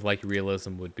case know. of like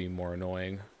realism would be more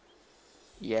annoying.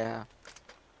 Yeah.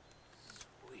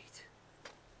 Sweet.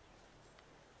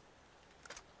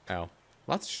 Oh,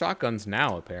 lots of shotguns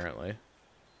now apparently.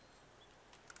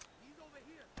 He's over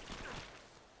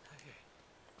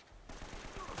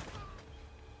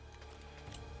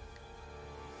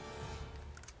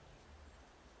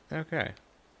here. Okay.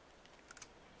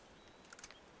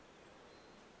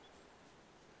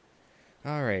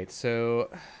 All right,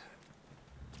 so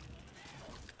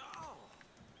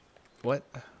what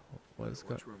is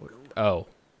going? Oh,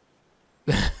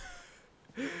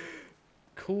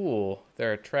 cool.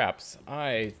 There are traps.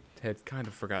 I had kind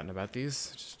of forgotten about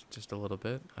these, just a little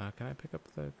bit. Can I pick up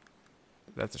the?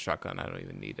 That's a shotgun. I don't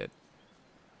even need it.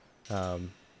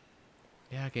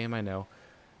 Yeah, game. I know.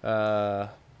 I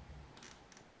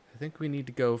think we need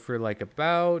to go for like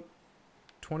about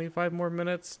 25 more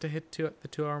minutes to hit the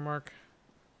 2-hour mark.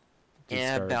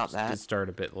 Yeah, about that. Did start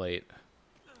a bit late.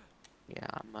 Yeah,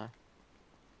 I'm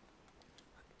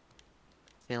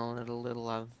feeling it a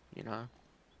little, you know.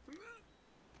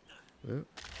 Ooh.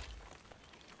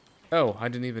 Oh, I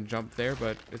didn't even jump there,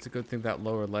 but it's a good thing that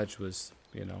lower ledge was,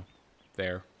 you know,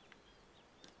 there.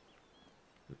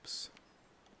 Oops.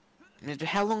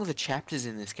 How long are the chapters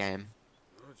in this game?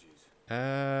 Oh,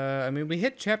 jeez. I mean, we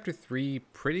hit chapter 3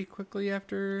 pretty quickly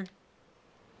after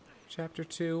chapter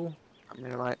 2. I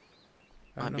mean, like,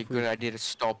 I don't might know be a if good idea to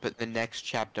stop at the next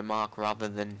chapter mark rather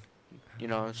than, you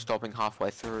know, stopping halfway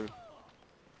through.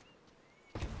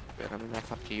 But I mean,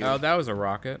 that's up to you. Oh, that was a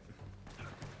rocket.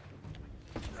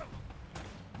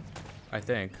 I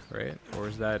think, right? Or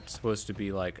is that supposed to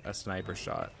be like a sniper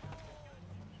shot?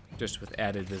 Just with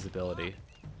added visibility.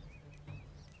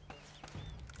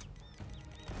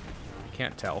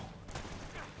 Can't tell.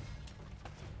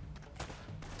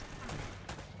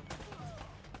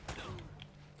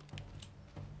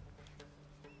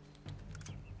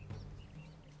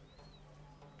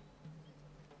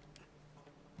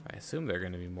 I assume there are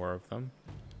going to be more of them.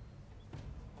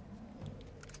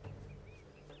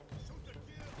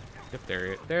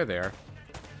 Yep, there they are.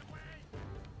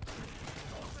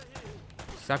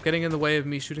 Stop getting in the way of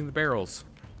me shooting the barrels.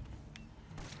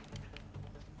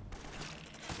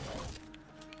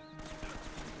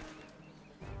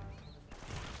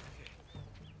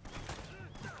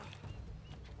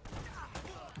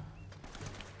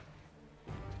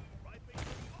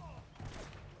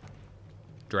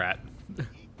 Drat.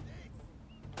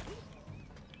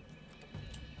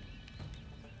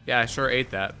 Yeah, I sure ate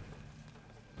that.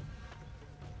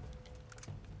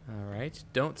 Alright,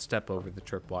 don't step over the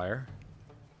tripwire.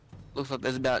 Looks like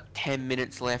there's about 10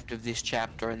 minutes left of this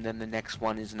chapter, and then the next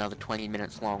one is another 20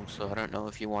 minutes long, so I don't know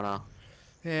if you wanna...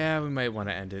 Yeah, we might want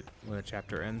to end it when the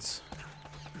chapter ends.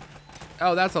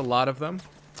 Oh, that's a lot of them.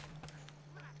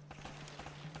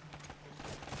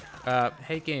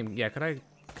 Hey game, yeah, could I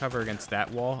cover against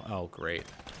that wall? Oh, great.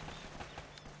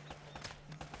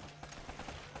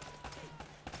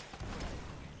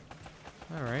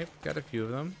 Alright, got a few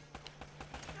of them.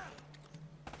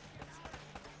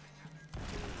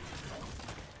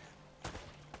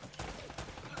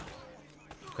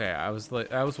 Okay, I was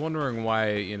wondering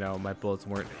why, you know, my bullets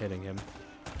weren't hitting him.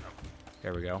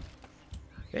 There we go.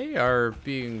 They are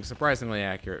being surprisingly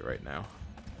accurate right now.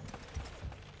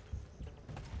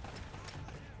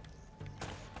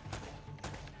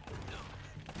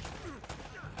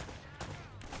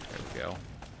 There we go.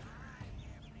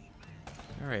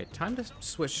 Alright, time to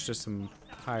switch to some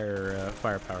higher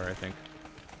firepower, I think.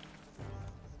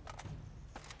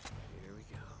 Here we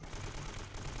go.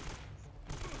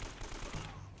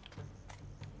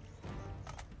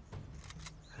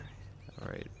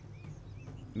 Alright.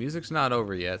 Music's not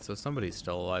over yet, so somebody's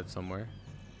still alive somewhere.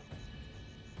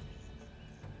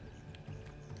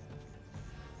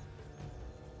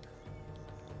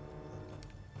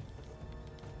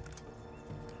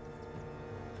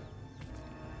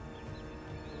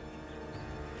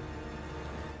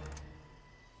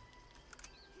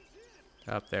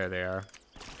 Up there they are.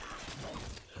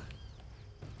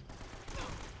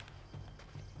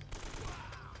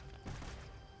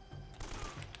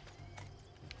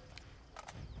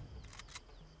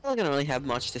 I'm not gonna really have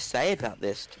much to say about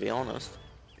this, to be honest.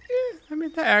 Yeah, I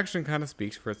mean, the action kind of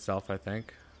speaks for itself, I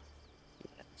think.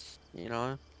 It's, you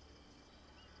know,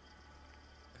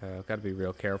 Gotta be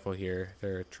real careful here.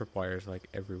 There are tripwires like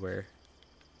everywhere.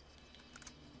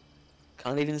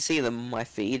 Can't even see them on my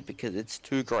feed because it's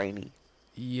too grainy.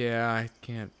 Yeah, I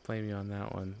can't blame you on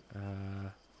that one.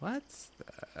 What's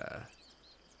the...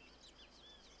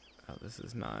 Oh, this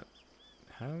is not...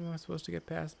 How am I supposed to get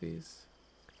past these?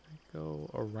 Can I go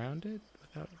around it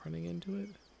without running into it?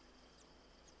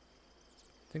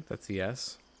 I think that's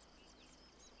yes.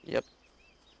 Yep.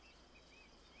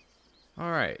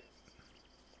 Alright.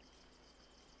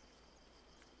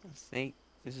 I think,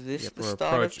 is this Yep, the we're,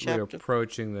 start of we're chapter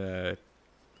approaching the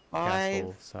 5?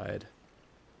 castle side.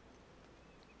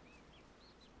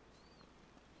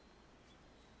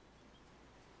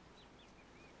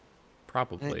 I think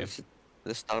Probably. this is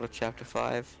the start of chapter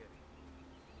 5.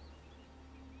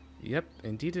 Yep,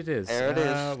 indeed it is. There it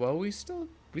is. Well, we still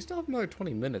have another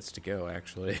 20 minutes to go,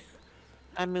 actually.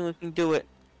 I mean, we can do it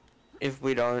if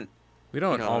we don't. We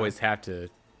don't No. always have to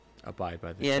abide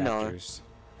by the Yeah, no. chapters.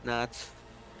 Nah, it's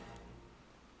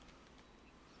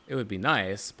It would be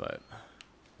nice, but...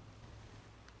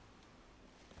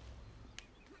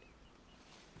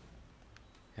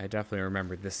 I definitely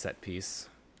remember this set piece.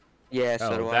 yeah.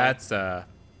 So Oh, do I. that's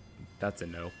a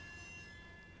no.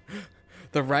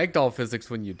 The ragdoll physics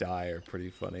when you die are pretty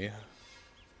funny.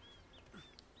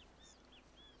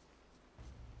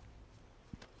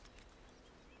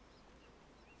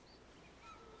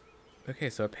 Okay,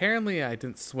 so apparently I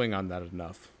didn't swing on that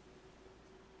enough.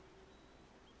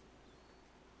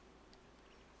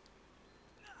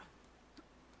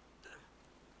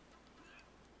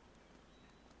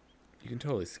 You can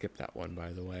totally skip that one,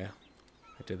 by the way.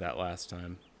 I did that last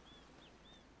time.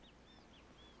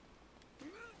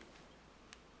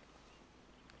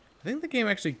 I think the game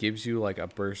actually gives you like a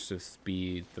burst of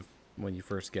speed when you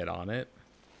first get on it.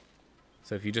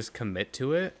 So if you just commit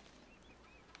to it,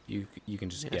 you can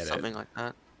just get something it. like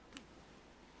that.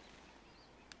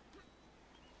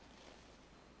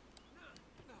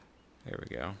 There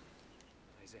we go.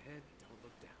 Eyes ahead, don't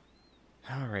look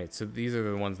down. All right, so these are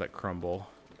the ones that crumble.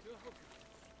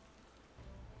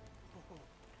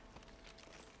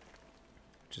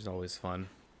 Which is always fun.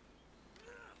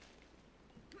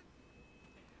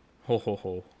 Ho ho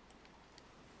ho.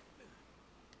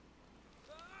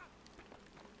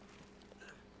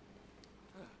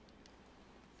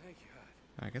 Thank you,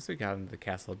 I guess we got into the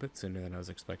castle a bit sooner than I was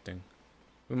expecting.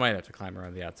 We might have to climb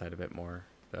around the outside a bit more,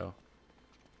 though.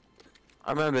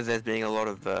 I remember there's being a lot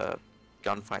of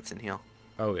gunfights in here.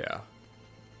 Oh yeah.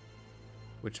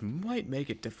 Which might make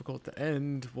it difficult to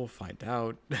end. We'll find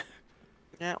out.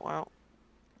 Yeah, well,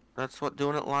 that's what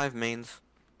doing it live means.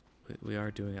 We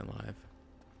are doing it live.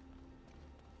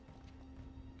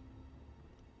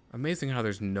 Amazing how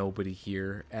there's nobody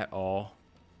here at all.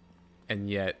 And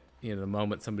yet, you know, the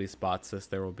moment somebody spots us,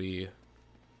 there will be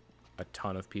a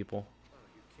ton of people. Oh,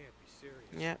 you can't be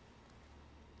serious. Yeah.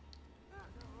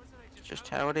 It's just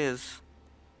how it is.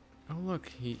 Oh look,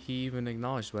 he even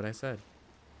acknowledged what I said.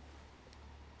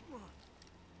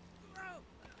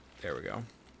 There we go.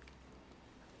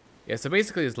 Yeah, so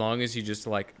basically as long as you just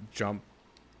like jump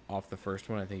off the first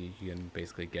one, I think you can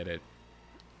basically get it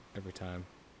every time.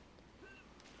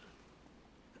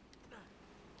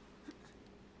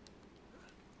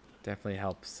 Definitely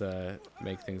helps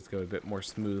make things go a bit more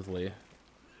smoothly.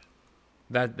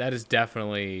 That is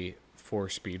definitely for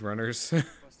speedrunners.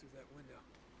 Bust through that window.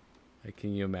 Like,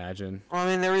 can you imagine? Well, I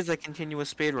mean, there is a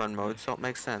continuous speedrun mode, so it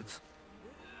makes sense.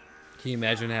 Can you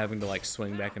imagine having to like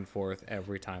swing back and forth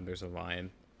every time there's a vine?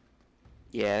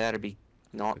 Yeah, that'd be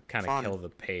not Kind of fun. kill the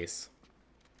pace.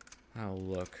 Oh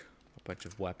look, a bunch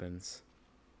of weapons.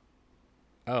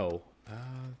 Oh,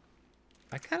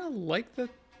 I kind of like the.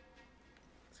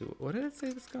 So what did it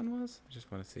say this gun was? I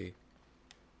just want to see.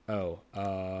 Oh,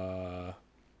 I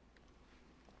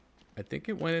think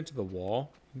it went into the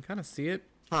wall. You can kind of see it.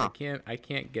 Huh. I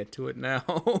can't get to it now.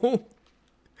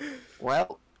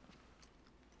 Well,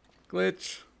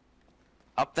 Glitch.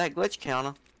 up that glitch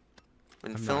counter.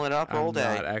 Been I'm filling not- it up all I'm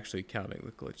day. not actually counting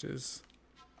the glitches.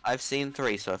 I've seen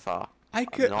 3 so far. I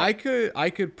not-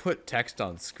 could put text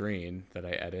on screen that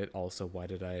I edit. Also, why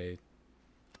did I?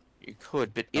 You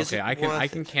could, but is Okay, it I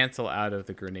worth can it? cancel out of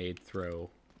the grenade throw,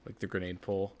 like the grenade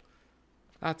pull.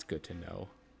 That's good to know.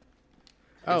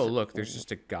 Oh, it look, there's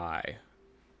just a guy.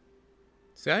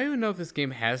 See, I don't even know if this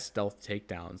game has stealth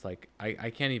takedowns. Like, I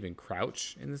can't even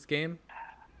crouch in this game.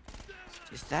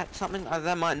 Is that something?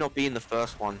 That might not be in the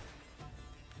first one.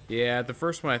 Yeah, the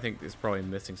first one I think is probably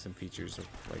missing some features of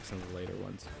like some of the later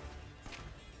ones.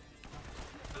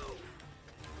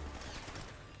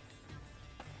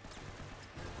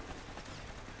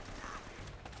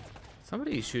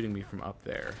 Somebody is shooting me from up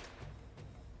there.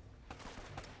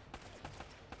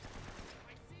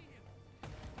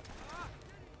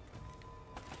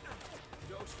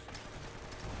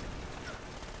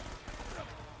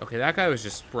 Okay, that guy was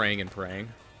just spraying and praying.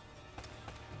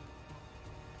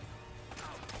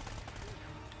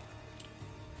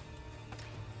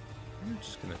 I'm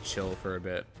just gonna chill for a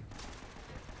bit.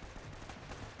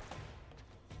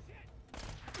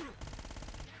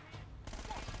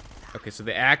 Okay, so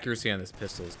the accuracy on this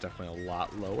pistol is definitely a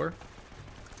lot lower.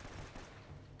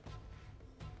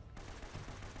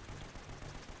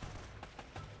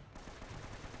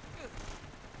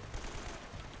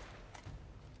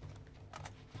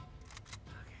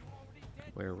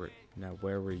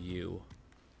 Where were you?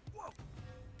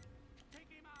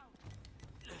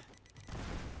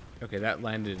 Okay, that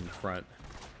landed in front.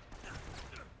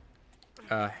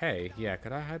 Hey, yeah,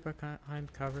 could I hide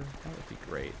behind cover? That would be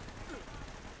great.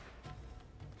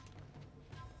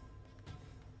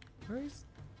 Where is...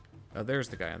 Oh, there's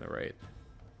the guy on the right.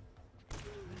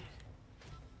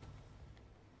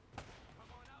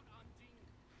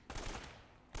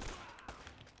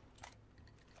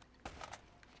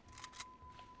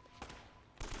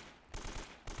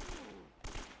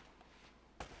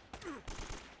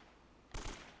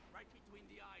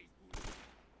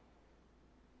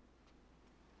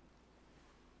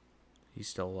 He's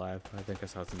still alive. I think I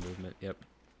saw some movement. Yep.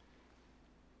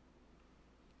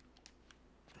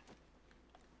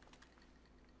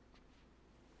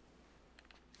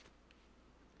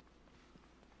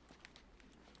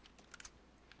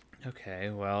 Okay,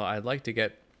 well, I'd like to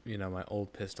get, you know, my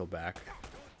old pistol back.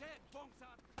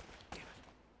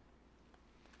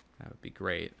 That would be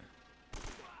great.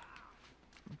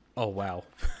 Oh, wow.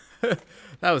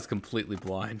 That was completely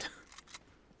blind.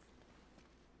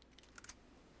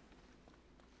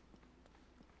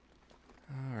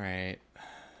 All right.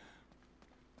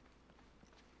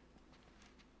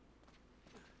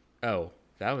 Oh,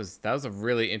 that was a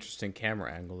really interesting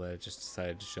camera angle that it just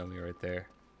decided to show me right there.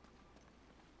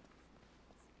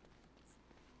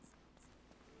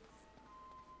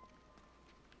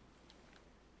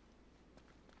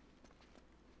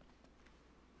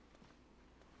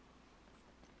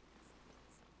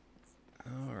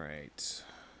 All right.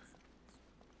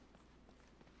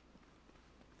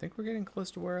 I think we're getting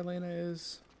close to where Elena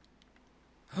is.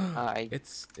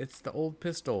 It's the old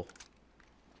pistol.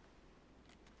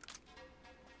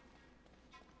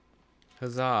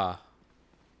 Huzzah.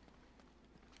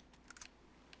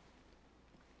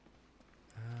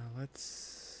 Let's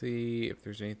see if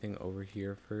there's anything over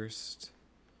here first.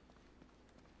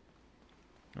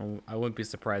 Oh, I wouldn't be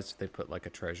surprised if they put like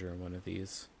a treasure in one of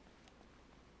these.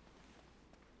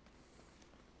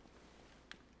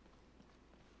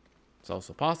 It's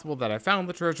also possible that I found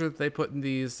the treasure that they put in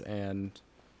these and...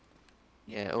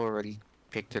 Yeah, already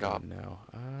picked it up. No.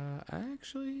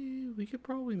 Actually, we could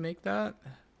probably make that.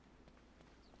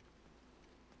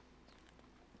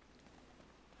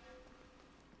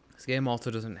 This game also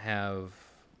doesn't have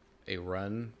a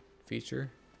run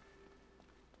feature.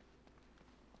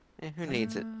 Who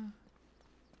needs it?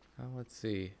 Oh, let's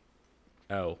see.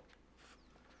 Oh.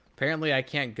 Apparently I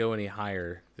can't go any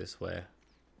higher this way.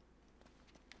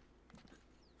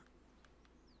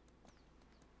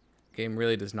 Game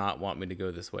really does not want me to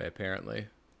go this way, apparently.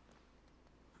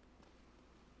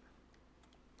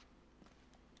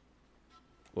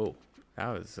 Whoa. That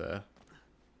was,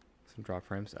 some drop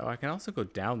frames. Oh, I can also go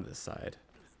down this side,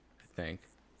 I think.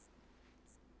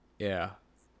 Yeah.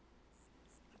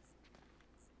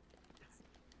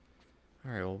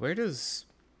 Alright, well, where does...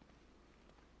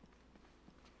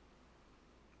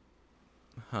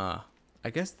 Huh. I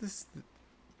guess this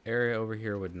area over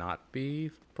here would not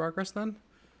be progress, then?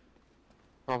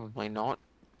 Probably not.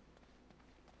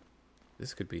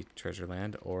 This could be treasure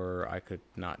land, or I could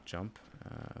not jump.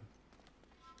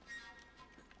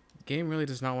 Game really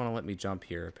does not want to let me jump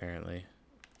here, apparently.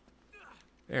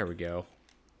 There we go.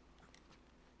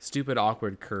 Stupid,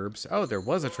 awkward curbs. Oh, there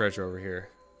was a treasure over here.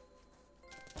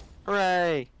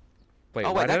 Hooray! Wait,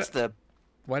 oh, wait,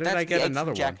 why did I get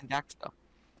another one? Jack and Daxter.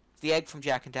 It's the egg from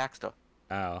Jack and Daxter.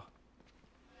 Oh.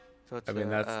 So it's, I mean,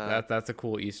 that's a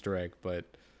cool Easter egg, but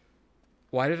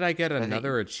why did I get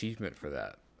another achievement for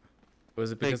that?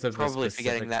 Was it because of the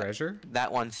specific treasure?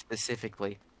 That one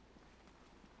specifically.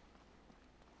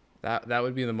 That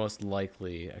would be the most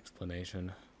likely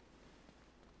explanation.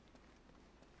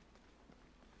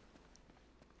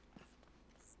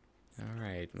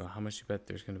 Alright, well, how much you bet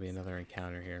there's going to be another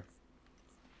encounter here?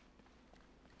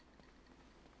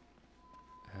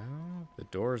 Oh, the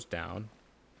door's down.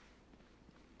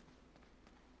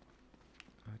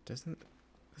 It doesn't...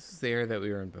 This is the area that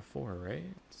we were in before, right?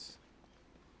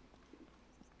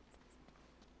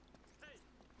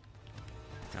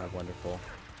 Oh, wonderful.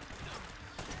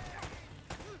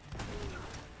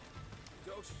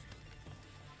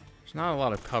 There's not a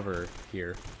lot of cover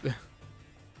here.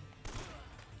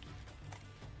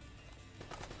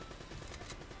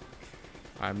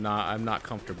 I'm not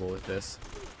comfortable with this.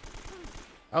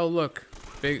 Oh look,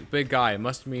 big guy.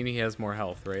 Must mean he has more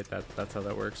health, right? That's how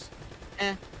that works.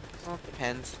 Well,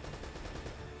 depends.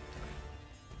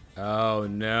 Oh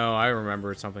no, I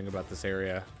remember something about this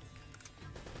area.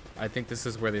 I think this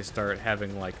is where they start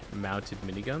having like mounted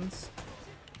miniguns.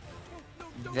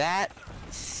 That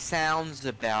sounds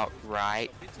about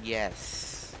right.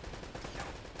 Yes.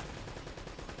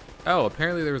 Oh,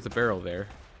 apparently there was a barrel there.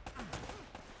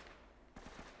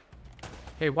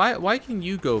 Hey, why can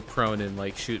you go prone and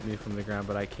like shoot me from the ground,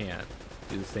 but I can't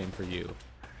do the same for you?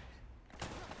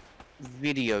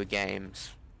 Video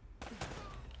games.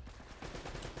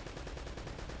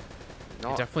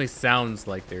 It definitely sounds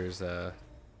like there's a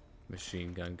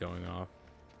machine gun going off.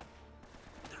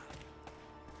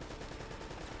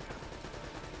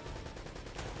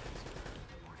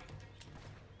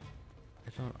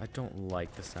 I don't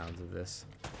like the sounds of this.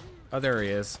 Oh, there he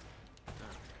is.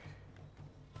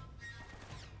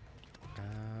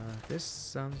 This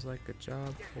sounds like a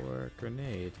job for a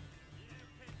grenade.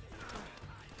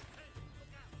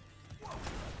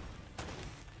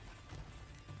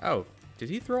 Oh, did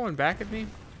he throw one back at me?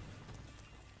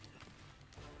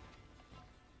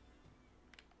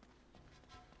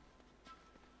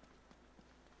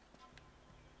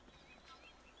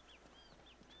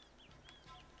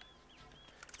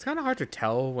 It's kind of hard to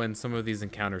tell when some of these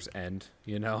encounters end,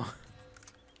 you know?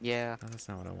 Yeah. Oh, that's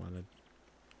not what I wanted.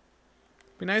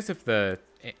 Be nice if the,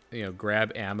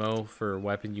 grab ammo for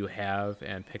weapon you have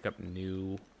and pick up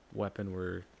new weapon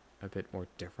were a bit more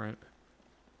different.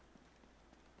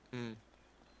 Hmm.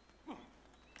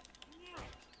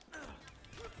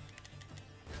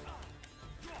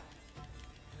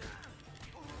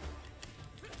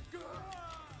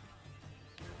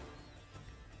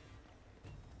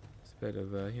 It's a bit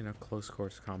of, close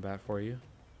quarters combat for you.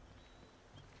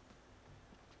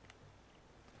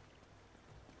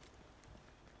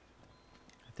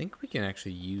 I think we can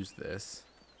actually use this.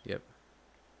 Yep.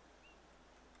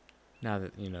 Now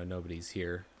that, nobody's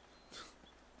here.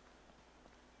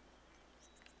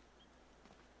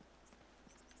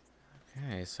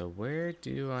 Okay, so where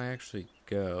do I actually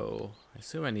go? I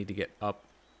assume I need to get up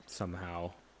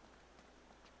somehow.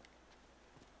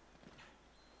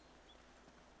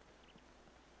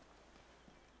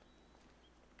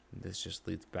 This just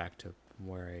leads back to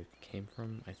where I came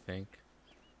from, I think.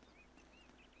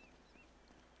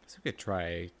 So we could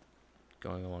try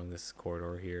going along this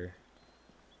corridor here.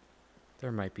 There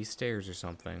might be stairs or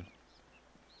something.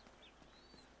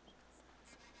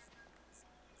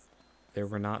 There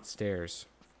were not stairs.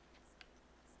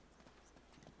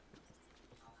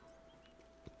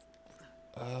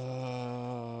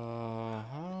 How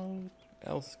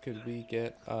else could we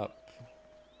get up?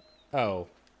 Oh,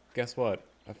 guess what?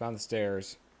 I found the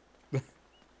stairs.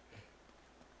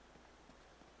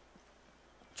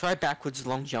 Try backwards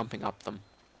long jumping up them.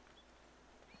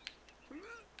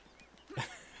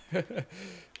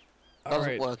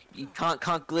 Doesn't work. You can't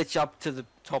glitch up to the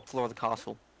top floor of the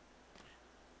castle.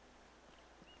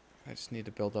 I just need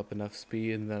to build up enough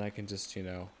speed and then I can just,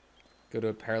 go to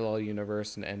a parallel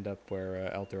universe and end up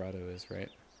where El Dorado is,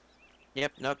 right?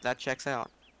 Yep, nope, that checks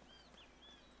out.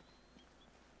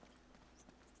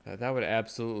 That would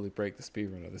absolutely break the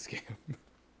speedrun of this game.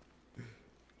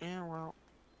 Yeah, well.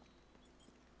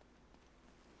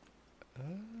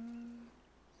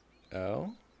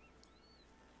 Oh?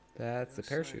 That's the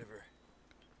parachute.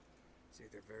 It's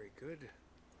either very good or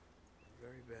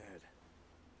very bad.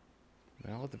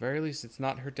 Well, at the very least, it's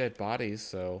not her dead body,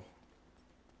 so...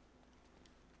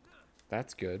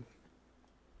 That's good.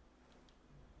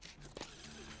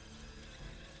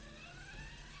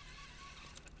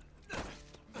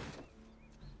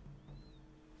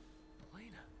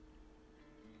 Elena,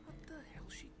 what the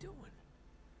hell's she doing?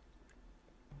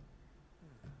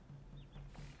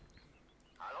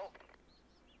 Hello?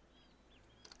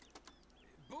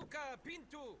 Buka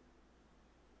Pintu!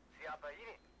 Siapa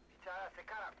ini? Bicara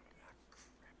sekarang.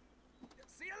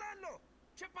 Sialano!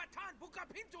 Cepatan, buka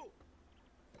pintu!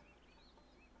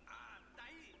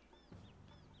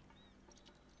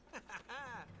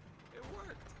 It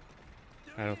worked.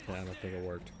 I don't think it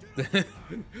worked.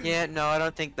 Yeah, no, I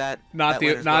don't think that. Not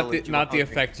that the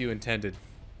effect you intended.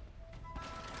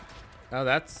 Oh,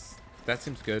 that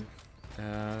seems good.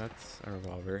 That's a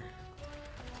revolver.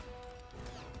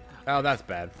 Oh, that's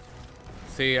bad.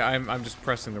 See, I'm just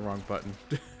pressing the wrong button.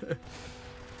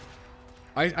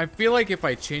 I feel like if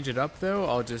I change it up though,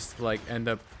 I'll just like end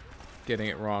up getting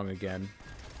it wrong again.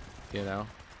 You know?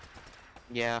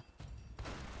 Yeah.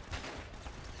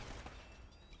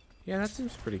 Yeah, that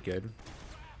seems pretty good.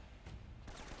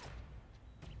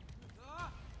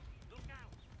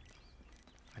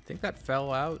 I think that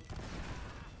fell out.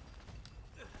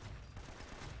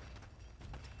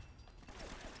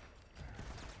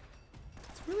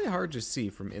 It's really hard to see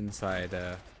from inside,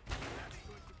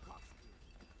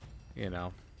 you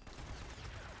know.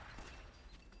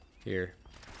 Here.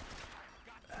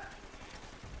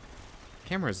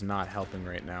 Camera's not helping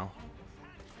right now.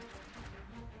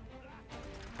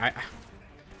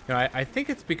 I think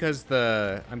it's because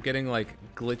I'm getting like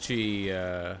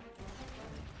glitchy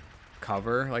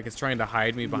cover, like it's trying to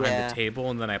hide me behind the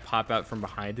table, and then I pop out from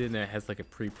behind it, and it has like a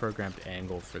pre-programmed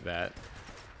angle for that.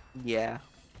 Yeah.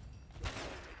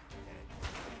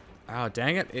 Oh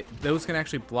dang it! Those can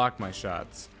actually block my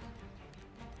shots.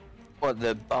 What,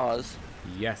 the bars?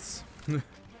 Yes.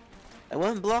 I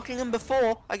wasn't blocking them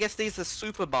before. I guess these are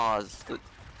super bars that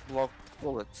block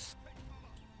bullets.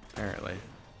 Apparently.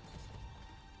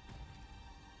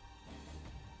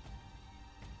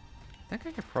 I think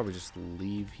I could probably just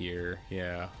leave here.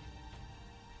 Yeah.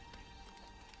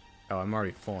 Oh, I'm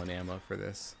already full on ammo for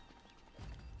this.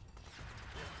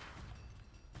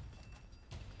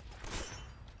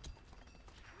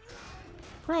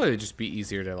 Probably just be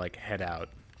easier to like head out.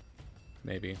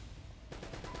 Maybe.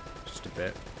 Just a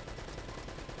bit.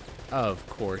 Of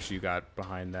course you got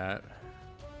behind that.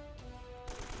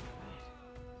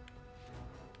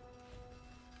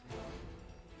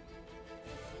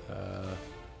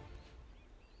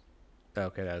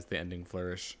 Okay, that's the ending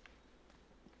flourish.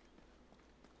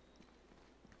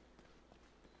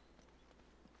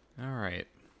 All right.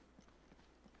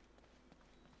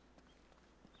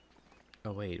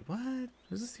 Oh wait, what?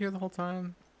 Was this here the whole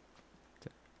time?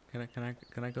 Can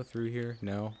I go through here?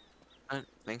 No. I don't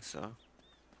think so.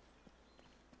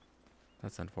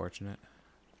 That's unfortunate.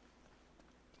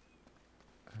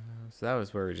 So that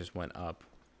was where we just went up.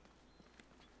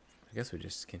 I guess we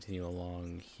just continue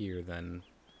along here then.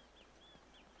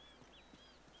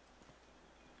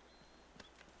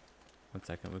 One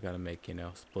second, we gotta make, you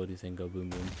know, splody thing go boom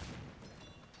boom.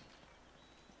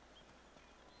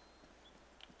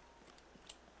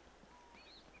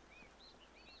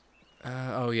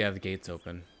 Oh yeah, the gate's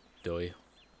open. Doy.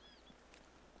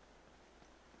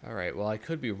 Alright, well I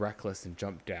could be reckless and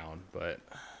jump down, but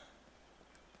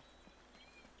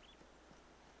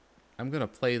I'm gonna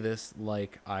play this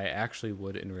like I actually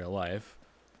would in real life.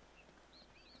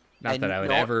 Not that I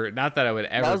would ever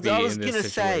be in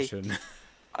this situation.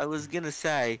 I was gonna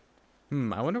say.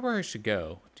 I wonder where I should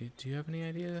go. Do you have any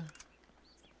idea?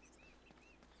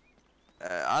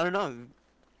 I don't know.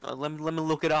 Let me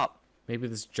look it up. Maybe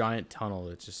this giant tunnel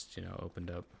that just, you know,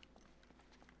 opened up.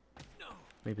 No.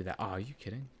 Maybe that. Oh, are you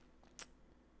kidding?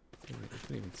 I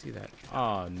couldn't even see that.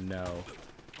 Oh no.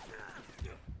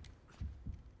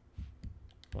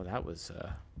 Well, that was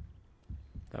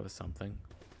something.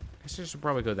 I guess I should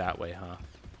probably go that way, huh?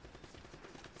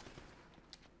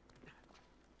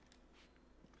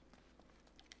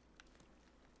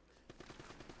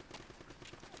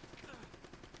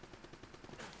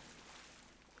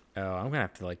 Oh, I'm gonna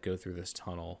have to like go through this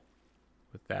tunnel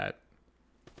with that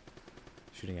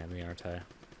shooting at me, aren't I?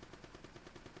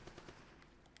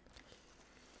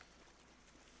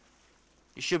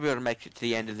 You should be able to make it to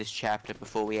the end of this chapter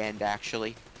before we end,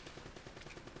 actually.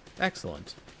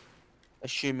 Excellent.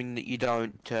 Assuming that you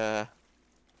don't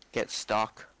get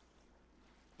stuck.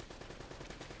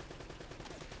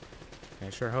 I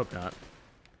sure hope not.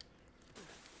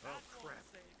 Oh, crap.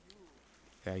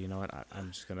 Yeah, you know what?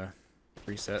 I'm just gonna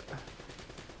reset.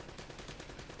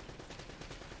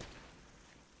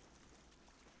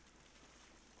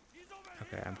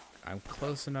 Okay, I'm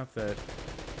close enough that.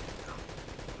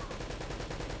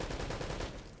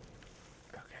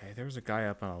 Okay, there was a guy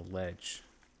up on a ledge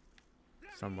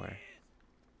somewhere.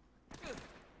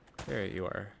 There you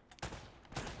are.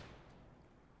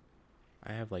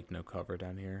 I have like no cover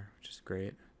down here, which is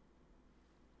great.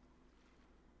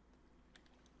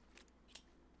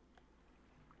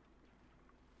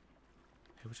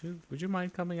 Hey, would you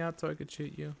mind coming out so I could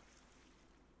shoot you?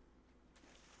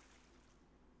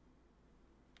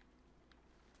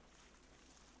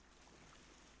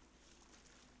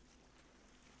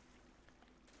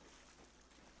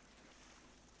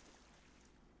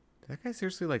 Did that guy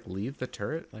seriously like leave the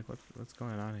turret? Like what's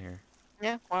going on here?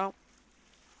 Yeah, well.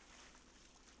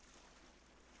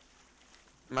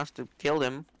 Must have killed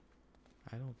him.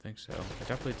 I don't think so. I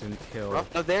definitely didn't kill. Oh,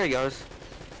 no, there he goes.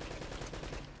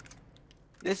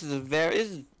 This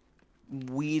is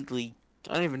weirdly,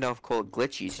 I don't even know if I call it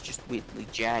glitchy, it's just weirdly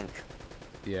jank.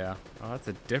 Yeah. Oh, that's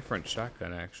a different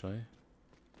shotgun actually.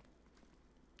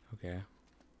 Okay.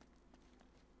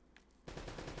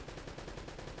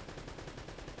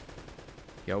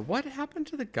 Yo, what happened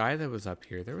to the guy that was up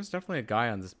here? There was definitely a guy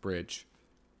on this bridge.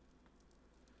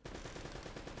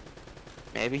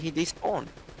 Maybe he despawned.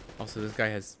 Also, this guy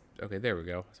has... Okay, there we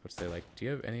go. I was about to say, like, do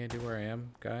you have any idea where I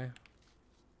am, guy?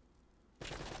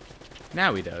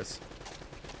 Now he does.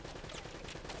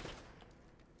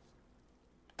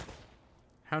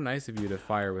 How nice of you to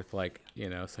fire with, like, you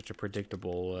know, such a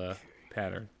predictable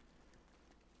pattern.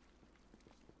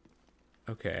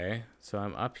 Okay, so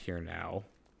I'm up here now.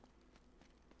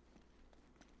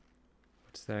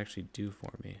 What does that actually do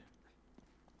for me?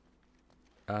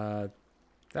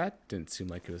 That didn't seem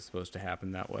like it was supposed to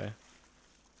happen that way.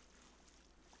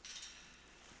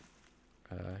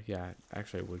 Yeah,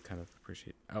 actually I would kind of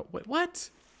appreciate... Oh, wait, what?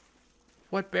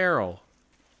 What barrel?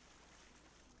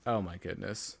 Oh my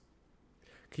goodness.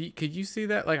 Could you see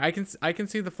that? Like, I can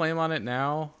see the flame on it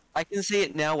now. I can see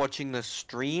it now watching the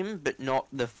stream, but not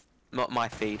my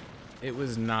feed. It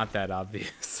was not that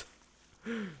obvious.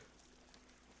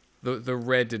 The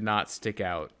red did not stick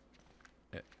out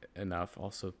enough.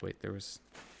 Also, wait, there was...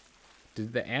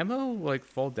 Did the ammo, like,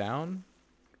 fall down?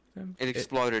 It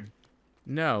exploded.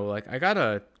 No, like, I got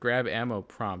a grab ammo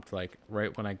prompt, like,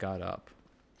 right when I got up.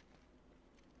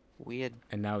 Weird.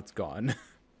 And now it's gone. This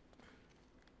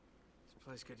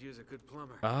place could use a good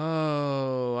plumber.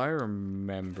 Oh, I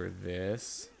remember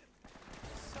this.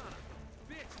 Son of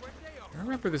a bitch, where'd they all I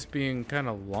remember this being kind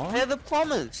of long. They're the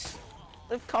plumbers.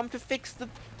 They've come to fix the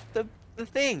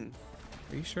thing.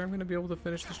 Are you sure I'm going to be able to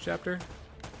finish this chapter?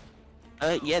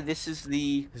 Yeah, this is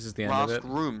the end last of it?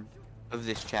 room of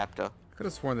this chapter. I could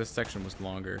have sworn this section was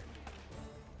longer.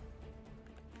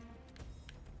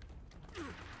 You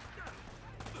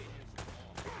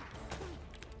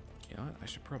know what? I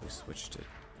should probably switch to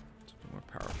more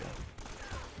powerful.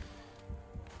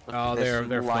 Oh,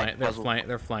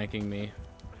 they're flanking me.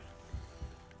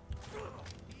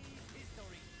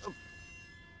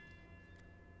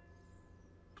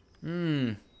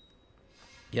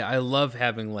 Yeah, I love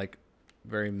having like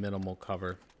very minimal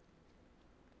cover.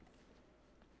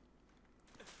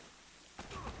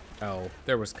 Oh,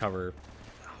 there was cover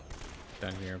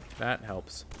down here. That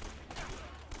helps.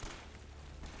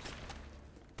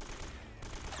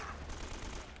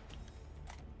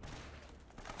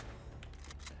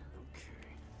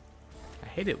 I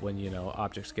hate it when, you know,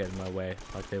 objects get in my way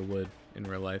like they would in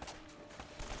real life.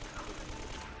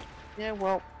 Yeah,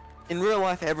 well, in real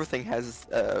life everything has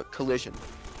collision.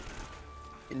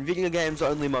 In video games,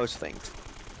 only most things.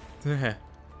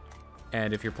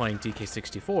 And if you're playing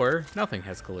DK64, nothing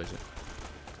has collision.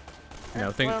 You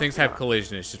know, things yeah. have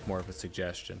collision, it's just more of a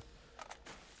suggestion.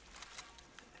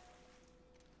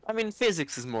 I mean,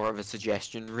 physics is more of a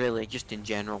suggestion, really, just in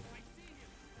general.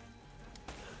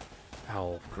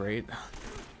 Oh, great.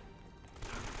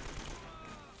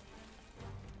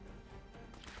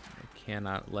 I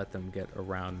cannot let them get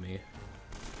around me.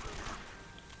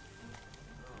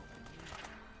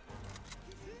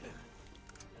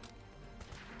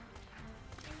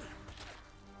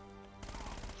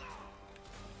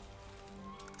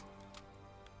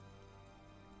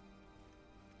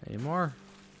 Any more?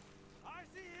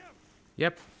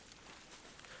 Yep.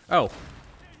 Oh.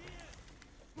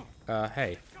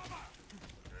 Hey.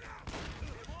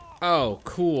 Oh,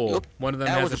 cool. Yep. One of them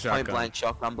that has was a shotgun. point-blank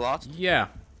shotgun blast. Yeah.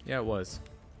 Yeah, it was.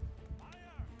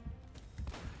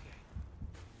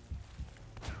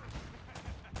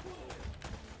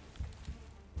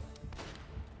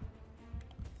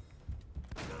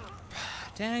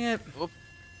 Dang it. Whoop.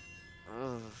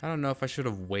 I don't know if I should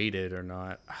have waited or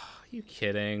not. Are you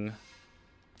kidding?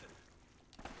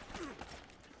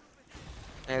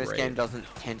 Yeah, this Great. game doesn't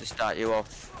tend to start you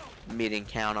off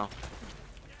mid-encounter.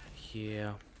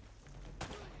 Yeah.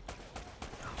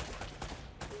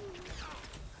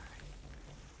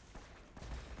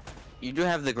 You do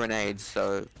have the grenades,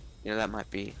 so, you know, that might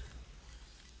be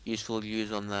useful to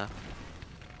use on the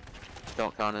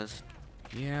shotgunners.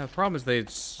 Yeah, the problem is they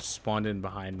spawned in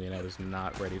behind me and I was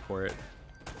not ready for it.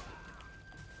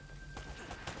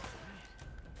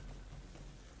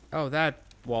 Oh, that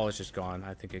wall is just gone.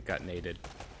 I think it got naded.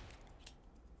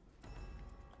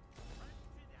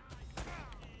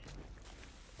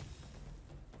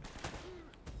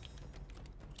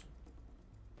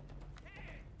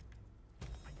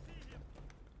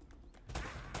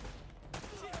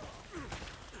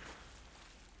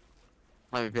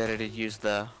 Might be better to use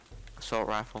the assault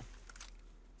rifle.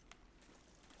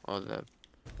 Or the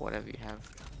whatever you have.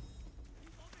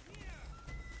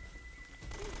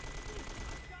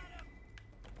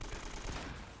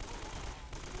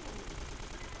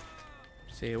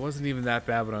 See, it wasn't even that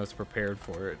bad when I was prepared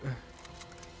for it.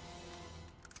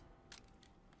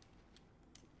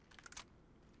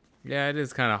 Yeah, it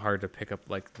is kind of hard to pick up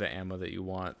like the ammo that you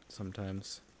want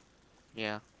sometimes.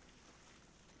 Yeah.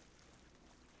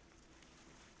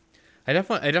 I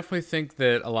definitely think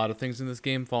that a lot of things in this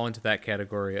game fall into that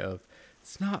category of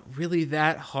it's not really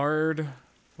that hard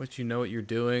once you know what you're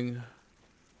doing.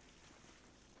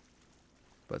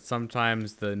 But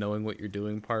sometimes the knowing what you're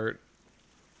doing part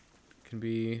can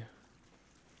be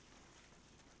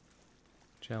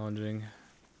challenging.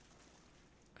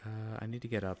 I need to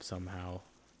get up somehow.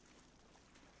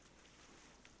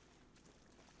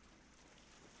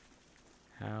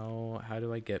 How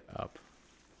do I get up?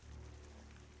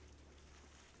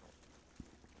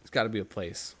 There's got to be a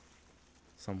place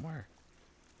somewhere.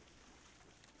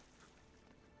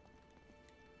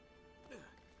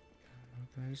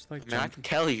 Can I just like I jump? can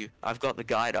tell you, I've got the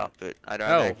guide up, but I don't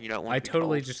know if you don't want I to be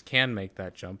totally told. just can make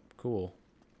that jump. Cool.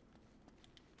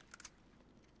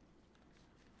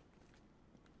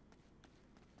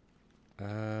 All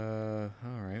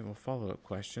right. Well, follow-up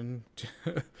question.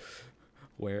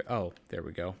 Where? Oh, there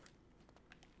we go.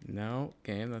 No,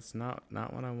 game. That's not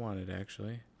what I wanted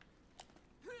actually.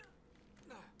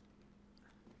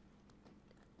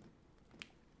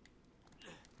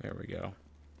 There we go.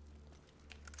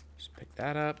 Just pick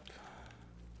that up.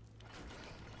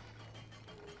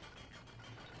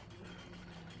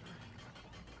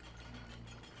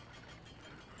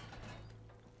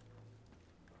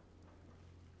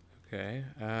 Okay,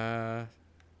 I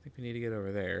think we need to get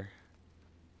over there.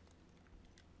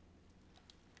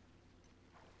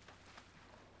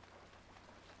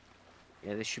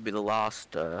 Yeah, this should be the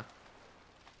last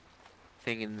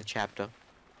thing in the chapter.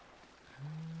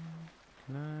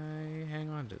 Can I hang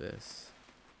on to this?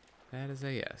 That is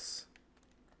a yes.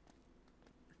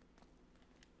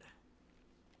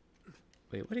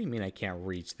 Wait, what do you mean I can't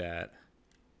reach that?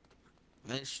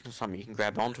 It's just something you can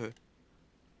grab onto.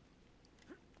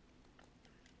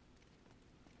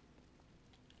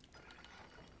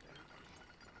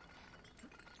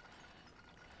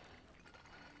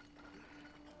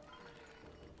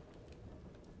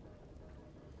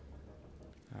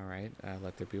 Alright,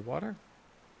 let there be water.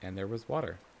 And there was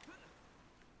water.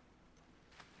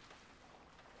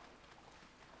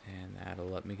 And that'll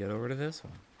let me get over to this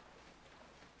one.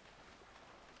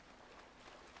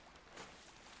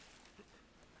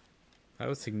 That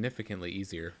was significantly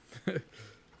easier.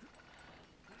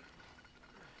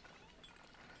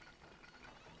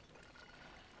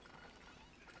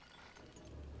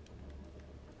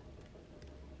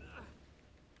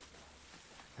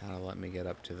 That'll let me get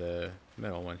up to the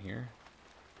middle one here.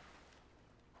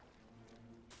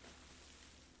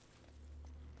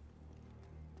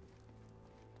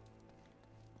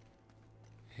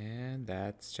 And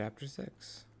that's chapter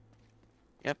 6.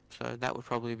 Yep, so that would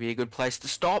probably be a good place to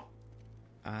stop.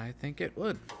 I think it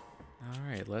would.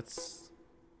 Alright, let's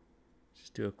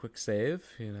just do a quick save,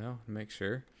 you know, make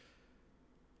sure.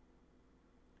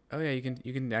 Oh yeah, you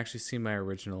can actually see my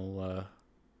original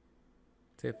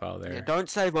save file there. Yeah, don't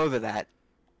save over that.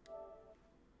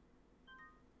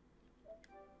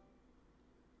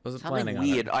 Wasn't Something planning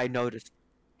weird on it.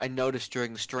 I noticed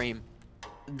during the stream.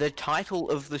 The title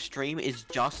of the stream is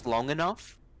just long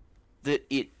enough that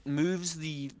it moves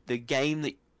the game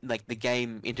that the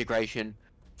game integration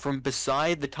from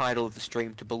beside the title of the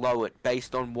stream to below it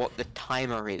based on what the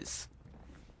timer is.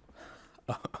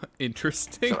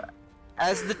 Interesting. So,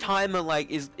 as the timer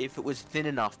is if it was thin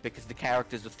enough because the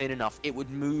characters are thin enough, it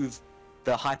would move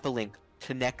the hyperlink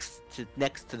to next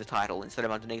to the title instead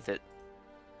of underneath it.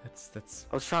 That's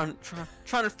I was trying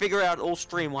to figure out all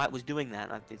stream why it was doing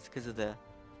that. It's because of the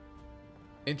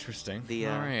interesting. The,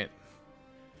 All right.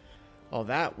 Well,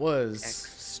 that was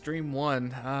X. stream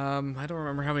 1. I don't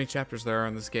remember how many chapters there are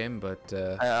in this game, but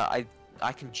I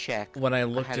can check. when I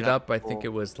looked had it it up, up I think before.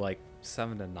 it was like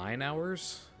 7 to 9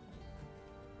 hours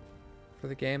for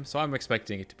the game. So I'm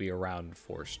expecting it to be around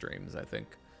 4 streams, I think.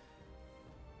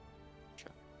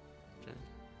 Sure.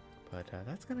 But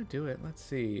that's gonna do it. Let's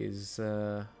see. Is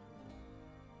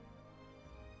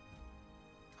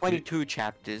 22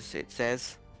 chapters, it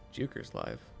says. Juker's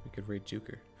live? We could read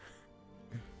Juker.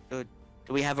 Do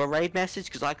we have a raid message?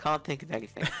 Because I can't think of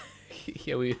anything.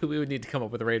 Yeah, we would need to come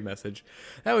up with a raid message.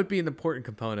 That would be an important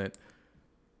component.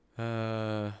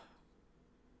 Ooh,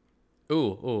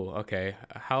 okay.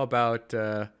 How about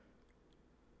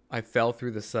I fell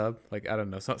through the sub? Like, I don't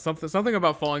know, something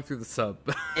about falling through the sub.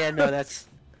 Yeah, no, that's.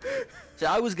 So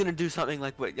I was gonna do something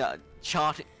like what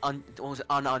charting, what was it,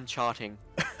 uncharting.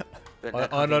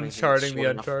 Uncharting the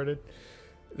Uncharted.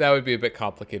 That would be a bit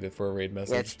complicated for a raid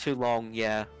message. Yeah, it's too long.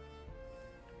 Yeah.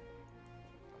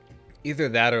 Either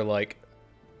that or like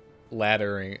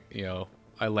laddering. You know,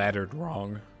 I laddered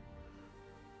wrong.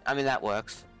 I mean, that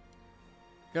works.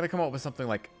 Gotta come up with something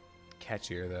like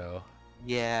catchier though.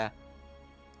 Yeah.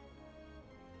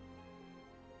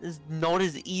 It's not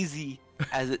as easy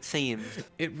as it seems.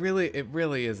 It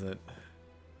really isn't.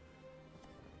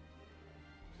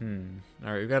 All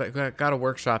right, we gotta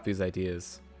workshop these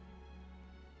ideas.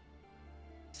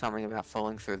 Something about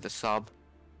falling through the sub.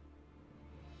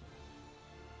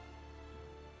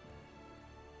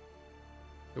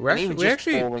 We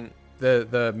actually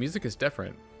the music is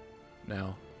different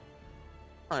now.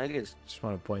 Oh, it is. Just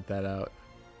want to point that out.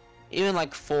 Even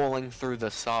like falling through the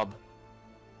sub.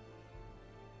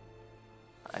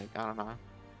 I don't know.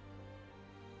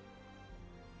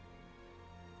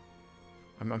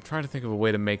 I'm trying to think of a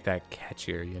way to make that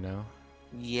catchier, you know?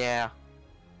 Yeah.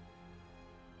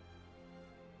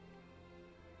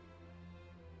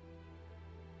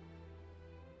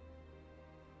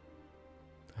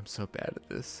 I'm so bad at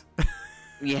this.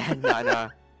 Yeah, no.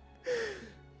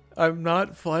 I'm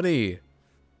not funny.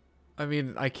 I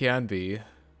mean, I can be.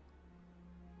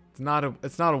 It's not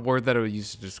a word that I would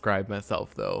use to describe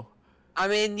myself, though. I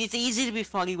mean, it's easy to be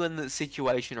funny when the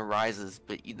situation arises,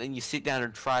 but then you sit down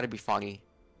and try to be funny.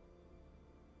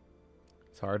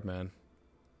 It's hard, man.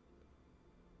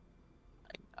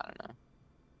 I don't know.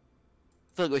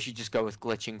 I feel like we should just go with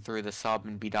glitching through the sub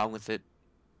and be done with it.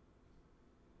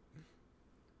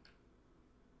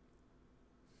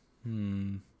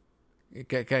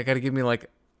 Gotta give me like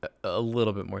a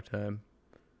little bit more time.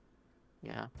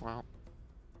 Yeah, well.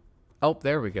 Oh,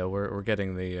 there we go. We're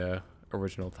getting the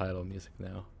original title music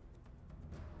now.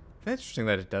 Interesting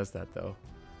that it does that though.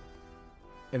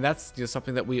 And that's just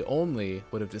something that we only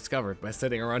would have discovered by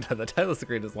sitting around on the title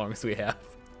screen as long as we have.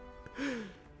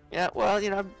 Yeah, well, you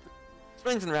know,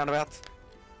 swings and roundabouts.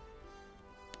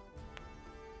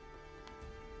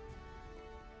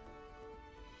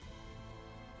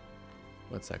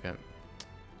 One second.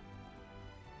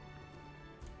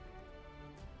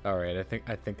 All right, I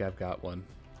think I've got one.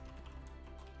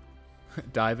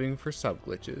 Diving for sub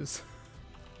glitches.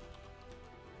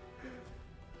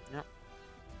 Yep.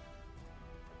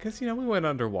 Because you know we went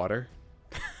underwater,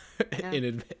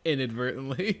 Yeah.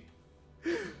 inadvertently.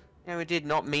 Yeah, we did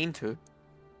not mean to.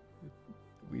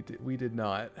 We did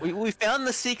not. We found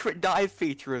the secret dive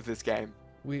feature of this game.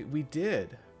 We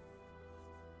did.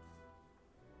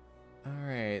 All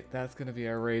right, that's gonna be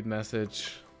our raid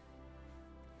message.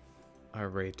 Our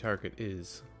raid target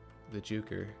is the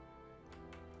Juker.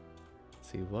 Let's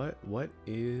see what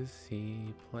is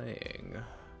he playing?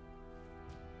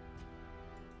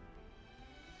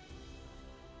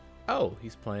 Oh,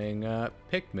 he's playing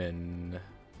Pikmin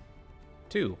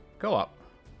 2 co-op.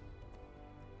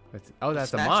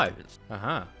 That's a mod.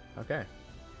 Uh-huh. Okay.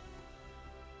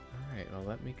 All right, well,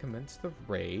 let me commence the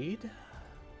raid.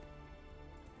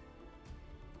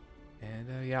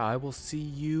 And yeah, I will see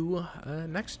you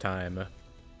next time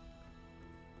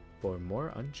for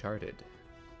more Uncharted.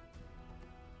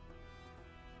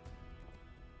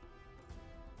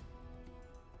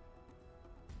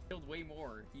 Killed way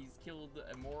more. He's killed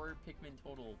more Pikmin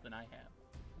total than I have.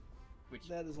 Which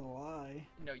that is a lie.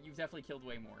 No, you've definitely killed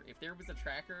way more. If there was a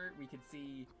tracker, we could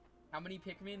see how many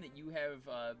Pikmin that you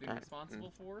have been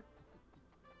responsible for.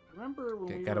 Remember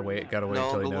when we gotta wait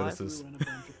until he notices. We went a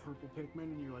bunch of purple Pikmin,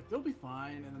 and you're like, they'll be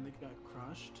fine, and then they got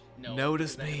crushed. No,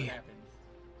 notice me.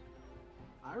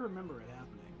 I remember it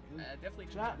happening. Definitely.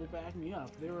 Chat will back me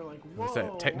up. They were like, "Whoa!" Is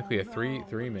that technically a no,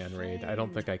 three-man raid? I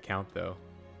don't think I count though.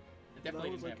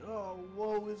 Definitely I was like, "Oh,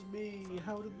 woe is me!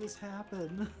 How did this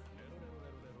happen?"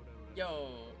 Yo,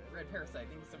 Red Parasite,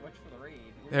 thank you so much for the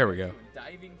raid. There we go.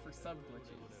 Diving for sub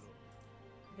glitches.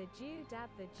 The Jew dab,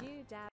 the Jew dab.